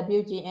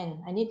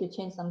 AWGN. I need to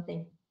change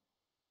something.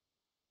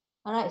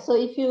 All right, so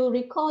if you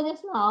recall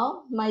just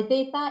now, my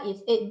data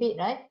is 8-bit,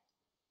 right?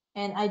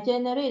 And I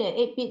generated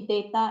 8-bit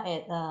data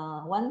at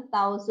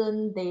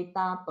 1000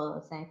 data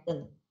per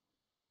second.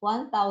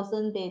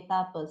 1000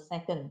 data per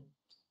second.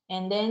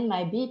 And then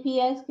my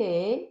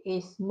BPSK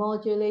is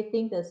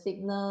modulating the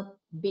signal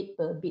bit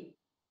per bit.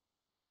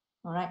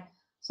 All right,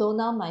 so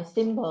now my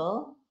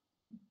symbol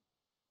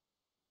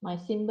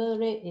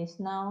rate is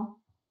now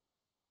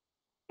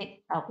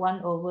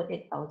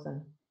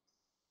 1/8000.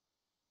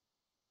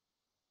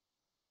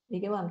 You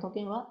get what I'm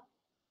talking about?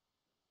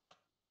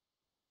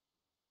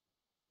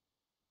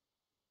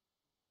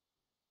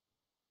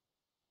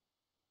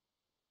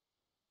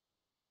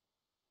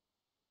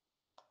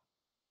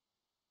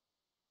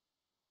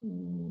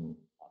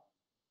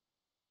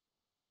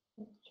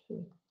 That's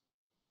true.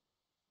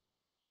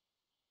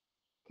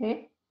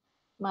 Okay,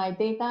 my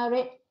data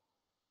rate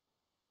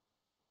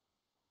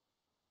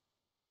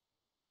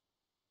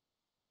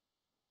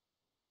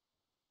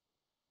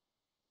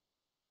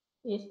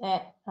is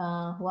at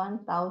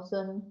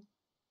 1000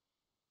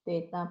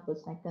 data per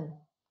second.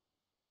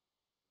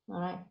 All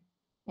right,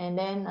 and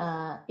then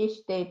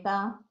each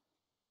data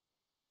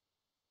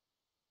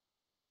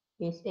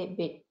is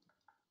 8-bit.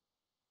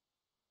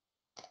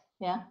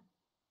 Yeah,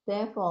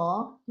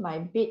 therefore my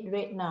bit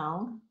rate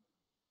now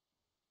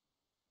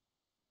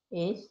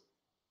is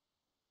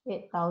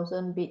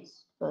 8000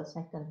 bits per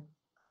second.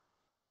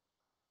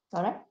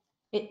 Correct?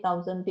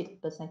 8000 bits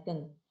per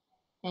second.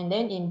 And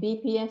then in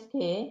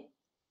BPSK,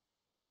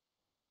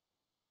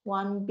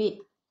 1 bit,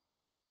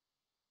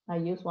 I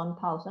use 1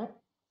 pulse, right?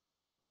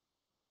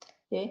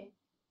 Okay,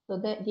 so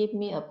that gives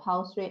me a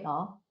pulse rate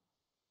of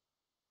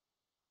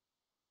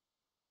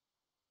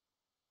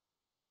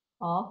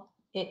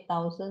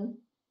 8000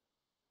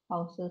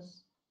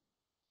 pulses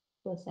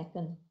per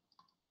second.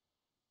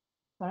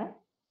 Correct?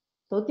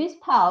 So this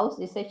pulse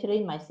is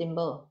actually my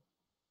symbol.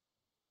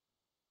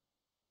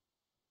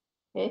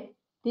 Okay,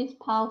 this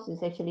pulse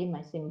is actually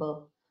my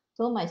symbol.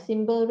 So my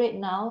symbol rate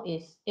now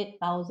is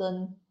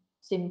 8000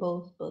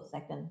 symbols per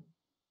second.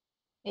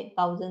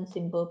 8000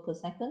 symbols per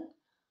second.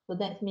 So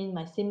that means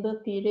my symbol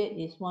period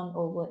is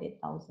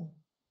 1/8000.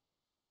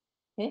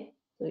 Okay,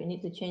 so you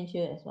need to change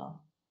here as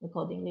well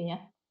accordingly.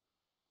 Yeah.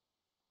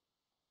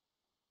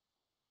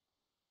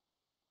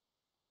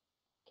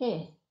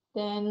 Okay,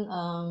 then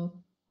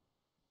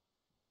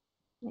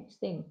next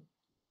thing.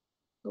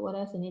 So what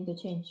else I need to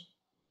change?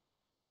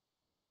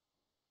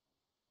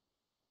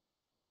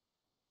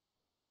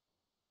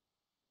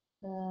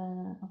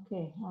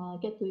 Okay, I'll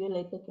get to you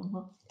later,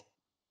 Kyung-ho.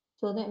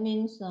 So that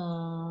means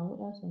what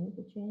else I need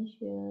to change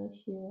here?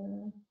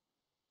 Here,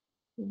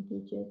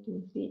 integer to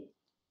bit,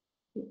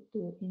 bit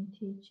to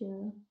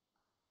integer.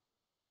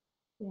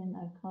 Then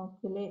I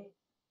calculate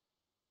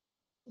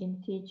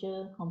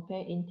integer,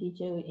 compare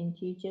integer with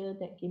integer.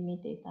 That give me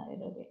data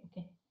error rate.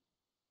 Okay.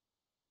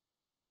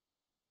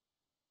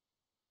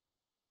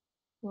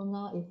 So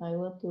now if I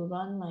were to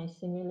run my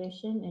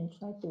simulation and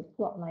try to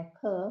plot my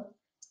curve,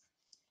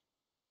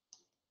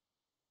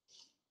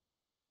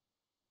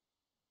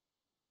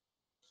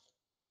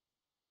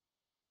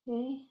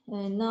 okay,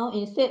 and now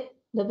instead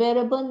the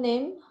variable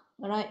name,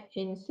 right,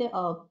 instead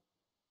of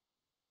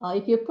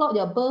if you plot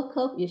your bell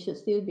curve, it should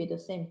still be the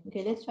same.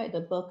 Okay, let's try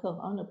the bell curve.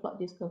 I want to plot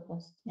this curve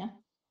first. Yeah.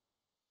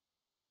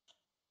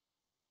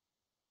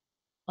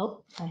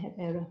 Oh, I have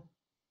error.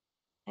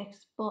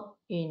 Export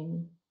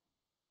in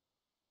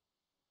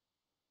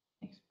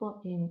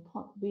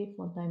port width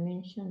for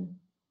dimension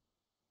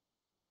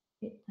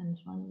 8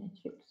 times 1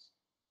 matrix.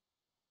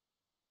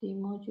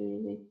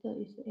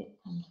 Demodulator is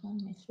 8 times 1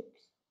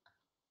 matrix.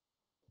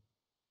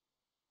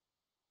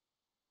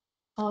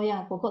 Oh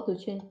yeah, I forgot to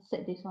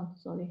set this one.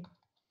 Sorry.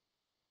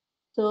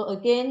 So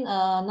again,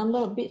 number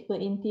of bits per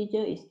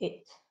integer is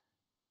 8.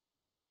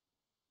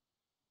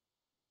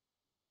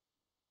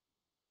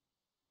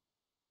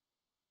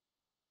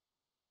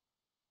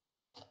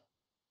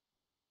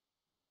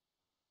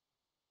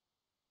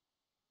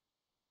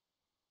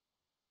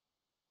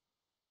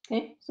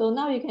 Okay, so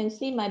now you can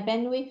see my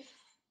bandwidth.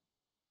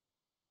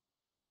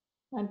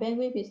 My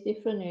bandwidth is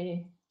different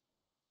already.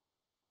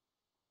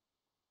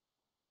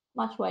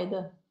 Much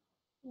wider.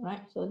 All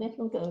right, so let's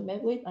look at my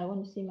bandwidth. I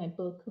want to see my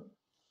bell curve.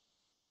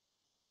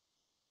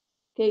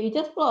 Okay, you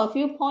just plot a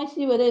few points,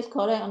 see whether it's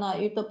correct or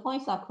not. If the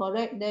points are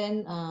correct,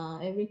 then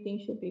everything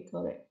should be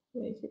correct.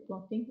 Where is it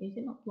plotting? Is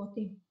it not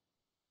plotting?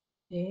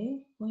 Okay,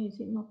 why is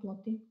it not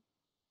plotting?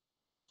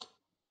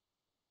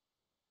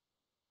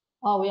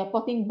 Oh, we are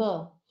plotting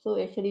burr, so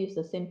actually it's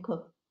the same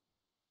curve.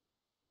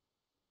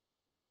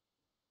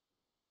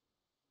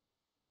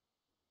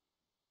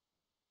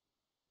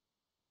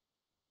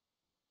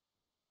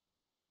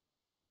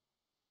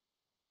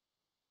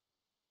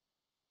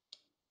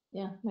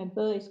 Yeah, my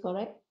burr is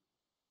correct.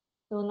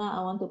 So now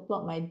I want to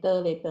plot my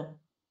dir later.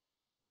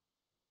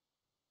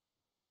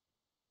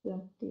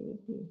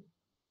 20B.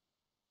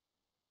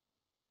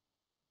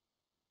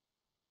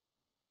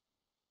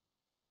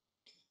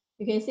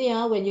 You can see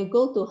when you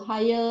go to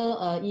higher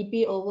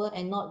EP over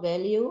and not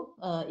value,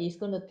 it's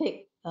going to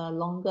take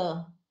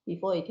longer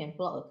before you can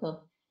plot a curve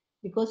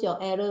because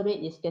your error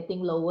rate is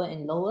getting lower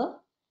and lower.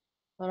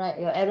 All right,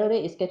 your error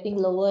rate is getting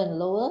lower and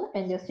lower,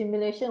 and your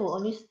simulation will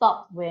only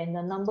stop when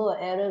the number of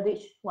error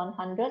reach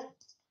 100,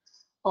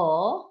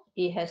 or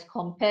it has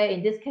compared.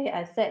 In this case,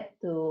 I set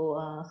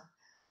to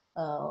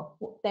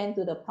 10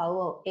 to the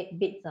power of 8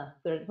 bits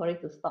for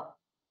it to stop.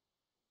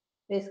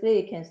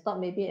 Basically, you can stop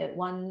maybe at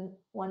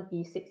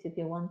 1E6 if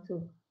you want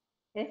to.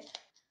 Okay,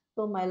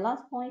 so my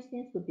last point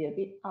seems to be a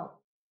bit out.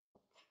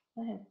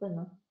 What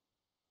happened?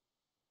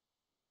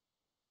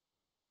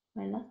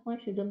 My last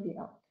point shouldn't be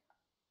out.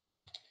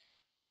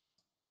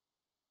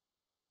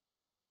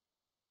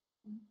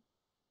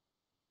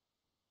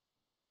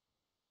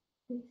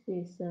 This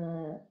is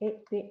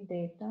 8-bit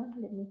data.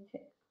 Let me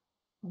check.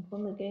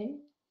 Confirm again.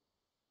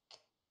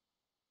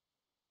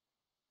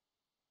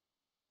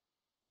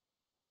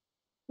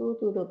 Two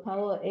to the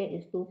power 8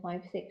 is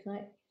 256,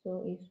 right?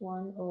 So it's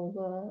 1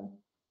 over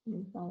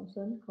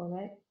 1000,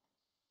 correct?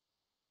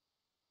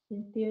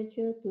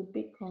 Integer to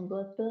bit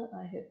converter,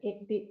 I have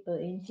 8 bit per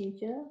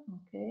integer.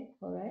 Okay,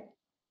 correct.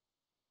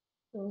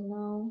 So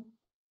now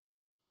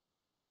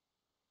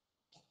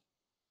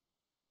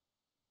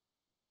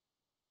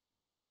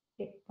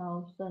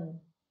 $8,000.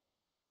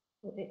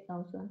 So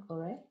 8,000,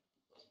 correct.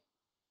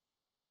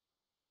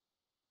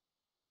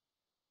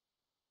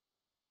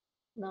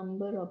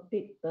 Number of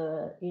bit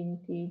per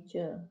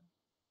integer.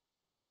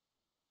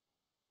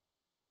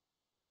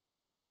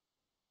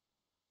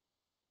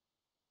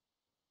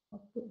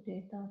 Output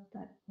data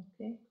type.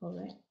 Okay,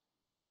 correct.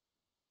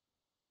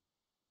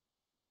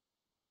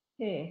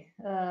 Okay.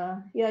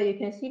 Yeah, you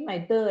can see my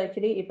DER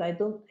actually. If I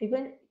don't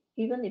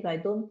even if I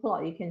don't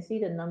plot, you can see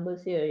the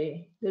numbers here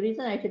already. The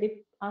reason I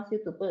actually ask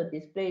you to put a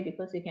display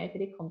because you can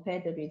actually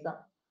compare the result.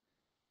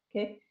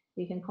 Okay,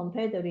 you can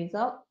compare the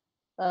result.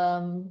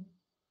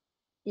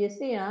 You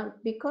see,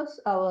 because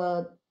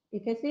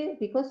you can see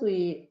because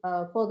we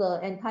for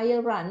the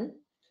entire run,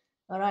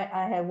 all right,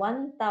 I have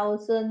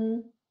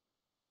 1,000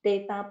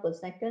 data per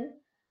second.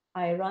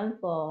 I run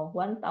for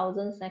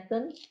 1,000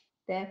 seconds.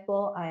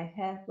 Therefore, I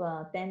have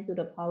 10 to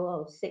the power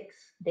of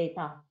 6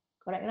 data.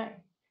 Correct, right?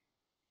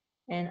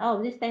 And out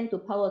of this 10 to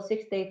the power of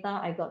 6 data,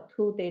 I got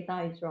 2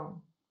 data is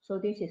wrong. So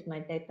this is my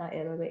data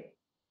error rate.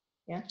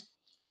 Yeah.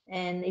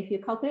 And if you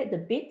calculate the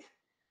bit,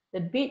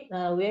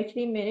 we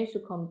actually managed to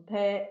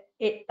compare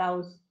 8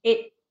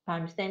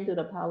 times 10 to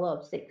the power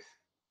of 6.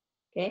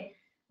 Okay.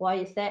 Why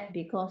is that?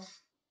 Because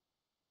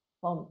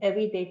from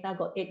every data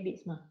got 8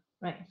 bits,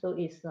 right? So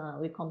it's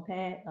we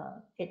compare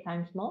 8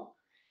 times more.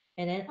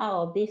 And then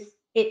out of these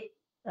 8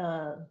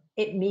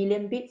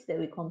 million bits that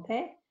we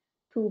compare,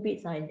 2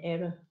 bits are in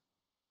error.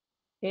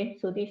 Okay,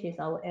 so this is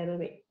our error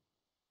rate.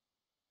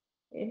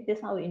 Okay,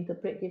 that's how we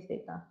interpret this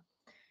data.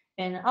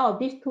 And out of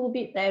these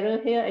 2-bit error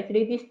here,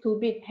 actually these 2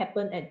 bits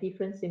happen at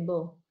different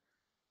symbol,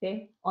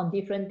 okay, on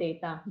different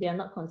data. They are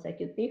not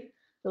consecutive.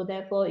 So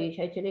therefore, it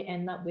actually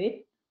end up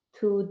with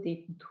two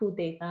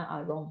data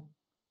are wrong.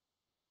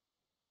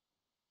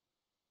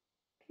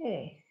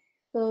 Okay,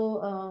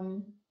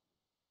 so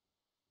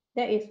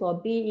that is for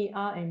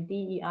BER and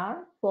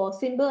DER. For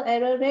symbol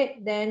error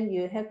rate, then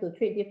you have to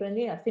treat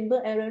differently. A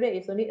symbol error rate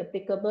is only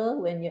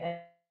applicable when you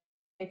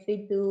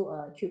actually do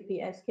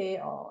QPSK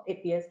or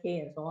APSK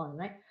and so on,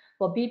 right?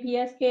 For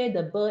BPSK,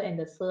 the BER and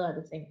the SIR are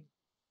the same.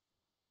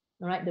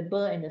 All right, the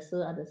BER and the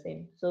SIR are the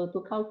same. So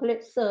to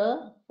calculate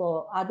SIR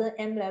for other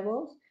M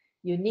levels,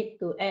 you need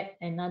to add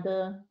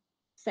another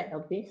set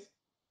of this.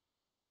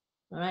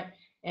 All right,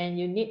 and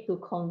you need to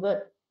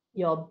convert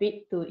your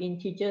bit to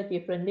integer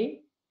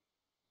differently.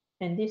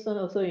 And this one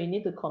also you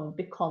need to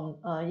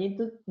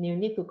you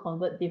need to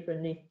convert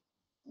differently.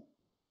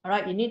 All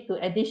right, you need to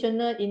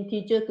additional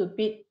integer to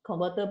bit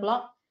converter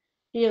block.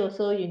 Here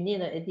also you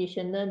need an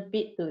additional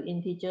bit to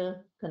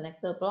integer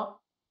connector block,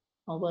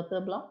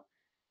 converter block.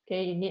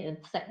 Okay, you need a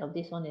set of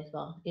this one as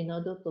well in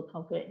order to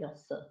calculate your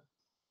SIR.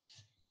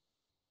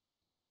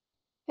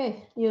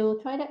 Okay, you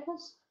try that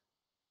first.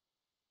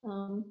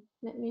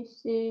 Let me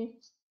see,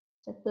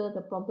 settle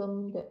the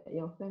problem that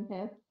your friend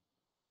have.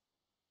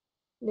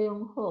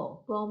 Leon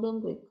Ho,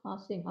 problem with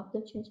classing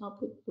after change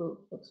output to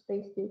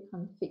workspace still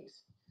can't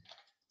fix.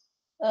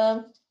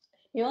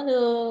 You want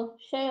to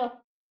share your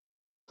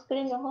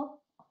screen, Leon Ho?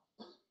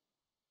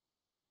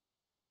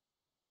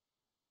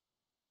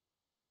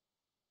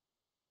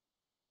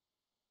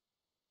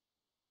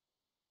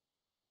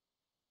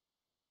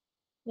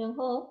 Leon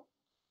Ho?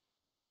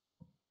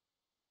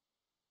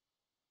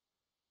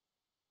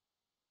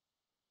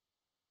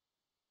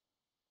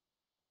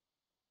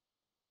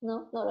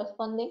 No, not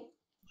responding.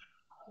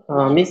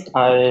 Miss,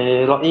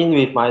 I log in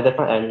with my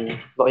data and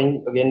log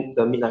in again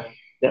the midnight.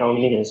 Then I'll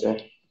meet as well.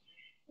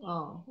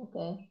 Oh,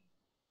 okay.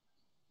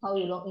 How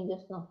you log in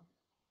just now?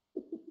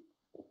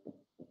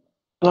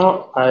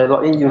 Now I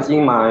log in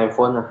using my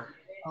phone.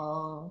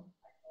 Oh.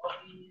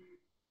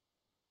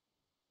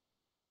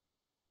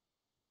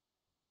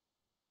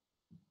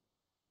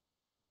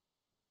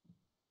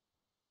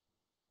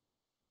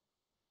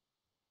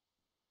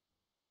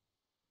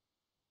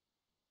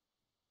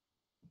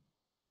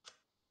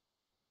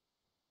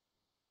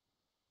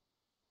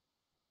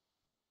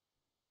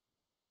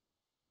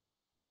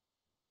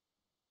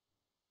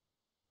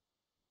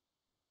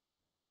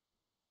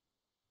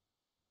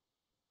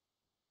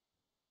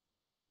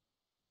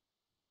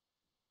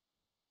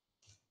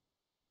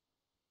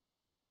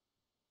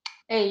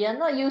 Hey, you're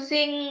not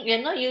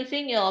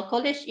using your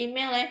college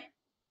email, eh?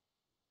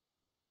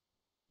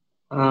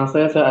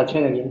 Sir, I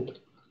check again.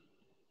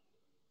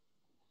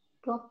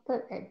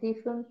 Plotted at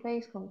different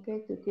place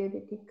compared to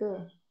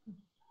theoretical.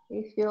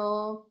 If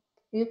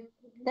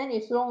then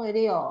it's wrong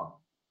already, or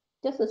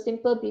just a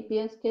simple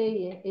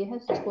BPSK, it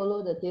has to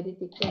follow the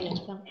theoretical yang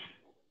chang.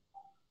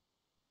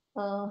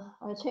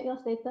 I'll check your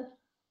status.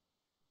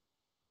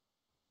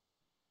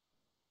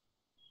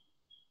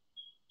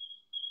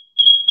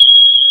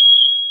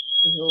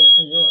 Ayo.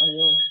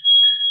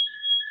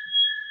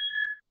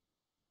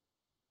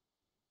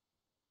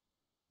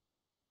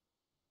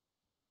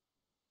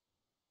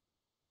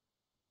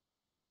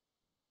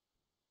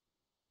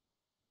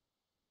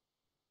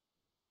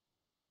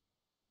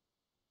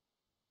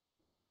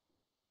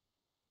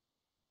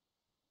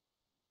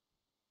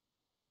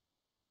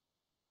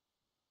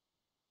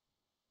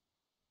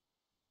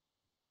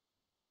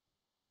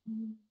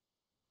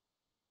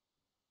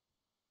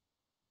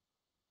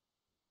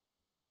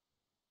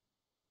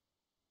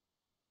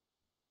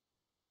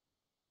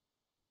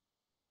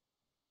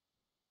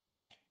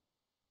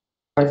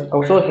 I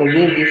also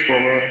handling this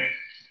problem.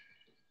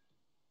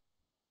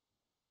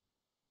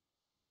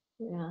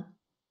 Yeah.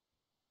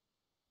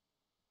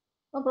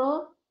 Oh,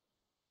 bro.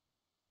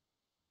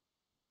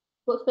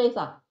 Workspace,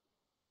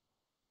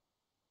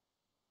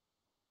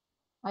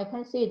 I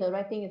can't see, the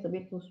writing is a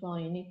bit too small.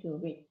 You need to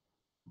read.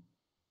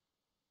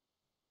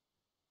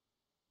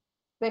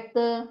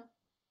 Vector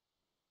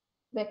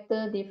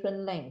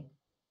different length.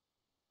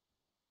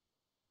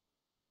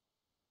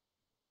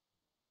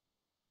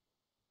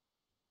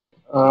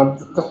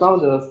 Just now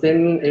the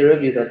same area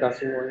with the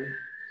Gaussian one.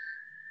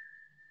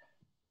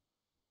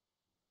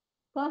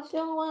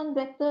 Gaussian one,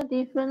 vector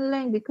different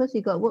length, because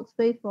you got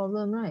workspace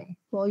problem, right?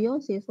 For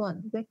yours is what?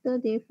 Vector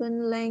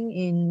different length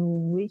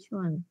in which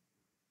one?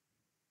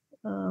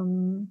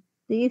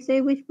 Did you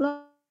say which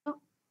block?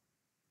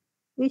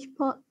 Which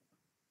port?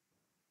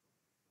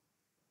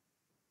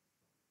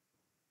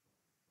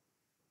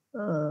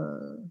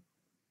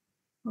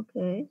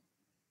 Okay.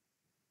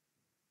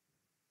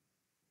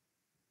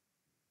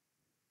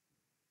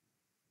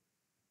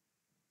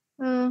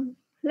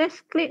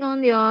 Let's click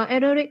on your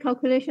error rate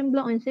calculation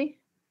block and see.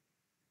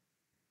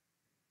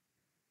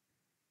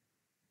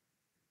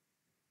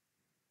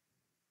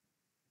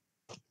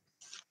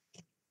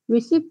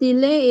 Receive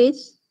delay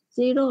is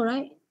 0,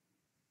 right?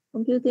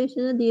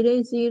 Computational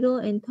delay 0,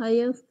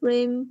 entire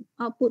frame,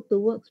 output to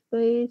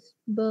workspace,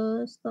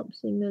 burst, stop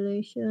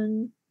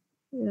simulation.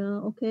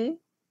 Yeah, okay.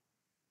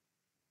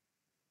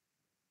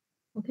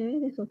 Okay,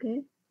 that's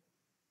okay.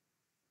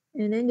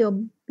 And then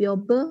your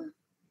burst,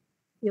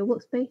 your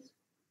workspace.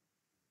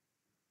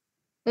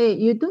 Hey,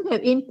 you don't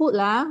have input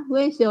lah.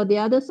 Where's the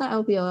other side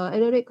of your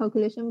error rate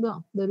calculation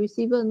block? The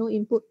receiver, no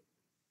input.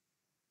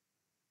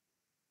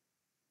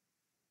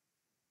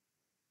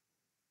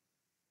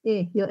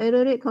 Hey, your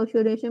error rate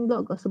calculation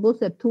block got supposed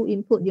to have 2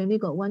 input. You only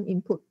got 1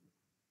 input.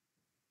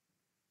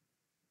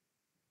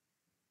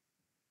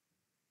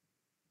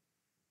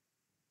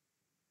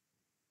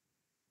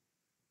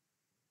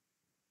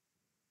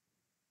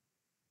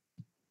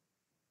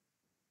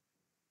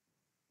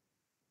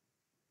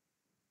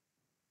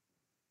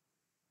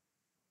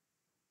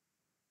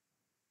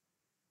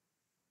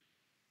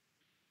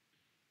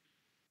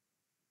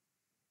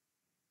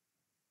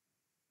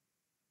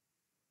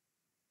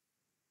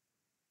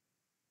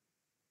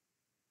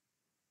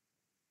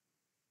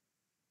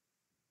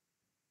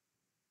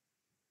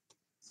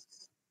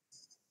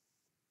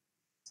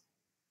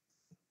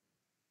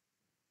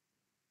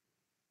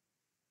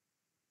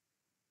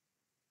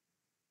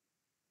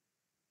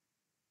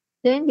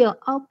 Then your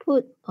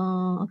output,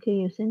 okay,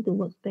 you send to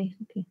workspace,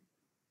 okay.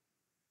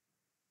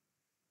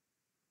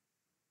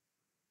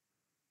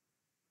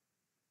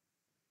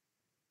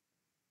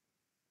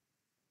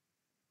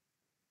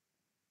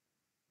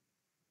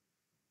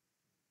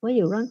 Why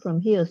you run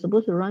from here?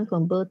 Supposed to run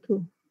from birth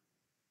 2.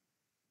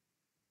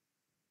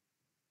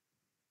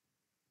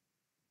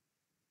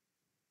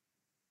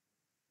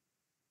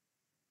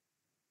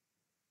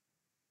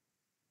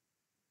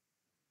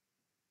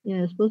 Yeah,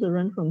 you're supposed to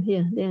run from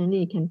here. Then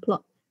only you can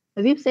plot.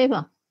 Have you saved?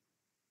 I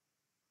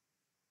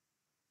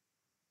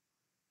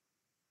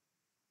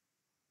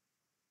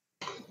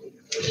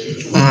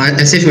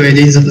saved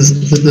already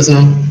just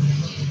now.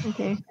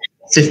 Okay.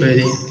 Saved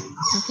already.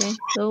 Okay.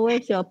 So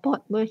where's your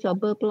plot? Where's your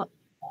burr plot?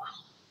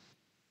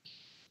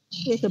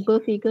 Where's your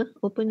burr figure?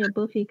 Open your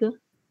burr figure.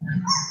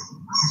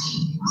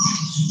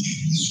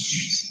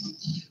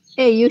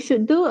 Hey, you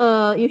should do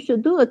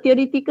a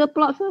theoretical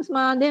plot first,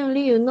 ma. Then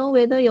only you know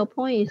whether your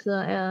point is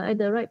at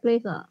the right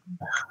place,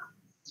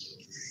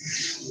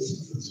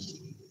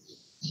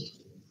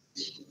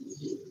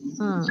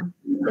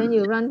 Then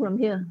you run from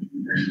here.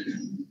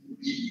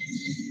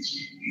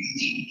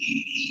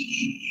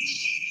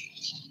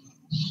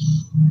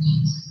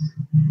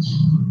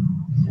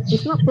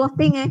 It's not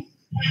plotting, eh?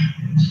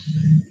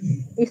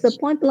 Is the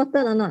point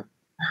plotted or not?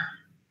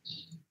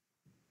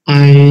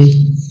 I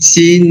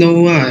see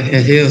no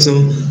here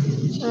also.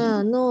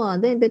 No,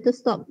 then better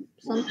stop.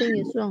 Something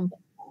is wrong.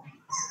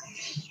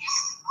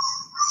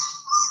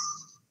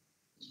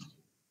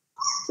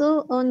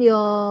 So on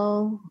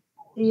your,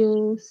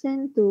 you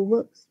send to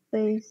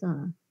workspace,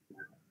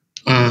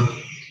 that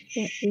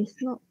is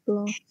not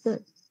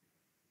plotted.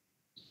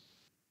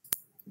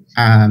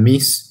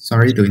 Miss,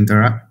 sorry to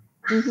interrupt.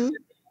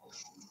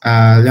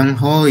 Leung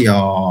Ho,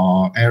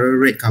 your error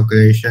rate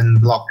calculation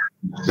block,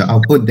 the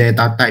output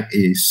data type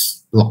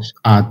is block,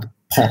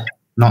 port,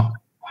 not.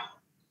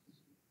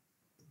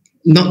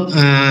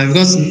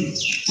 Because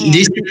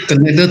this is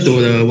connected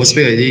to the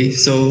workspace already,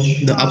 so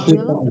the output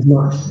is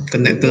not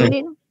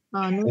connected.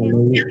 No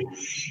need.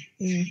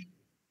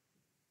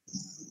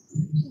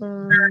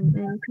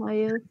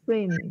 Entire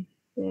frame,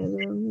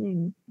 serial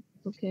name.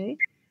 Okay.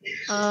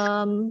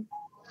 Where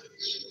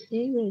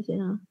is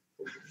it?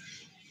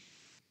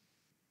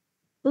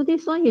 So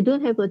this one you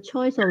don't have a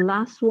choice of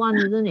last one,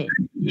 isn't it?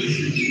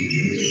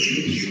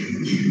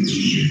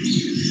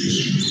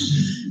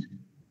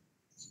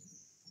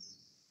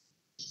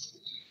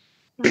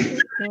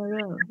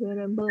 Error,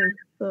 variable,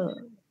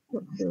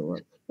 what's the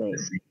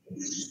workspace?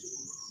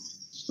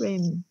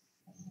 Frame.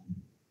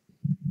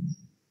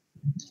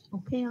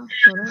 Okay,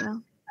 correct.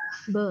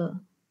 Burr.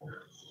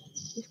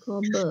 It's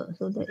called burr,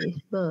 so that is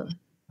burr.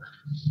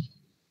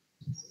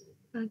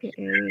 Target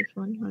area is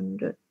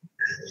 100.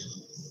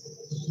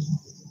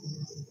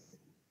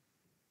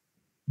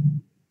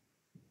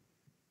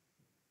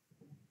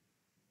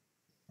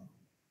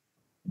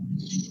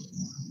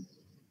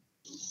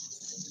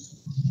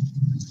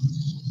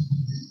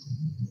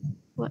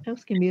 What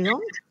else can be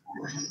wrong?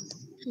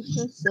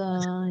 Because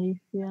if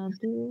you are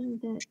doing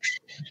that,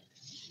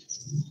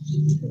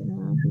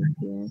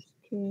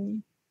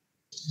 BPSK.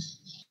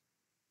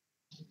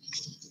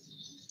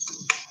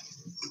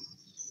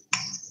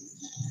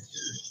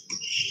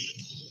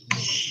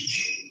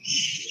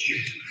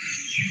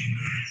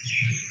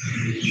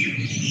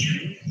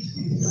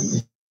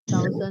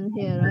 $1,000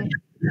 here, right?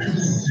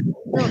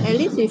 No, at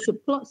least you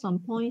should plot some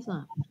points.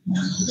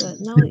 But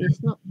now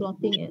it's not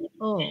plotting at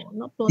all.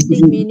 Not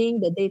plotting meaning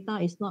the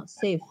data is not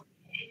safe.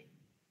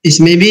 It's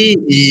maybe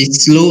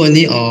it's slow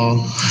only or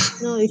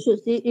no,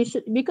 it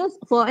should because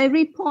for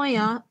every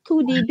point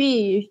 2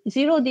 dB,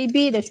 0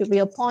 dB there should be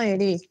a point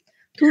already.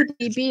 2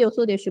 dB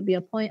also there should be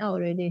a point out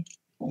already.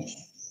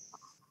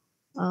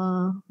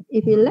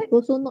 If it lag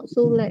also not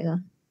so lag.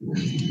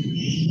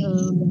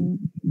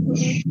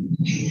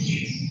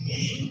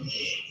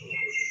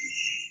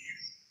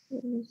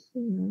 Let me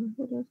see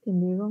what else can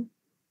be wrong.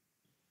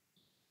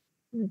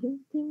 I don't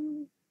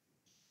think.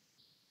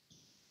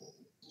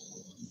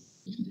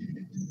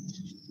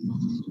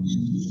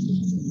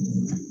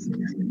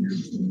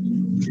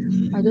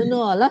 I don't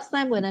know. Last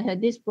time when I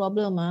had this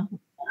problem,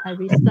 I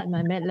restart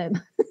my MATLAB.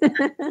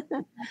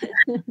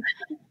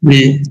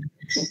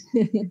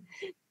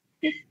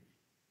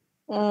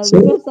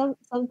 Because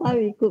sometimes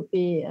it could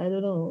be, I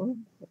don't know.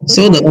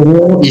 So the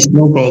overall is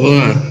no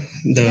problem.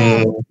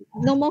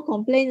 No more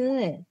complaints,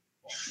 isn't it?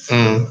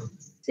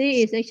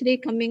 See, it's actually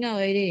coming out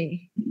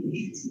already.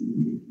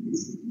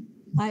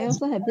 I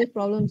also have this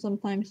problem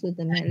sometimes with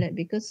the MATLAB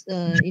because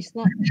it's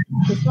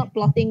not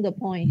plotting the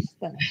points,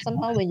 but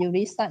somehow when you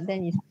restart,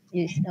 then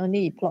it's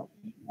only plot.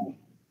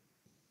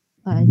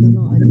 I don't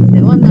know.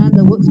 That one,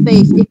 the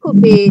workspace, it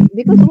could be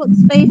because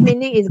workspace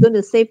meaning it's going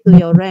to save to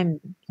your RAM.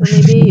 So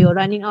maybe you're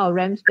running out of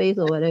RAM space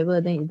or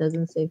whatever, then it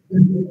doesn't save.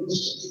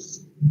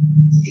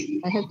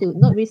 I have to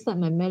not restart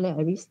my MATLAB,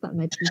 I restart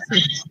my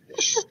PC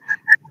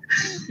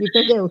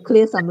because they will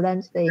clear some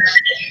RAM space.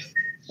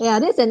 Yeah,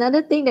 that's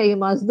another thing that you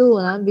must do.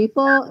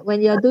 Before,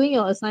 when you're doing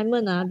your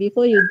assignment,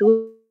 before you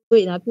do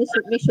it, please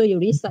make sure you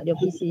restart your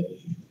PC.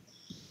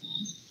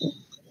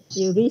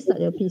 You restart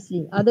your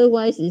PC.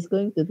 Otherwise, it's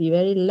going to be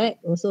very lag.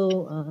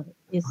 Also,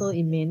 so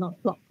it may not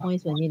plot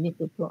points when you need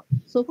to plot.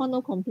 So far,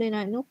 no complaint.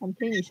 No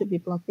complaint. You should be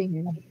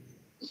plotting.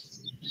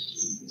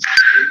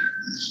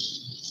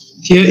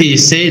 Here it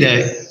say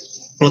that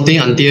plotting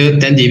until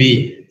 10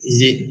 dB.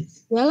 Is it?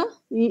 Yeah,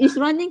 it's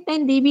running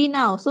 10 dB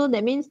now. So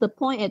that means the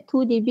point at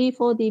 2 dB,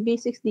 4 dB,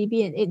 6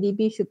 dB, and 8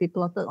 dB should be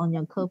plotted on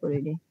your curve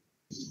already.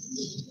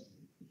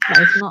 But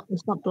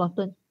it's not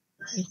plotted.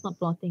 It's not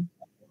plotting.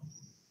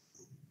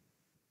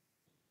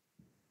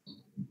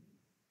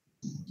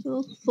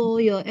 So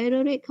for your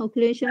error rate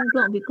calculation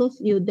block, because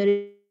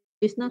there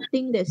is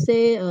nothing that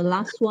say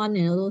last one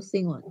and all those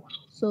things.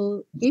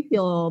 So if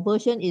your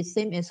version is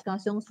same as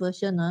Kaseong's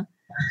version,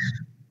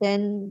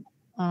 then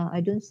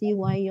I don't see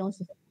why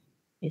yours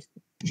is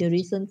the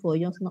reason for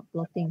yours not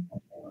plotting,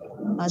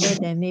 other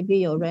than maybe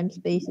your RAM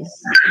space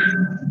is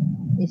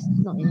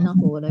not enough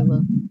or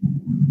whatever.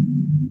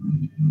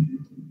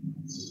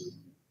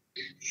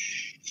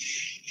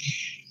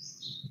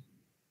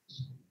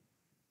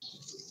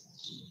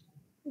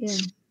 Yeah,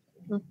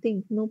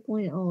 nothing, no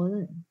point at all. Is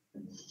it?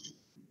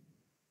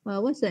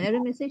 What's the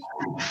error message?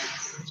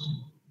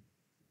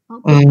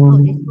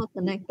 Output is not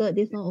connected.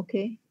 This one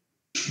okay.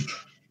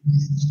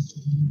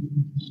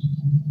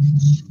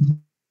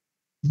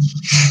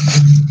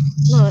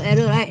 No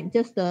error, right?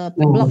 Just the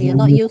block you're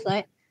not used,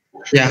 right?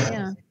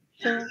 Yeah.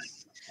 So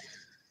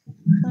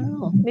I don't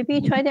know. Maybe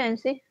try that and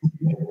see.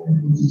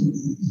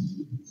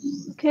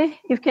 Okay,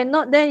 if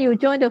cannot, then you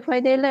join the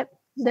Friday lab.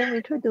 Then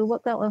we try to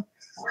work out.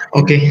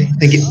 Okay,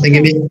 thank you. Thank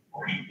you, Miss.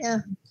 Yeah.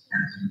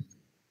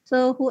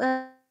 So who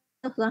else?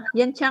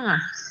 Yan Chang.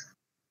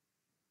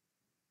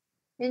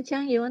 Yan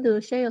Chang, you want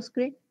to share your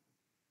screen?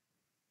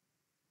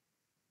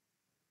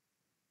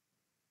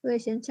 Where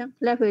is Yan Chang?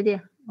 Left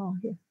already. Oh,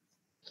 here.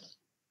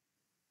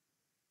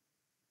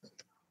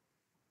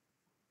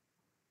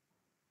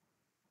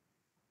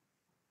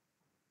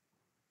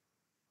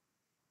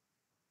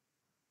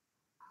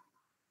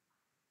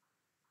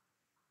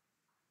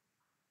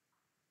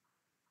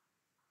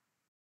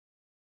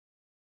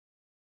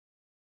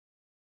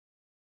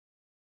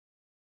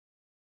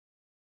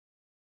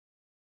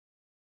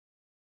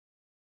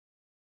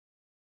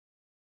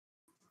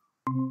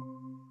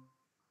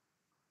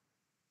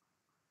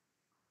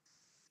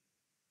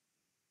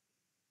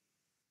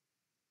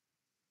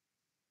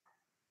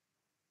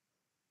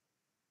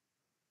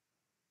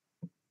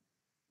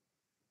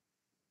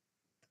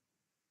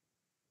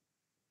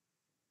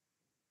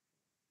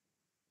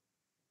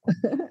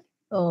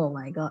 Oh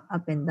my God,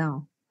 up and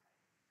down.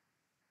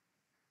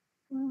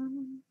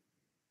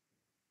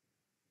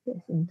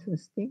 That's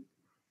interesting.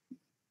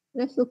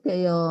 Let's look at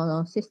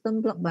your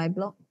system block by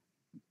block.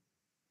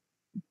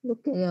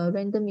 Look at your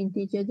random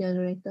integer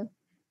generator.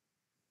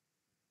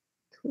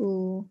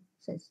 2,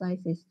 set size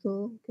is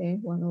 2, okay,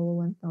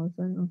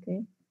 1/1000,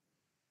 okay.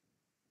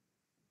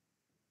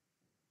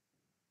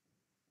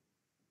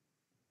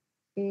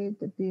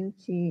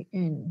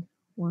 AWGN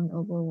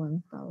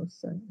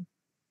 1/1000.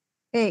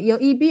 Hey, your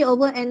EB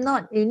over N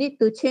naught, you need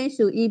to change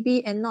to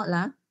EB N naught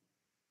lah.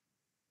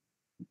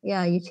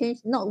 Yeah, you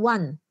change not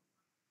 1.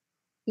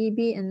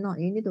 EB N naught,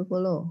 you need to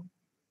follow.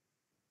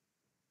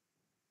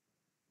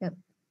 Yep.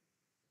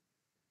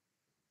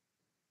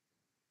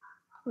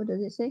 What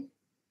does it say?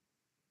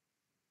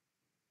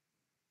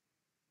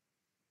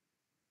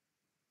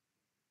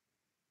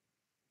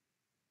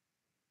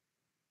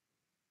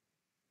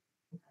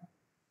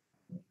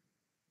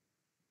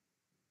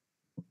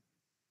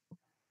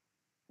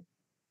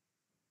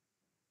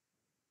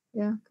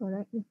 Yeah,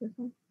 correct. This is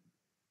one.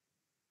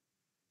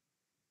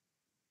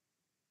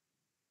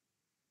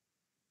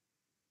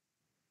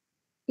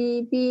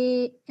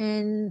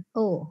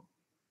 EBNO.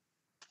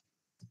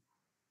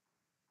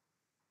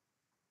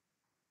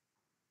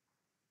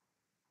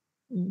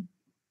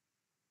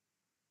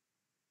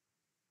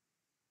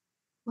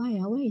 Why?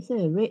 Why is there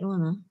a red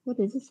one? What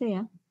does it say?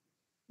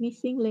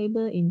 Missing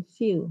label in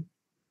field.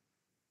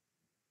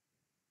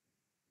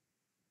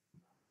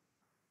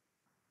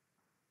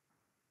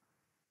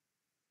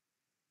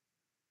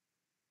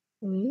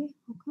 Really?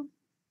 How come?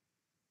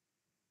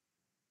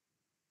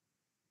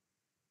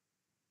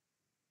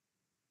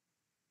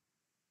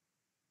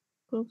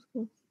 Close.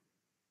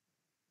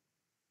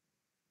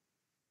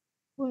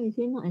 Why is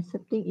it not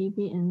accepting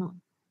EB and not?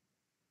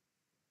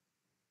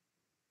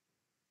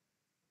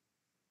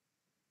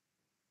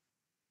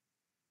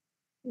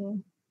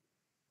 Yeah.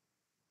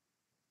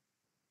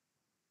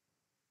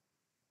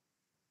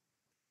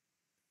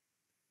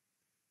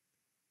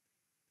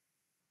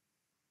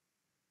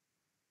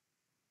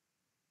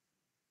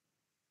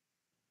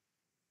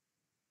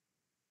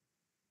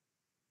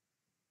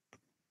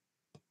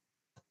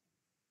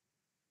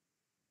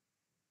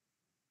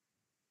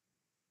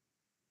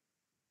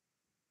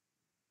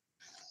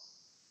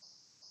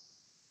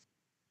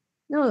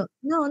 No.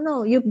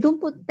 You don't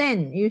put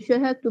 10. You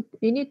should have to.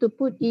 You need to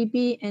put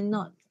EB and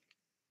not,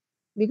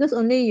 because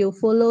only you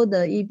follow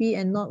the EB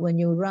and not when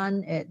you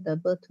run at the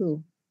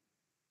BER2.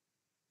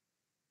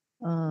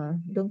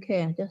 Don't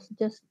care. Just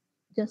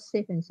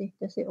save and see.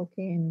 Just say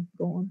okay and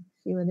go on.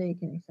 See whether you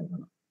can accept or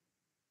not.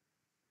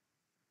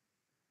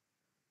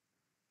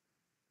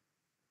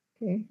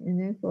 Okay, and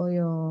then for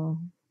your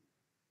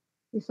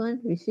this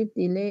one, receive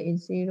delay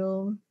is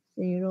 0,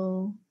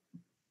 0.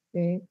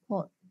 Okay,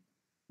 port.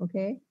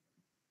 Okay.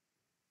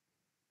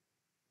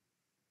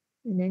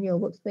 And then your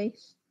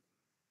workspace.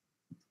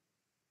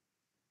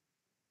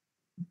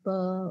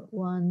 Per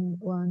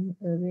 1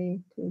 array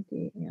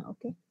 2D. Yeah,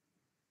 okay.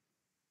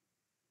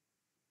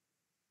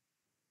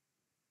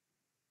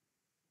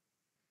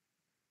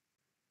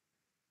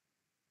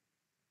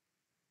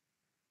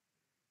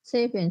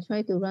 Save and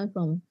try to run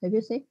from. Have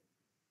you saved?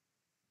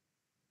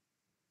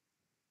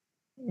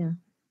 Yeah.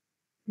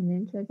 And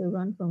then try to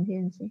run from here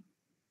and see.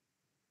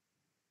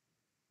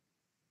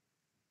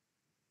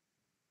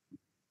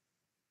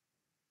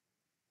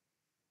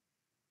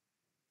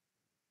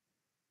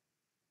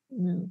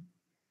 No.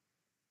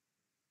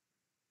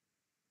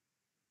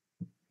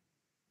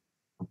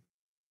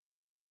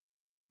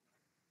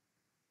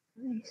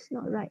 It's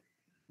not right.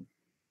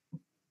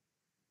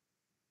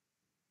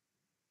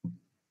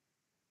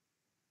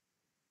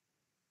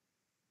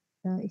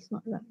 It's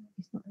not right.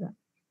 It's not right.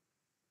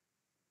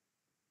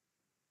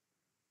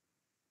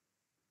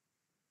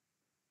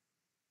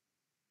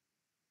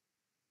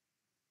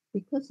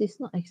 Because it's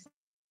not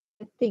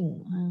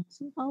accepting.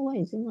 Somehow why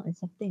is it not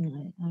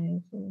accepting? I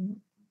also not.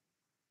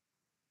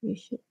 It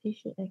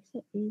should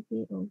accept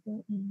EB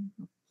over and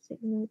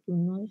signal to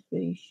noise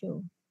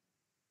ratio.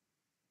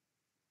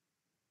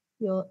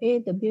 your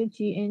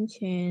AWGN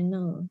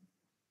channel.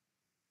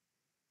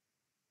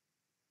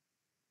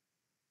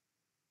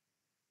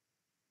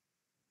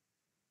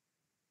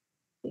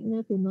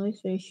 Signal to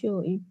noise ratio,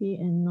 EB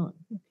and not.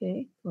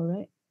 Okay,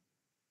 correct.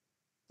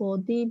 For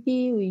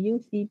DB, we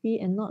use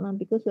EB and not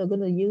because we're going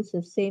to use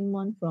the same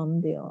one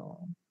from the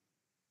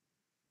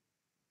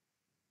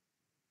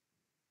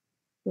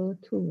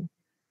two.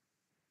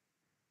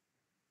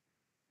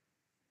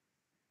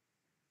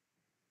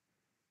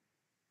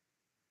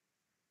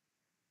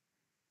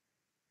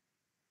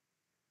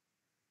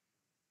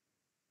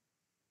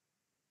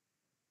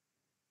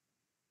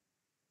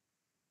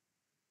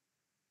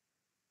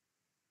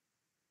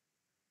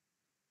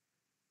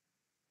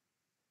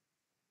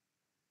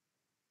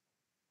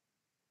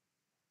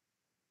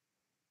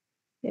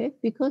 Okay,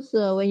 because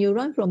when you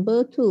run from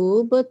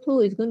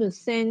BER2 is going to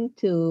send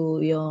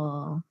to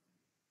your,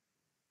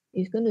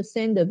 it's going to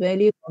send the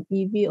value of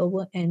EV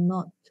over N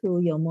naught to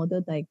your model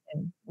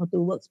diagram or to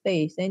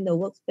workspace. Then the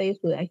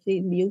workspace will actually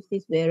use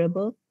this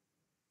variable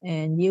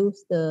and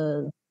use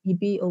the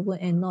EB over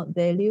N naught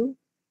value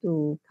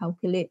to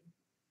calculate,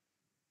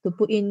 to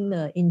put in,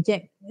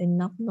 inject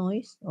enough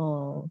noise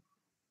or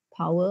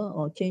power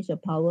or change the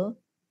power.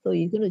 So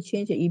you're going to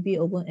change the EB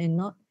over N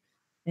naught,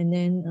 and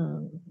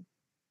then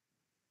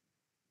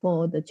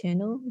for the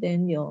channel,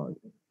 then you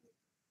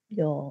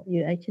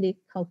actually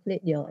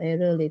calculate your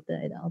error later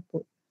at the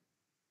output.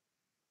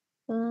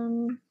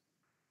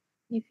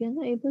 If you're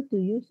not able to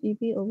use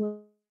EB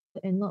over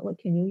N naught, what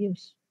can you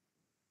use?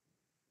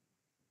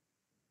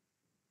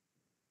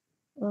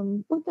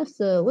 What does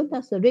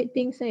the red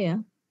thing say?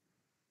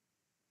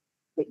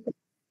 Read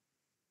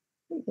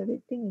the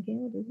red thing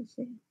again. What does it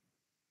say?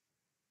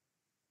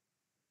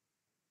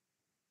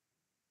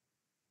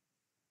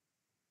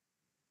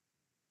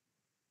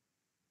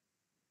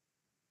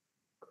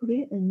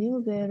 Create a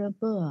new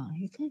variable.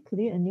 You can't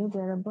create a new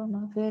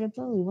variable.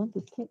 Variable we want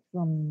to take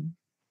from.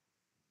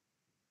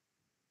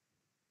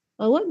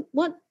 What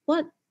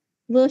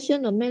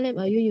version of MATLAB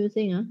are you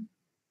using?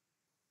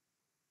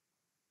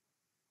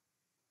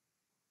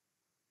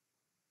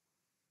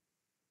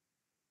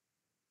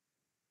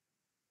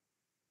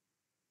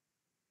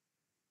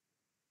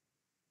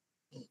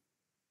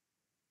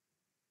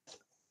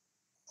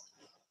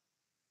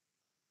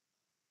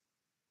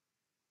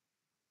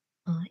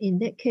 In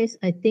that case,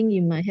 I think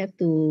you might have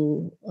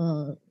to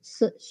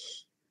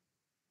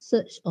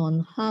search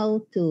on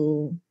how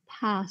to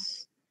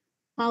pass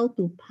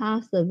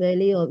the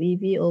value of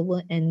EV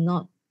over N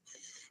naught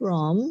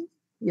from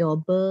your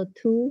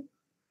BER2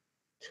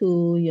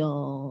 to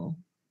your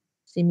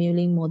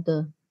Simulink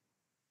model.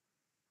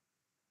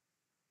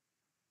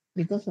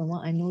 Because from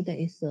what I know, that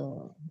is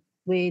a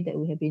way that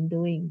we have been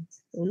doing.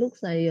 So it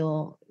looks like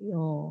your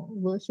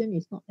version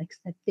is not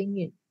accepting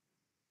it.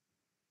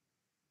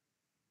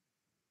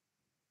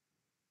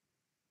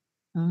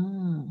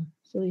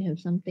 So you have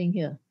something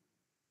here.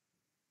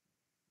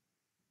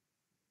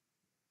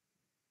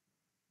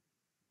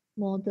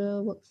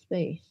 Model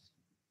workspace.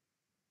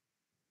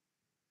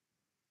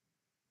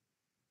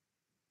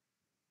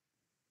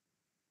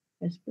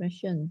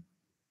 Expression.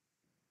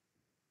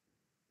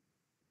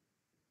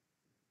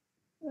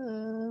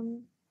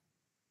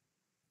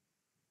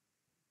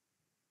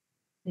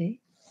 Okay.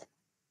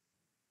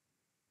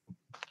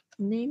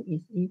 Name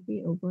is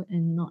EV over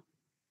N naught.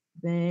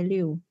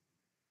 Value.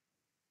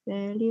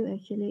 Value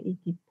actually it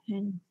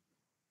depends.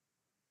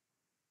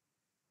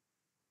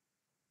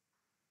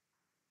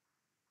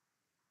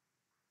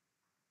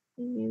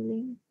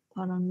 Simulink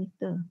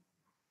parameter.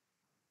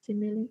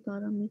 Simulink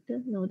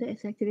parameter. No, that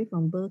is actually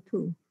from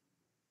BER2.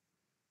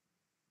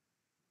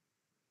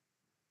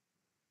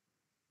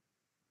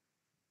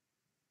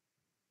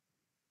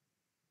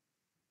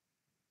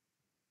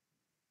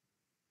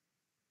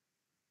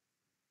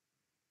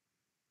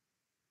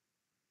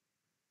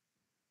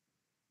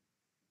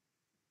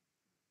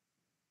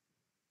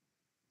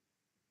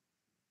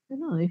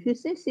 No, if you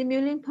say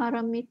Simulink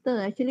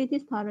parameter, actually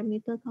this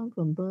parameter comes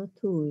from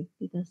BER2.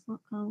 It does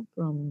not come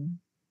from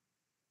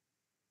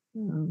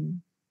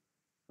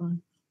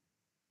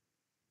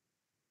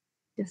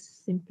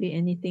just simply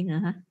anything.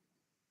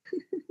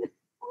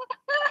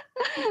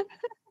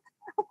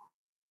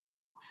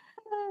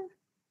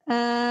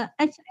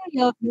 Actually,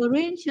 your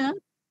range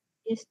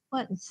is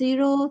what,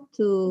 0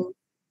 to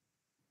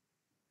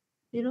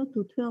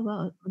 12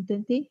 or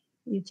 20?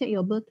 You check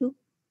your BER2.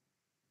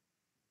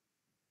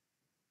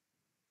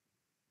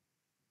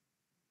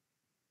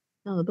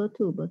 No,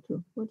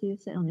 BER2. What do you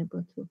set on your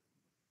BER2?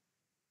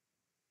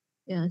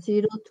 Yeah,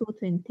 0 to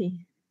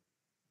 20.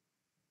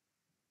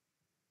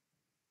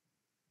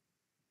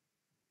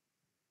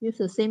 Use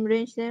the same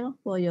range there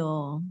for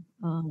your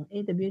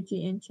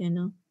AWGN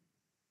channel.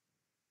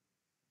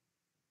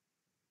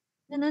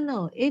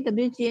 No,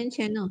 AWGN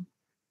channel.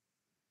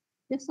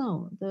 Just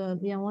now, the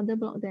model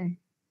block there.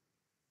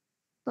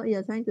 Thought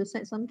you're trying to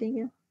set something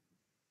here.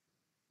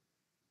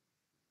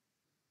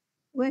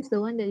 Where's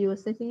the one that you were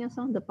setting us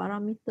on, the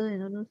parameter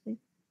and all those things?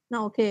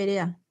 Not okay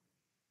already.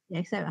 You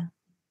accept?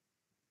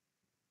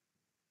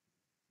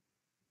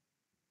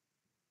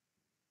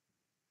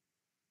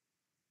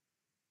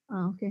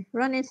 Okay,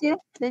 run and see.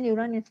 Then you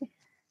run and see.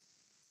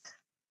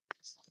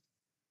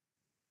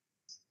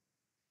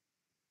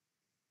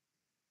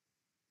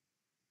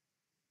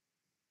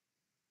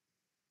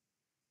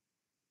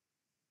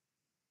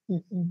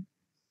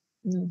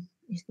 No,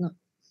 it's not.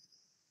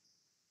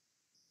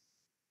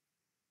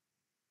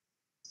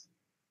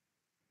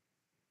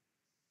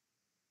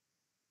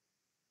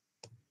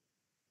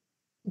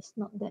 It's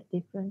not that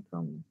different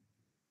from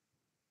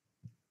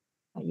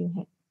what you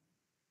had.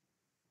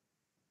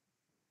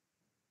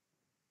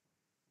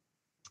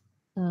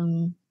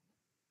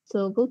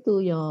 So go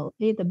to your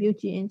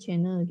AWGN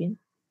channel again.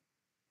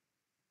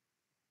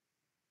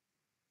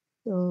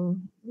 So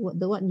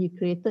the one you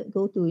created,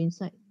 go to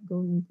inside,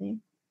 go in there.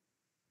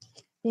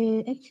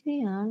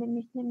 Actually, let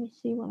me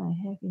see what I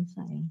have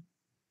inside.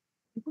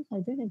 Because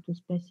I don't have to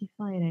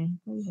specify,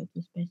 why you have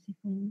to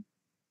specify?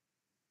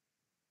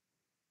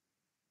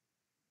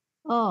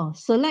 Oh,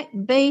 select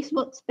base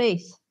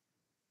workspace.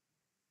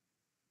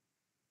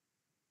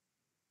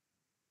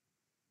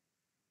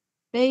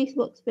 Base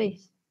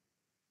workspace.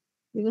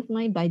 Because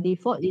mine by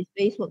default is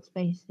base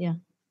workspace, yeah.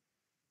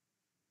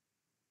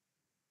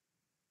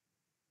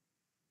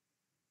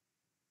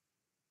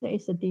 That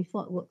is the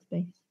default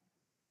workspace.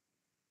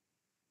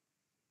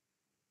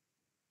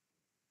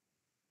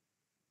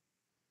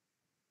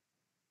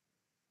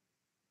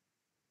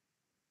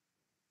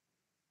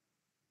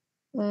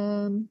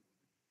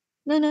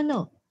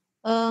 No.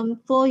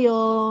 For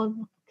your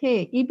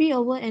EB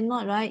over and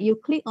not right, you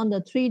click on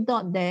the three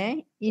dot there.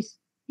 It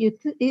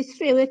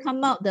straight away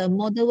come out the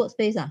model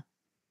workspace.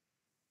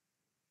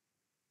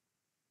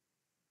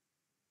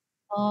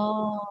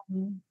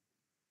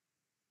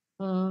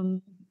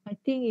 I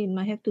think it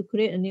might have to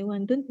create a new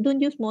one.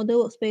 Don't use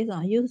model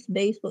workspace. Use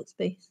base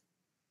workspace.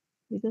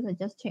 Because I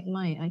just checked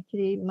mine.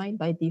 Actually, mine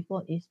by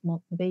default is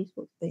base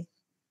workspace.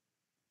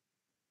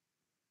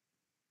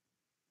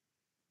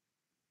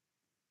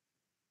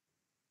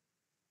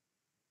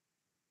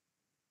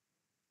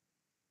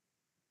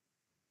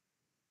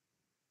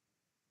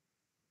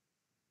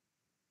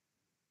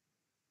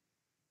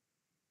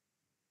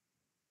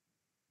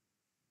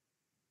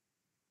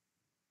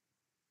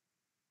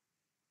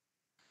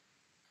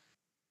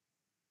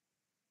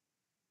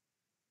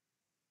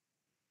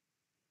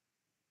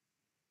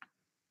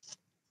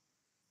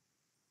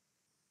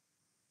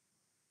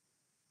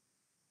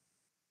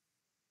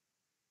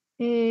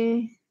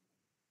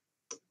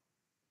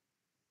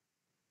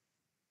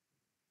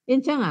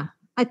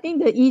 I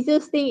think the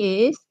easiest thing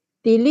is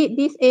delete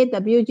this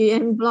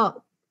AWGN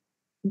block,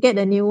 get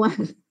a new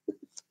one.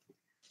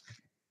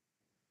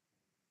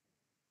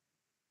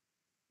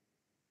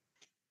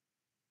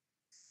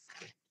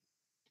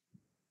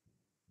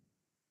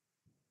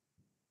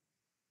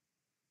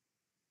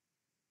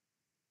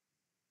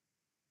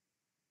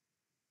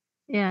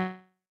 Yeah,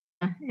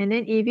 and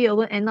then EV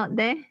over and not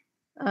there.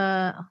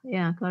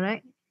 Yeah,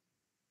 correct.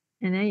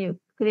 And then you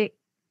click.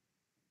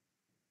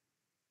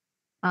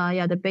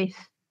 Yeah, the base.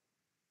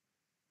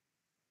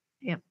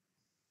 Yep.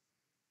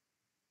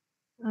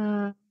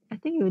 I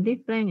think you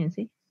leave blank, you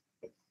see.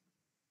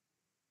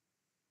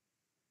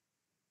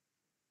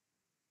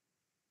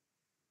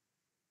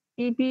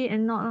 EB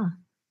and not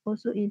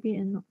also EB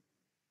and not.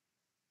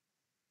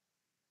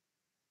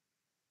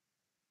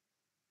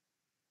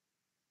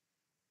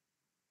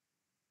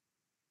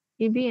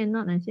 EB and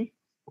not, I see.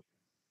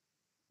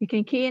 You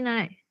can key in,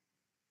 right?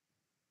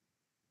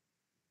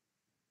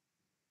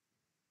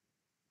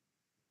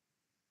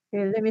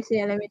 Okay, let me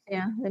see. Let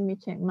me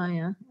check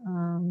mine.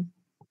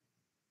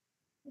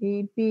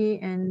 EB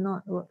and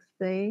not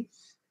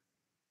workspace.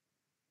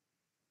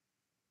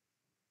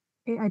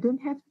 I don't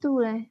have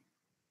to.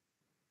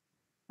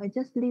 I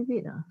just leave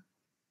it.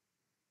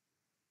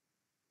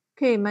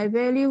 Okay, my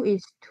value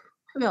is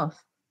 12.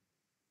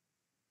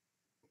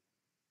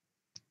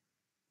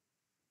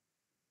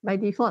 By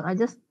default, I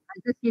just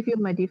give you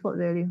my default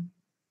value.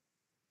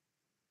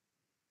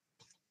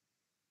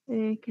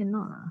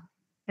 Cannot.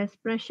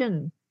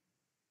 Expression.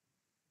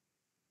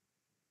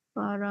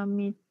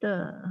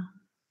 Parameter.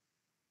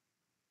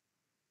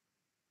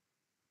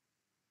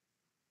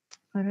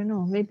 I don't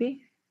know,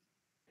 maybe.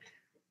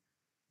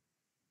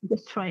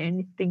 Just try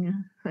anything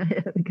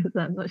because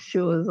I'm not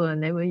sure, so I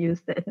never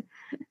use that.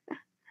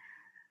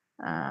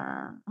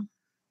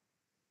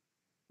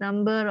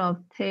 Number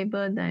of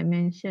table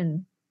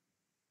dimension.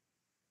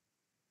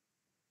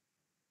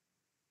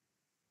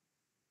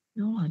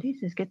 No,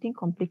 this is getting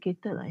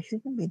complicated. It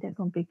shouldn't be that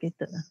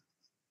complicated.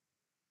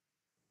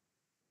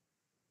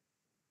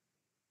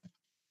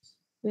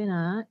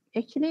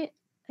 Actually,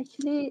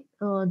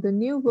 the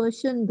new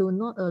version do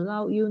not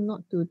allow you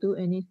not to do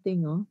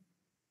anything.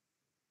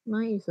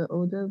 Mine is an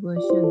older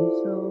version,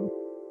 so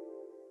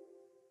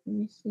let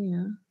me see.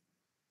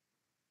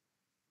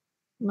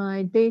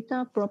 My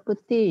data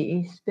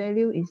property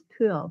value is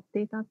 12.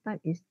 Data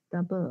type is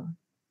double.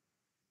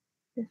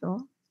 That's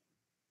all.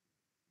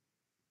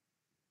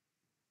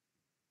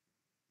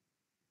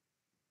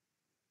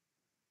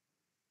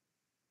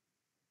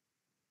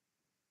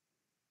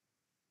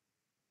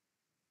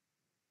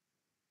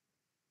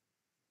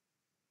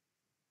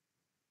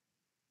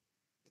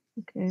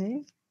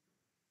 Okay.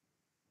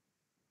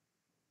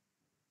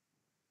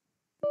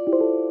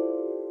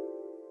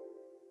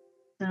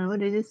 What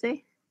did it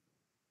say?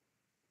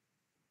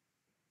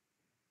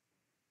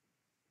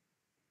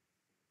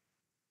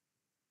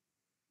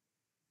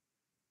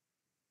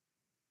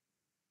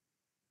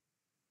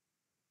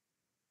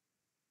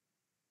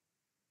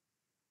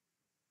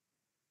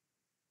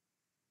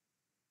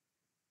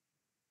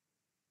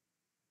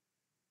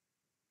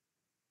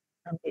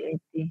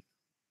 Okay.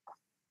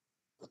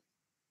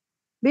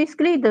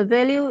 Basically, the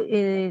value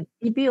is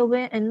EB over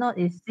and not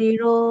is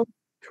 0,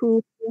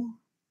 2,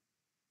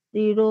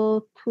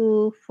 0,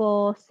 2,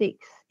 4,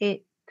 6,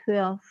 8,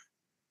 12,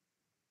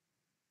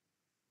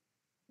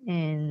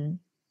 and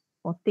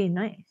 14,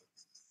 right?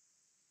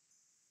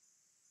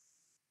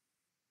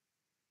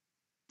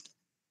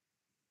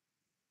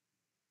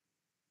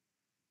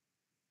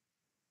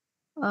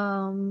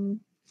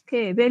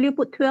 Okay, value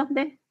put 12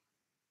 there.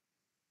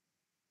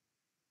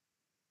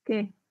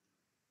 Okay.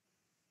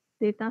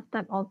 Data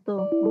type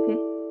auto,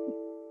 okay.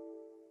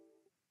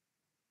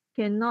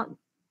 Cannot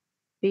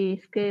be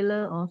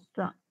scalar or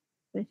struct.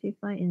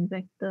 Specify in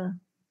vector.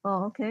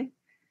 Oh, okay.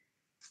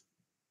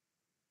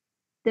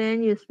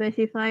 Then you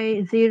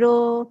specify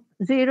 0,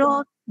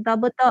 0,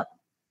 double dot,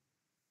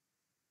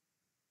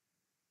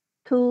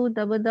 2,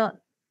 double dot,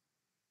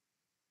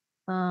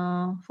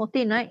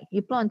 14, right?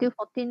 You plot until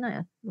 14,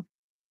 right?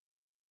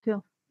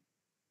 12.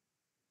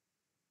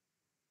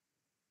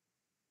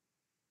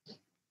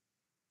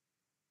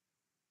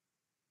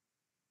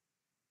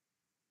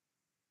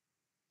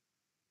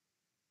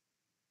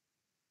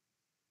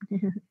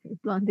 You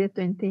plot until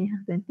 20,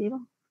 20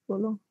 long, so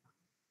long.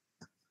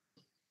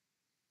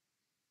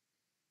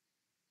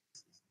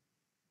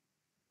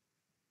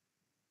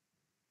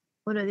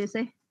 What does it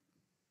say?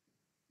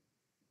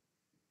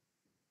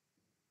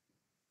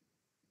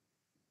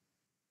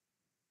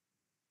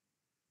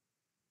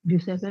 You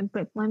 7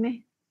 breakpoint,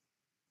 me?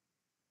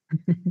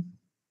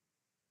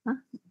 Huh?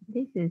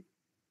 This is.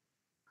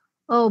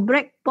 Oh,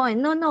 breakpoint.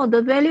 No, no.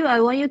 The value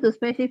I want you to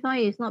specify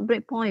is not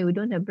breakpoint. We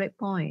don't have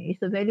breakpoint. It's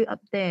the value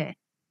up there.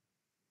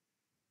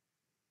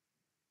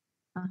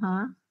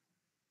 Uh-huh.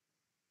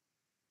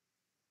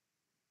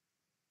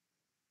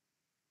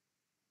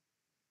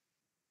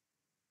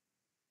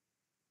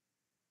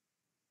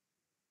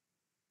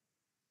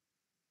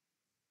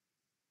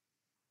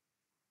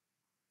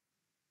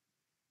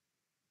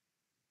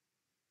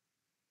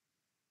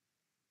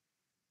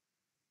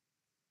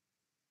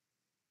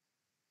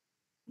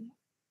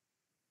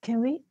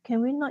 Can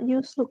we not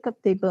use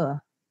lookup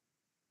table?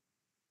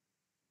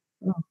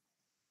 No.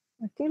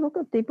 I think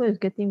lookup table is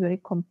getting very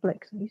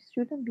complex. It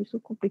shouldn't be so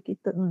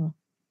complicated. No.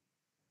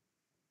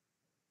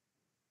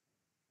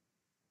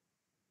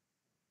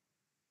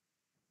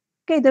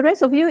 Okay, the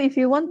rest of you, if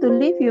you want to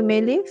leave, you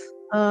may leave.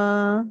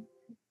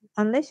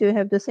 Unless you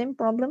have the same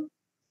problem,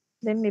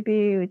 then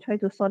maybe we try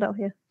to sort out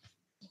here.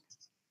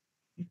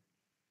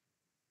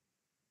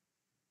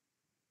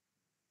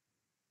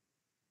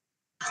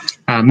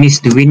 Miss,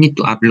 do we need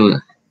to upload?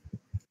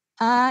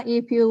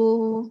 If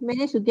you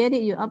manage to get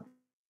it, you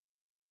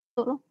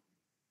upload.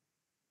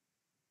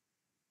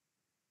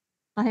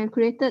 I have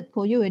created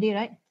for you already,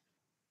 right?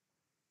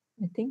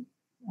 I think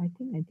I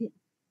did.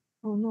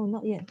 Oh no,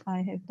 not yet.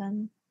 I have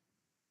done.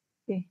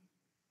 Okay.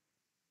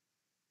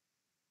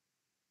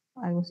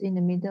 I was in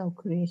the middle of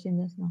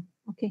creation just now.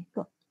 Okay,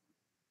 go.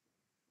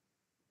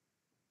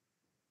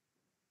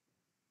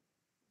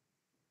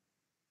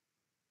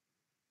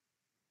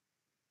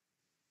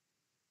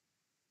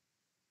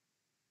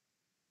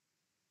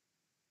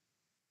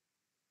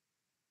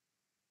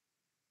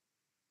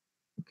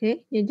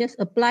 Okay, you just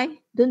apply.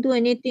 Don't do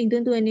anything.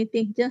 Don't do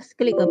anything. Just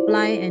click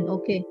apply and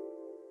okay.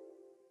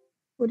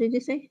 What did you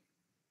say?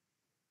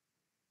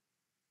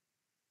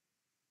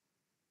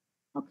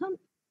 How come?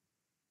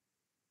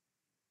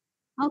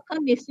 How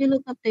come you still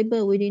lookup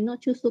table? We did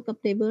not choose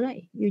lookup table,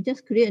 right? You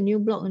just create a new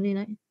block only,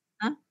 right?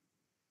 Huh?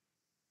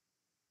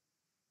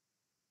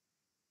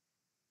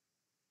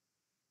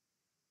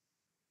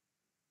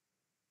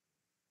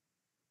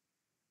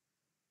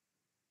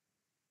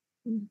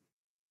 Mm.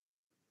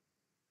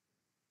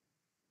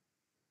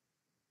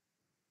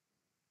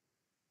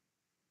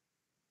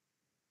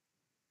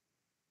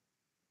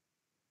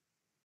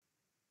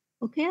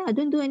 Okay,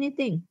 don't do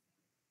anything.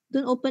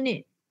 Don't open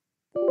it.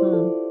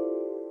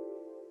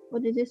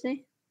 What did you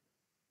say?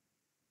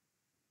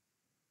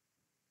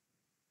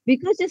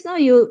 Because just now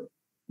you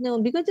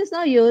because just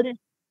now you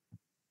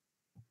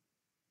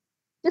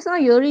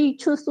already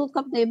choose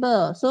lookup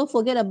table. So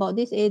forget about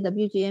this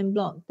AWGN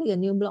block. Take a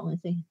new block and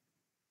say.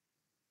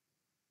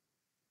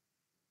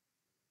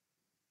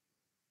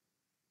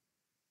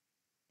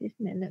 This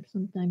MATLAB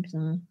sometimes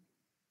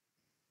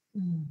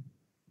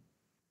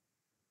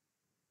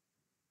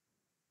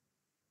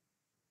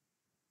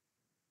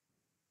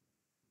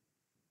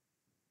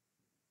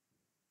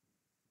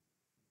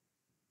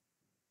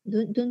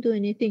don't do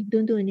anything.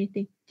 Don't do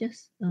anything.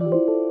 Just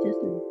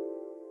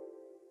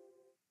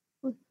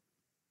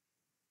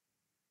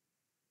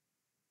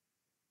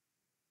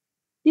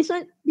This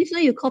one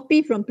you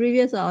copy from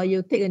previous or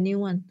you take a new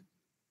one?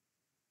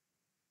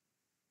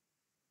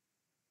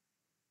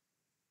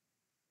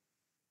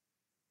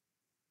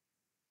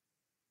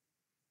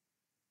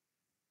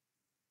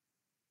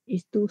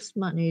 It's too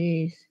smart.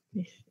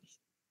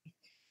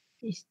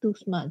 It's too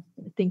smart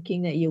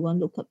thinking that you want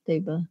lookup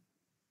table.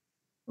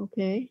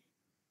 Okay.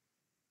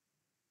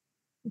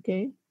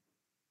 Okay.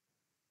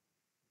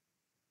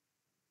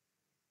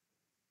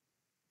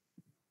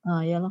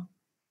 Yeah lor.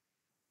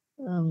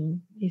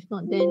 If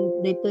not,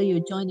 then later you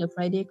join the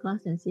Friday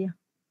class and see.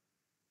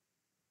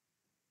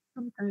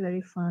 Sometimes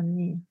very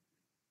funny.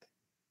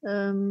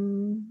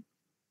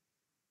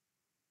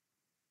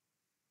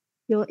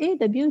 Your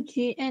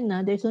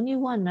AWGN, there's only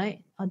one,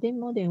 right? Are there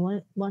more than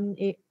one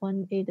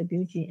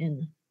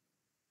AWGN?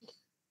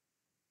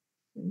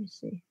 Let me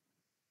see.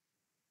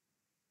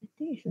 I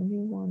think it's only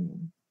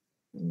one.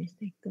 I'm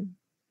mistaken.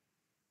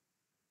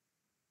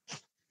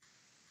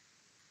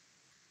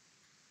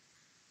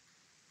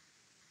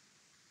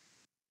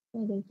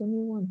 Oh, there's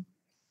only one.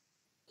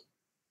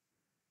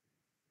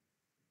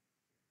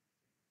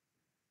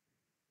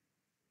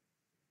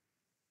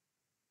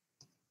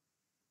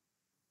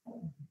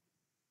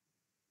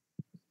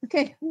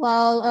 Okay,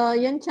 while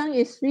Yan Chang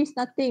is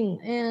restarting,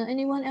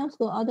 anyone else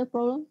got other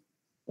problem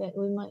that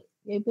we might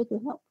be able to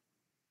help?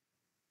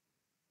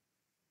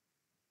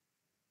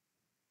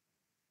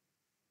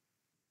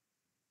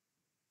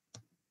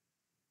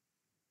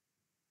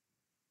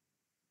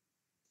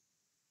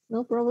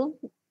 No problem.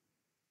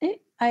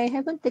 I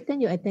haven't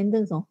taken your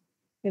attendance,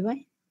 have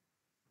I?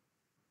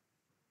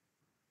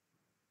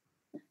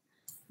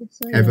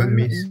 So haven't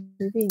missed.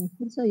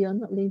 So you're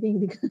not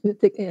leaving because you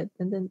take your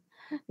attendance.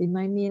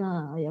 Remind me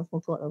lah. I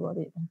forgot about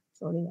it.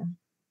 Sorry.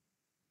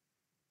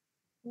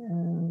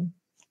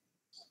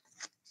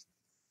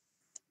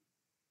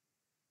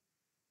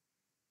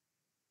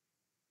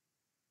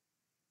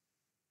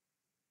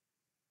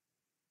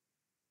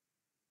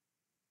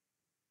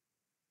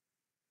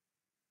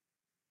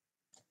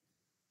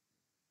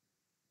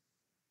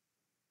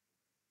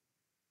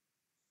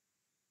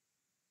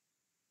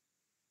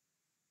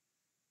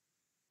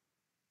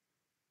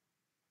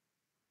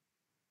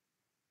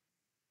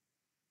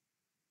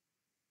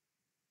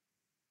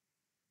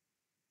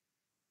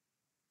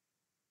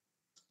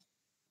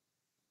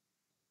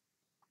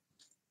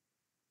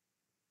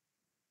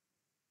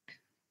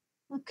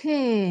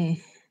 Okay.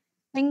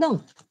 Ming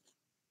Dong.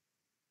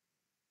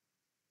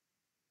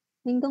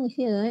 Ming Dong is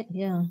here, right?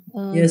 Yeah.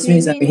 Yes,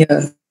 Miss, I'm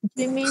here.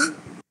 Jimin.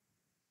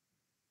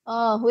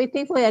 Oh,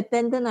 waiting for your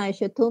attendance. I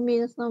should told me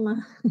just now.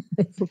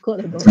 I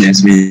forgot about it.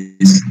 Yes,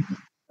 Miss.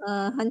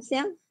 Han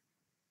Xiang.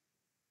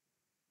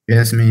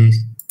 Yes,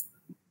 Miss.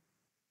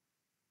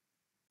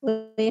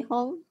 Wei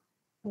Hong.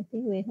 I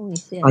think Wei Hong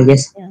is here. Oh,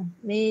 yes. Yeah.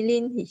 Mei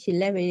Lin, she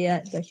left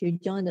already, but she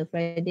joined the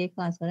Friday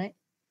class, right?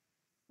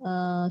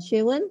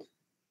 Shaywon.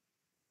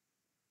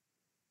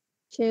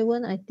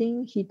 Shaywon, I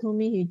think he told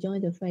me he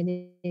joined the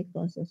Friday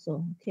class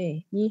also.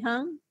 Okay. Yi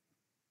Hang.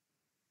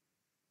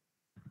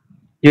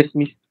 Yes,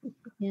 Miss.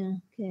 Yeah,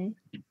 okay.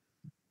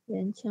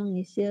 Yan Chang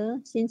is here.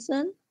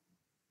 Simpson.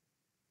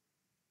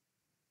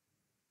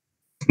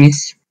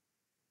 Miss.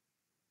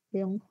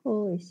 Leong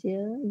Ho is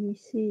here. Yi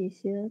Si is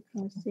here.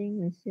 Ka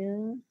Sing is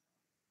here.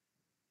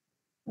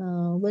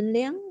 Wen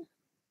Liang.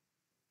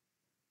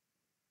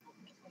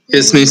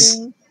 Yes, Miss.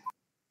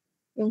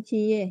 Yong Chi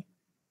Ye.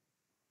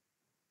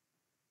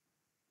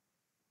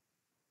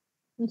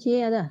 Yong Chi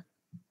Ye ada?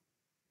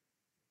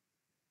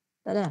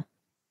 Tak ada?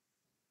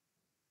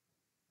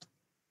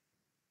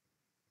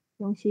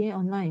 Yong Chi Ye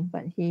online,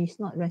 but he is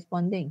not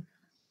responding.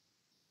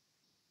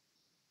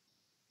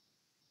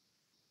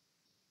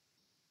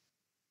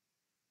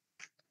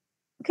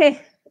 Okay.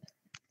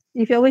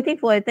 If you're waiting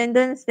for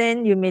attendance,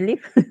 then you may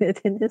leave.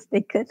 Attendance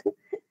taken.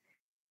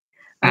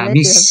 Unless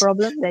you have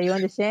problem that you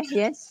want to share.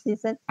 Yes,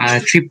 Susan.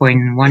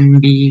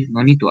 3.1b,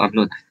 no need to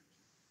upload.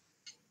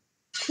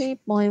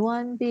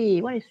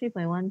 3.1b. What is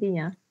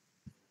 3.1b?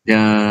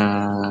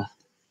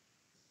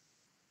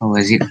 How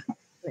was it?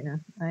 Wait,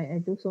 I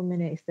do so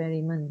many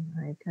experiments.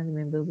 I can't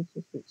remember which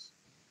is which.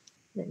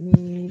 Let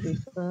me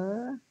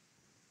refer.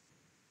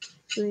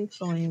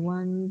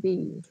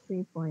 3.1b.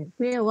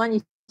 3.1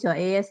 is your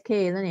ASK,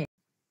 isn't it?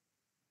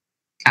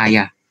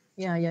 Yeah.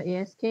 Yeah, your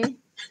ASK.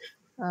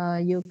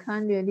 You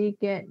can't really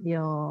get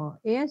your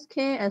ASK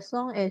as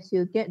long as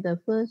you get the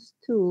first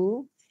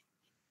two,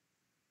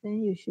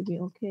 then you should be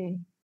okay.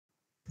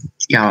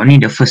 Yeah, only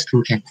the first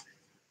two can.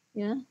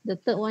 Yeah, the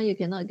third one you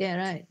cannot get,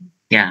 right?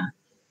 Yeah.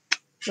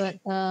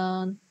 But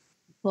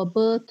for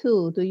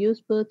BER2, to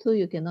use BER2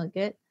 you cannot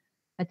get.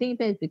 I think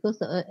that is because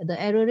the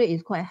error rate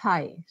is quite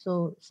high.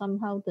 So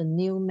somehow the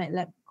new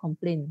MATLAB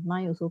complained.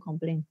 Mine also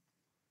complained.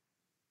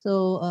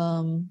 So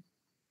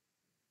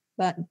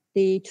but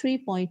the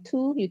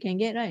 3.2 you can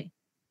get, right?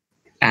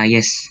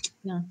 Yes.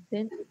 Yeah,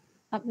 then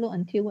upload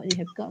until what you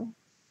have got.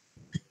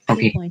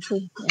 Okay.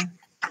 3.2, yeah.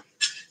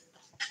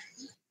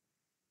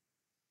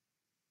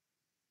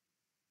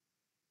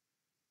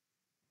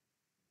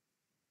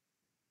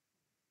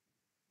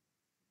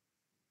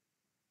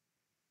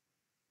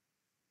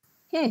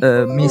 Okay.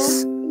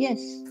 Miss. Yes.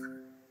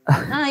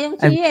 Young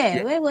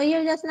Chie, where were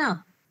you just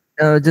now?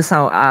 Just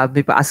now,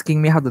 people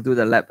asking me how to do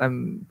the lab.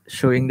 I'm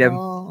showing them.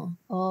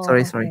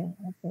 Sorry.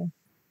 Okay.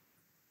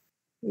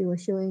 You were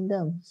showing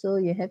them. So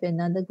you have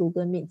another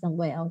Google Meet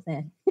somewhere else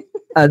there.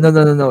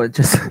 No.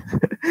 Just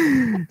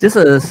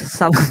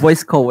some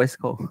voice call.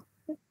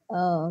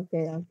 Oh,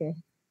 okay.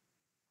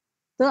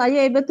 So are you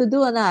able to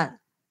do or not?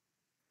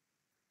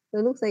 So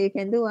it looks like you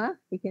can do, huh?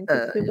 You can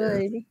scribble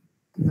already.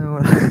 No.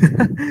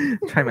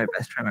 Try my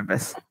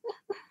best.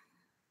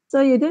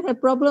 So you don't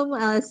have problem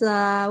as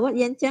what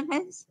Yan Jiang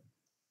has?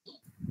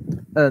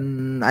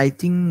 I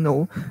think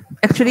no.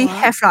 Actually,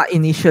 have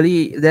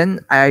initially.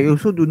 Then I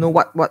also don't know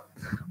what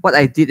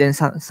I did, and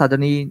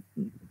suddenly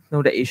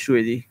know the issue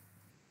already.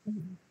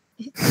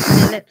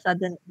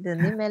 The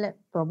name lab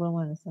problem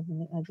or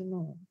something. I don't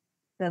know.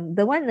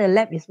 The one in the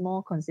lab is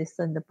more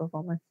consistent, the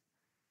performance.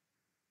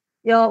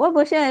 What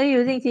version are you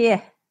using,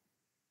 Chie?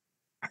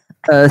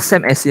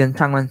 Same as Yan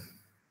Chang one.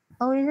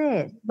 Oh, is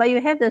it? But you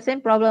have the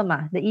same problem,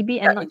 the EB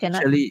and not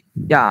cannot. Actually,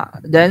 yeah.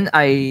 Then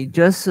I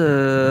just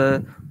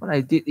what I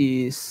did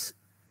is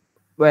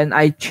when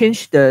I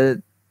changed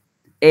the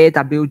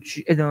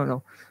AWG.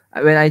 No.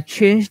 When I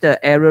changed the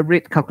error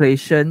rate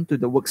calculation to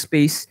the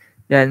workspace,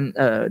 then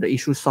the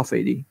issue solved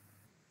already.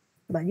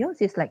 But yours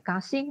is like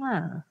caching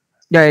lah.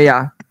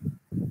 Yeah.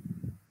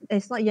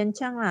 It's not Yan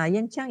Chang lah.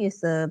 Yan Chang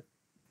is the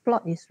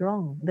plot is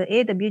wrong. The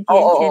AWGN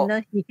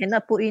channel he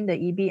cannot put in the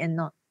EB and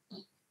not.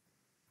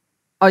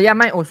 Oh yeah,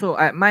 mine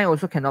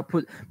also cannot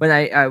put when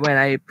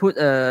I put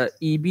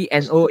EB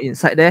and O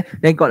inside there,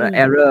 then got an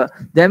error.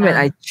 Then when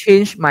I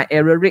change my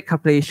error rate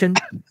calculation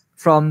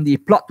from the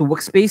plot to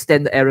workspace,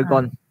 then the error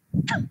gone.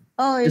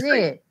 Oh, is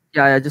it?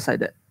 Yeah, just like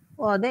that.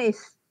 Wow, that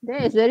is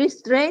very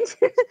strange.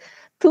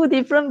 Two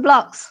different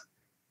blocks.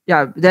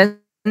 Yeah, then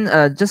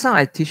just now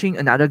I teaching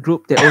another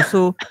group. They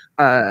also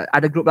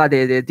other group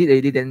they did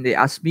already. Then they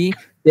asked me.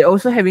 They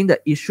also having the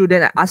issue.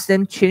 Then I asked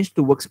them change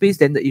to workspace.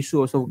 Then the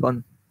issue also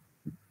gone.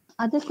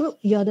 Other group,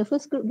 you're the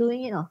first group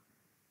doing it, or?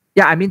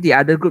 Yeah, I mean the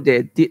other group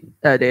they did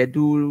they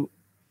do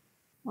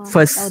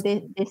first. Oh,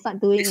 they start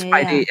doing this it.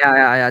 Friday.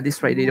 Yeah, this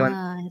Friday one.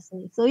 I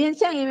see. So Yan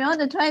Xiang, you may want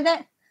to try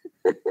that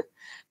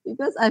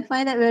because I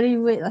find that very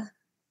weird.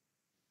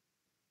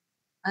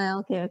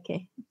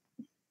 Okay.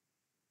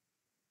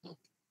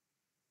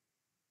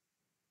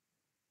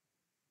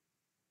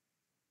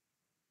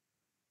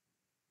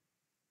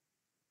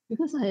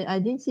 Because I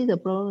didn't see the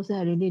problem, so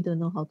I really don't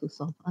know how to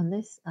solve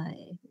unless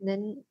I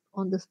then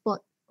on the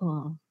spot.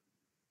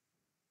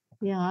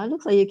 Yeah,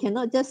 looks like you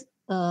cannot just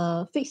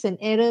fix an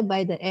error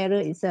by the error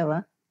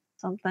itself.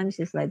 Sometimes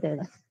it's like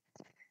that.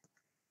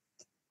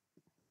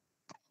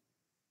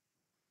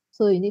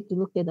 So you need to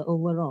look at the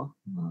overall.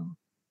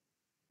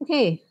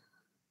 Okay.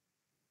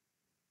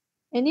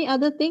 Any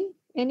other thing?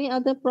 Any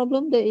other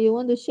problem that you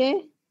want to share?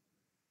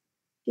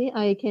 See,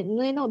 I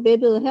may not be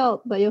able to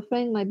help, but your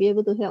friend might be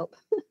able to help.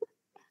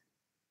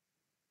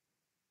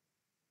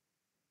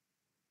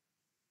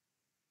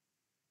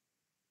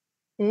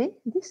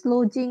 This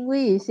Lo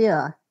Jingwei is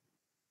here.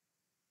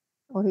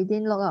 Oh, he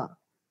didn't log out.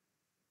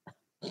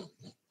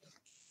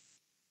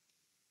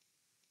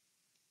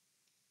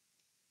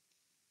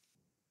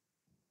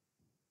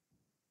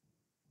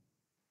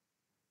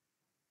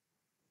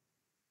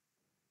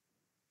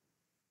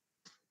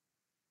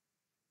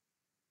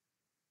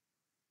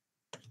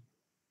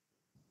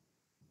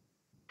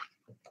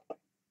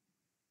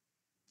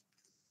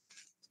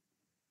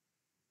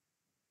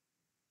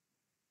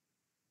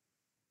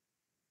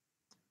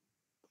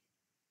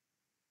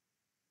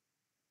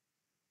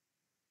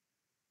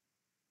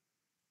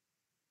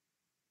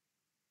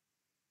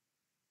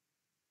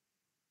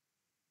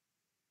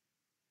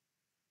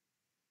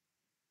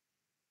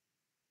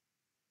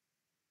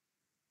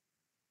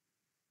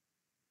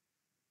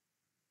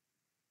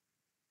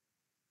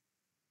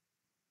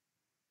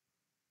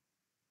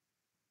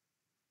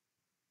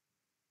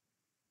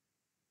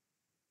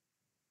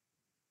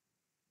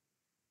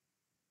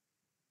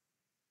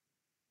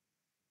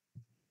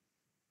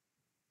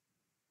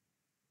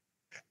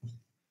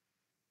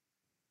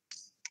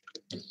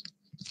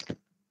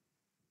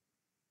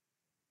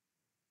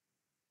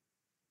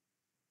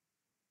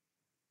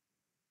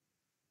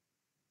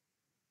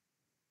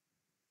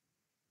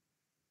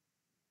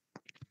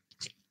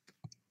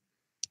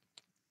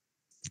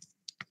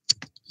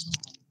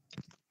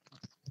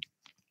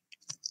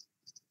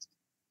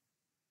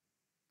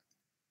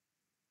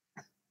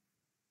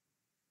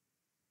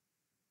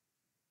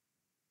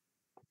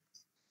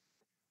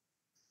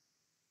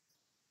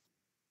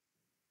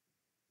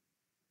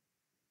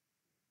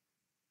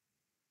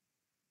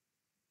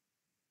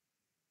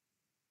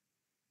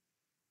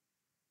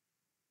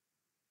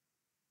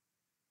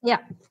 Yeah.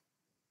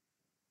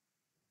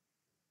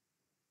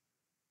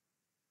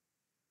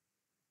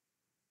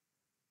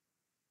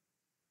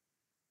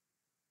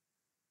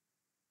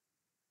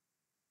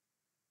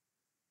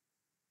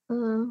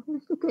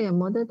 Let's look at your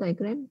model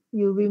diagram.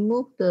 You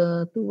remove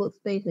the two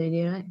workspace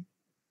already, right?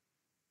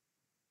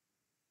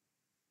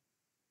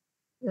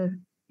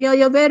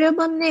 Your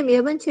variable name, you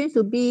haven't changed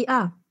to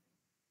BER.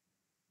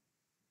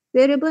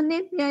 Variable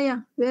name,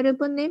 yeah.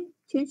 Variable name,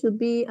 change to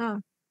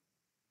BER.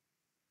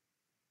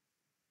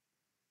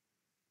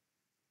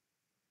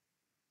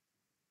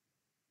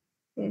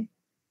 Okay.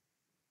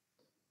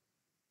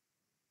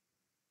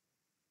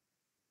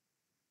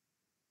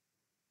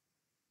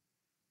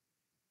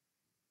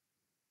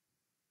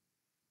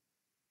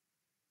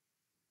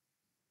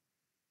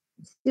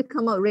 Still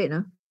come out red,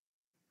 huh?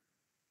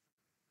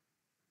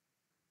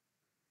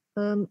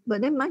 But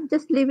then mine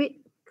just leave it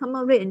come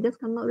out red and just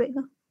come out red,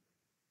 huh?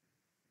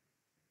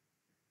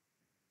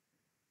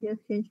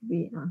 Just change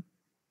BER.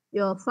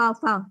 Your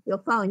file,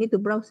 you need to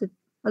browse it.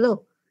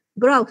 Hello,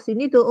 browse, you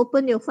need to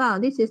open your file.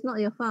 This is not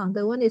your file.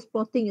 The one is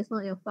plotting is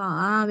not your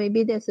file.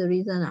 Maybe that's the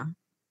reason.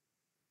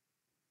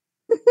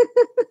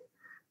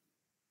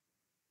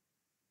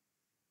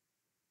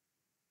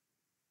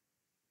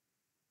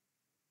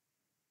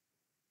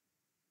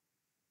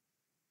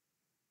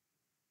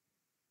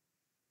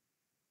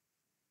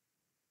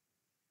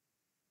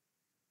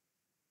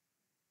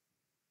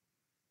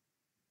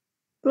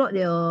 Plot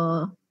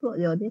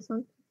your this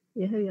one.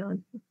 You have your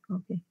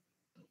okay.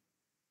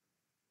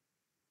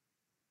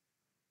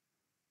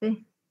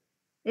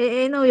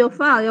 No, your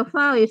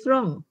file is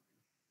wrong.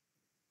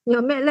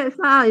 Your MATLAB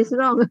file is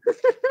wrong.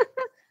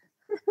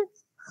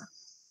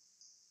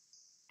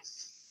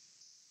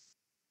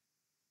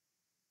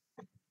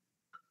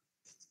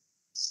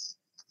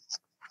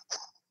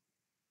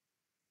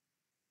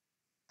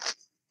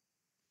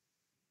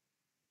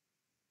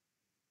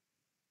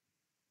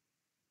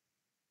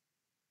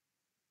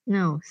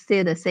 No,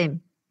 still the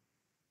same.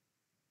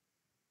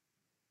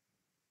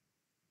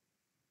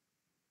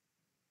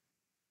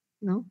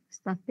 No,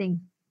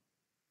 starting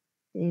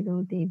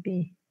 0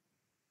 dB.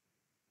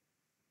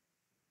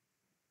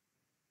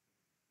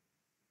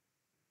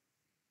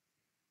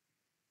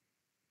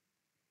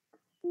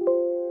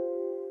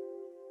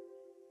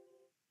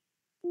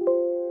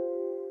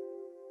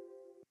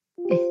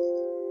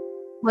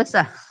 What's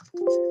that?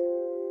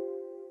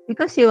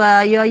 Because you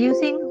are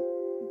using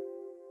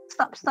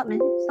stop.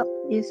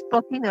 It's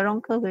plotting the wrong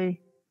curve already.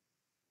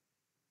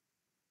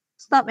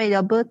 Stop at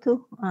your birth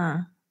too.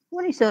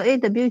 What is your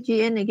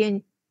AWGN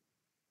again?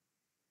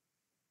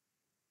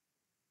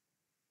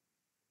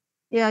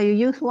 Yeah, you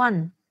use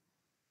 1.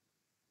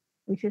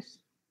 Which is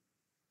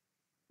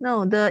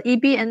no, the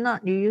EB and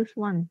not you use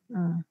 1.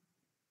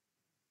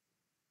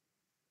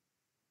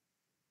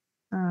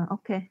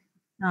 Okay.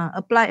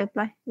 Apply.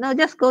 No,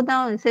 just go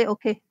down and say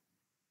okay.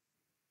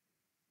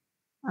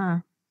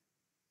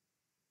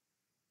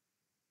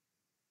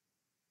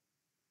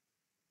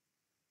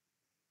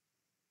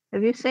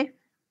 Have you saved?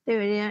 Save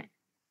already, right?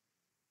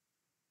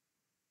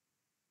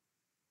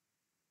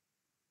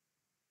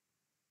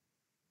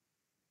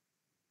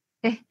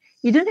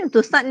 You don't have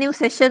to start new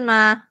session,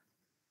 ma.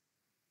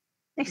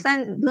 Next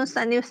time, don't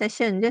start new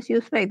session. Just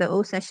use back the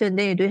old session.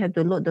 Then you don't have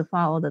to load the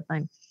file all the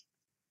time.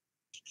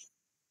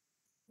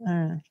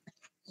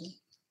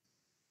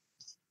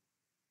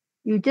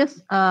 You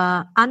just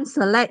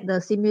unselect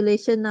the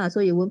simulation so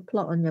it won't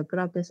plot on your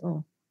graph. That's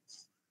all.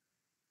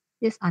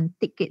 Just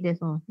untick it.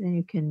 That's all. Then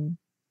you can.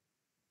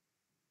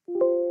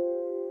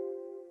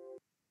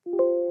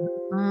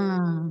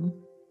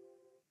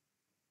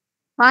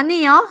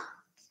 Funny, I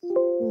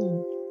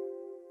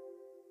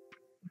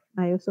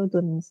also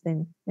don't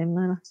understand. The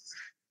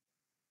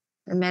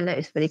MATLAB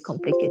is very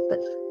complicated.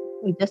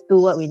 We just do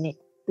what we need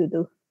to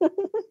do.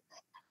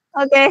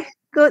 Okay,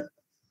 good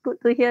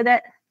to hear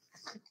that.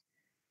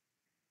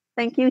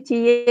 Thank you,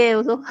 Chie,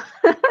 also.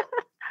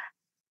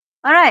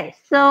 All right,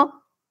 so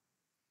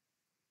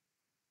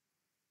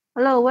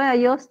hello, where are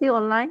you still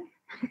online?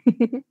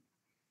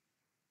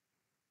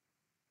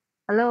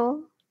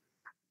 Hello,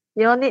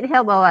 you all need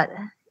help or what?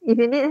 If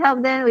you need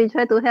help, then we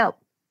try to help.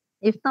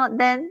 If not,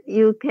 then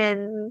you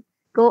can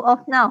go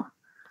off now.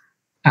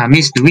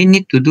 Miss, do we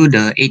need to do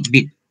the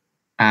 8-bit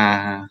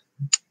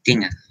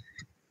thing?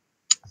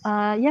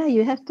 Yeah,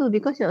 you have to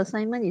because your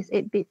assignment is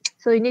 8-bit.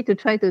 So you need to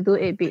try to do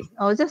 8-bit.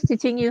 I was just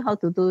teaching you how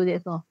to do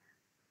this. Oh,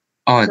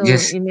 so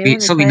just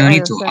so we don't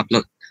need to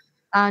upload.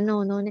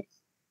 No need.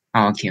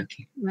 Oh, okay.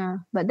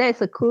 But that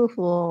is a clue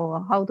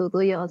for how to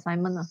do your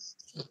assignment.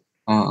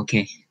 Oh,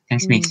 okay.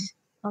 Thanks, Miss.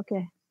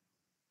 Okay.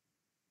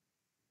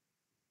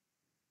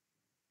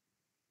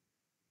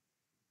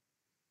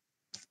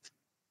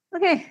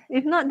 Okay,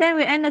 if not, then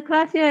we end the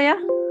class here, yeah?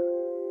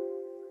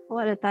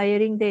 What a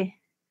tiring day.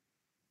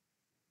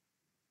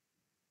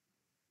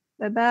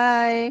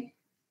 Bye-bye.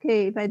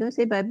 Okay, if I don't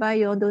say bye-bye,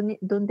 you all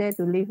don't dare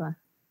to leave. All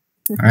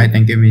right,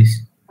 thank you,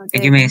 Miss. Okay,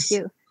 thank you, Miss.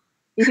 Thank you.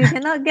 If you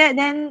cannot get,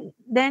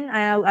 then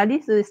I at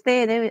least to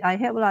stay, then I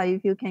help.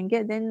 If you can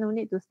get, then no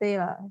need to stay.